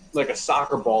shoot like a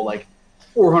soccer ball like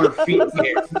 400 feet in the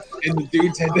air, and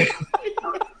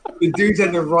the dudes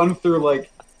had to run through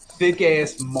like thick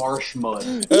ass marsh mud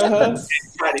and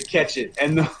try to catch it,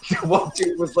 and the one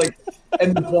dude was like,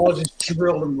 and the ball just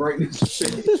drilled him right in his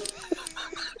face.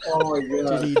 Oh my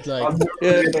god! Did he I'll like never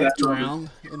forget that moment. drown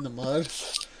in the mud?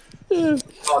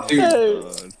 Oh, dude.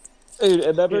 Dude, and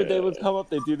remember they would come up,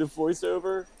 they do the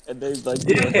voiceover, and they'd like,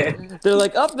 Yeah. they're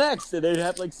like up next, and they'd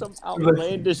have like some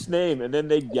outlandish name, and then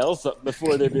they'd yell something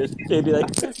before they'd be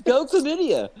like, "Go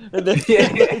chlamydia," and then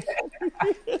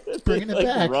Bringing it like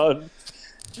back. run,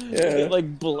 Yeah. get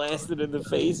like blasted in the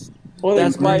face. What a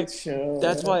That's why. great show.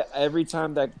 That's why every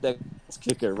time that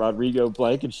kicker Rodrigo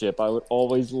Blankenship, I would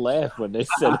always laugh when they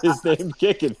said his name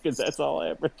kicking, because that's all I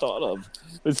ever thought of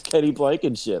was Kenny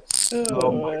Blankenship.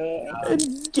 Oh my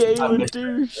And Galen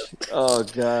Douche. Oh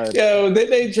god. Yo, did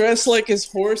they dress like his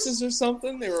horses or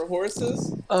something? They were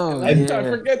horses. Oh I yeah.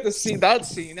 forget to see that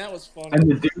scene. That was funny. And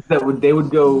the dudes that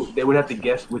they would have to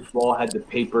guess which wall had the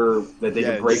paper that they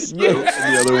could break Yes. through.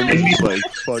 And the other one was just like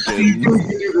These fucking. dudes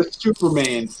could do the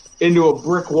Superman into a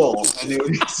brick wall, and they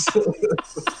would just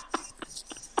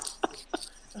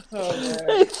Oh, man.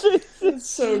 It's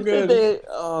so good.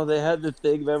 They had the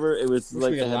thing. Remember, it was Wish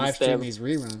like we they could had to live stream stand these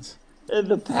reruns. in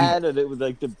the pad, and it was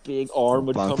like the big arm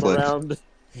would Bonk come flips. around,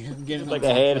 Yeah, I'm getting like on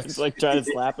a hand, Netflix. it's like trying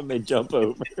to slap him, they jump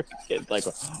over, get like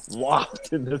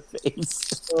whopped in the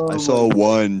face. I saw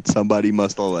one. Somebody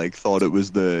must have like thought it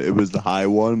was the high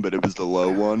one, but it was the low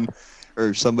one.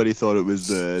 Or somebody thought it was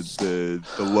the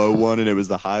low one and it was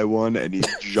the high one, and he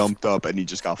jumped up and he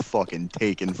just got fucking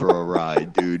taken for a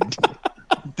ride, dude.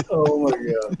 oh my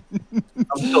god!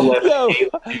 I'm still laughing.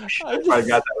 Yo, I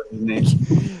got that was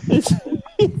his name.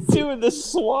 He's doing the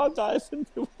swan dive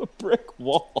into a brick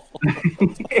wall.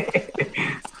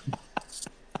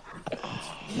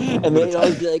 And they'd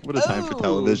always be like, What a time for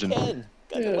television. Ken,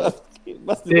 you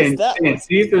must have Dan, missed that one.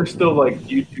 see if there's still like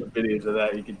YouTube videos of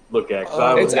that you can look at. 'cause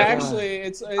I will It's definitely-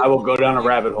 actually I will go down a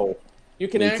rabbit hole. You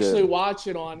can Me actually too. watch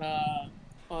it on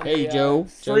Hey, a, Joe.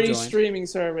 Joe free joined. streaming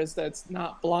service that's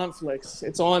not Blonflix.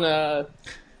 It's on a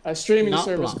streaming Not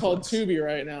service called Blonflix. Tubi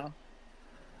right now.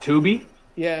 Tubi?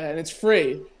 Yeah, and it's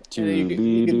free. And you can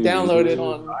Tubi. download it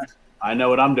on. I know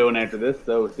what I'm doing after this,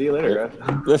 so see you later,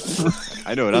 guys.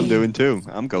 I know what I'm doing too.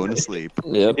 I'm going to sleep.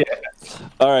 Yep.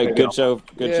 All right, There you good go. show.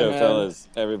 Good Yeah, show, man. fellas.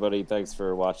 Everybody, thanks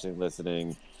for watching,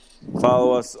 listening.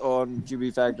 Follow us on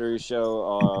QB Factory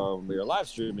Show. We are live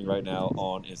streaming right now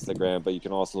on Instagram, but you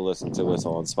can also listen to us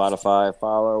on Spotify.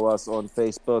 Follow us on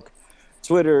Facebook,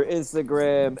 Twitter,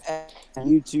 Instagram, and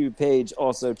YouTube page.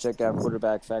 Also, check out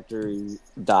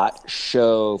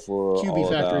quarterbackfactory.show for all of our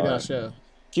QBFactory.show.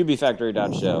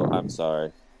 QBFactory.show, I'm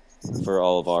sorry, for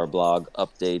all of our blog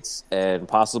updates and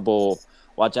possible.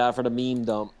 Watch out for the meme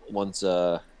dump once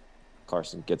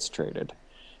Carson gets traded.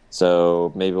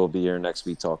 So maybe we'll be here next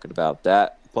week talking about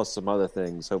that, plus some other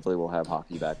things. Hopefully we'll have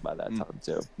hockey back by that time,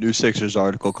 too. New Sixers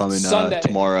article coming Sunday.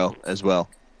 tomorrow as well.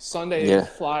 Sunday Yeah. And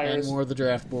Flyers. more of the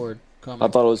draft board coming. I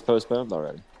thought it was postponed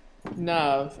already.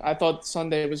 No, I thought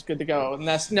Sunday was good to go. And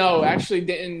actually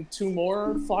didn't two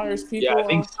more Flyers people? Yeah, I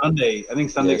think Sunday. Yeah,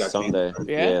 got Sunday. canceled.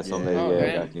 Yeah? Sunday Oh,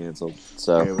 damn. got canceled.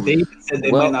 So, They said they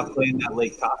Well- might not play in that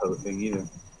Lake Tahoe thing either.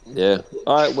 yeah.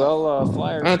 All right, well,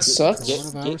 Flyers. That sucks. Get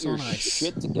Coronavirus your on ice.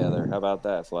 shit together. How about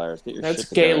that, Flyers? Get your That's shit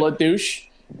together. Gay LaDouche.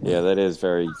 Yeah, that is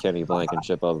very Kenny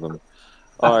Blankenship of them.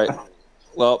 All right.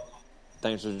 Well,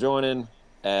 thanks for joining.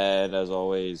 And as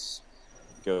always,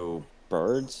 go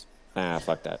Birds.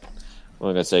 Fuck that. I'm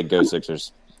going to say go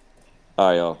Sixers. All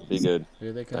right, y'all. Be good.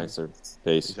 Here they come. Thanks, sir. Peace.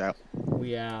 Peace out.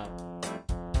 We out.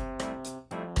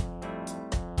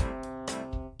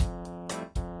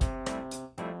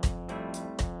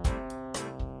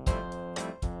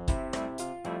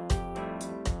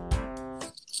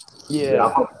 Yeah, I'll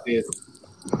hope to see it.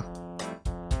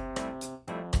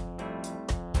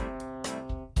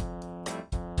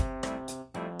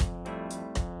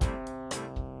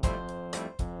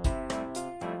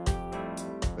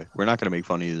 We're not gonna make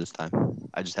fun of you this time.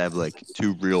 I just have like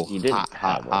two real You didn't hot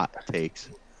have one. takes.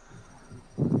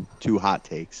 Two hot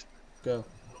takes. Go.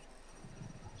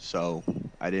 So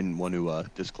I didn't want to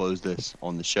disclose this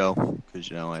on the show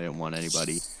because I didn't want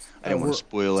anybody. I didn't want we're- to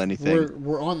spoil anything.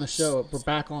 We're on the show. We're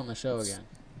back on the show again.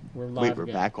 We're live Wait, we're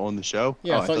again. back on the show.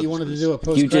 Yeah, Oh, I thought you wanted to do a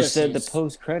post. You just said the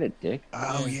post-credit, Dick.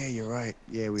 Oh yeah, you're right.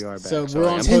 Yeah, we are back. So Sorry, we're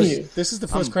on I'm- post. This is the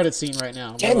post-credit scene right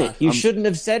now. We're Damn it. live. You shouldn't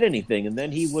have said anything, and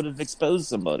then he would have exposed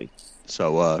somebody.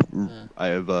 So I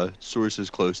have sources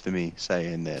close to me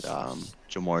saying that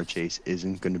Jamar Chase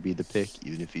isn't going to be the pick,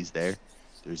 even if he's there.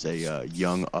 There's a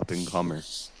young up-and-comer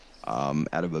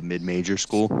out of a mid-major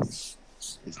school.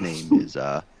 His name is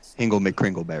Hingle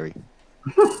McCringleberry.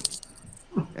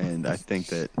 And I think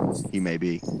that he may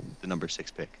be the number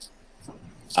 6 pick.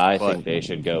 I But- think they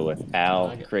should go with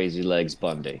Al Crazy Legs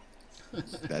Bundy.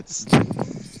 That's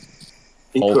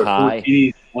He Hold scored high. 4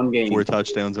 TDs, one game. 4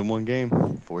 touchdowns in one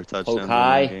game. 4 touchdowns Poke in one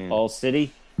High, game. All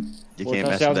City. You 4 can't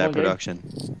mess with touchdowns, that one game.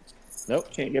 production.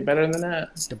 Nope. Can't get better than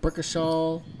that.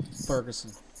 DeBrickashaw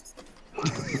Ferguson.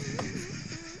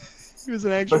 He was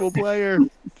an actual player.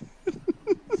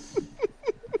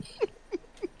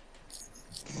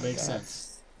 Makes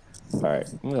sense. All right.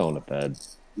 I'm going to bed.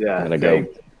 Yeah, Gotta go.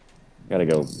 Gotta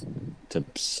go to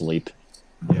sleep.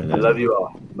 I love you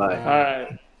all. Bye. All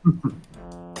right.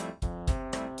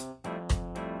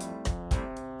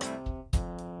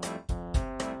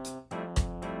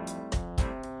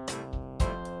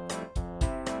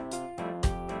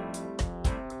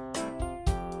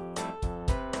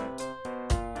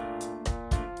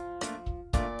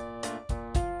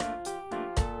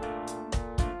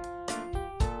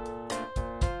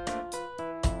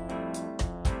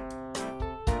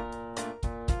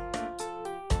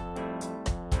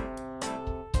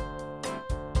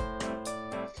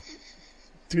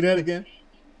 Do that again.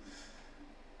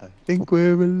 I think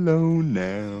we're alone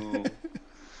now.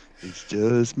 It's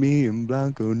just me and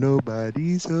Blanco,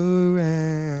 nobody's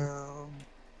around.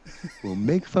 We'll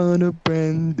make fun of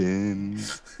Brendan.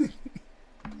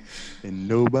 And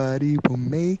nobody will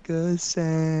make a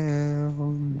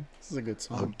sound. This is a good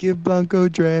I'll song. give Blanco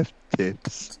draft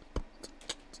tips.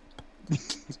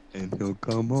 And he'll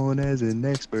come on as an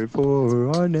expert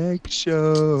for our next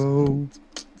show.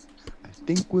 I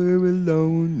think we're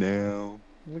alone now.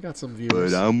 We got some But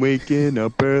viewers. I'm waking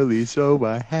up early, so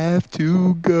I have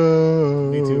to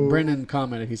go. Me too. Brennan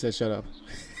commented. He said, "Shut up."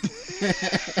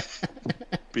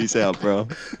 Peace out, bro.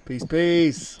 Peace,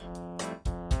 peace.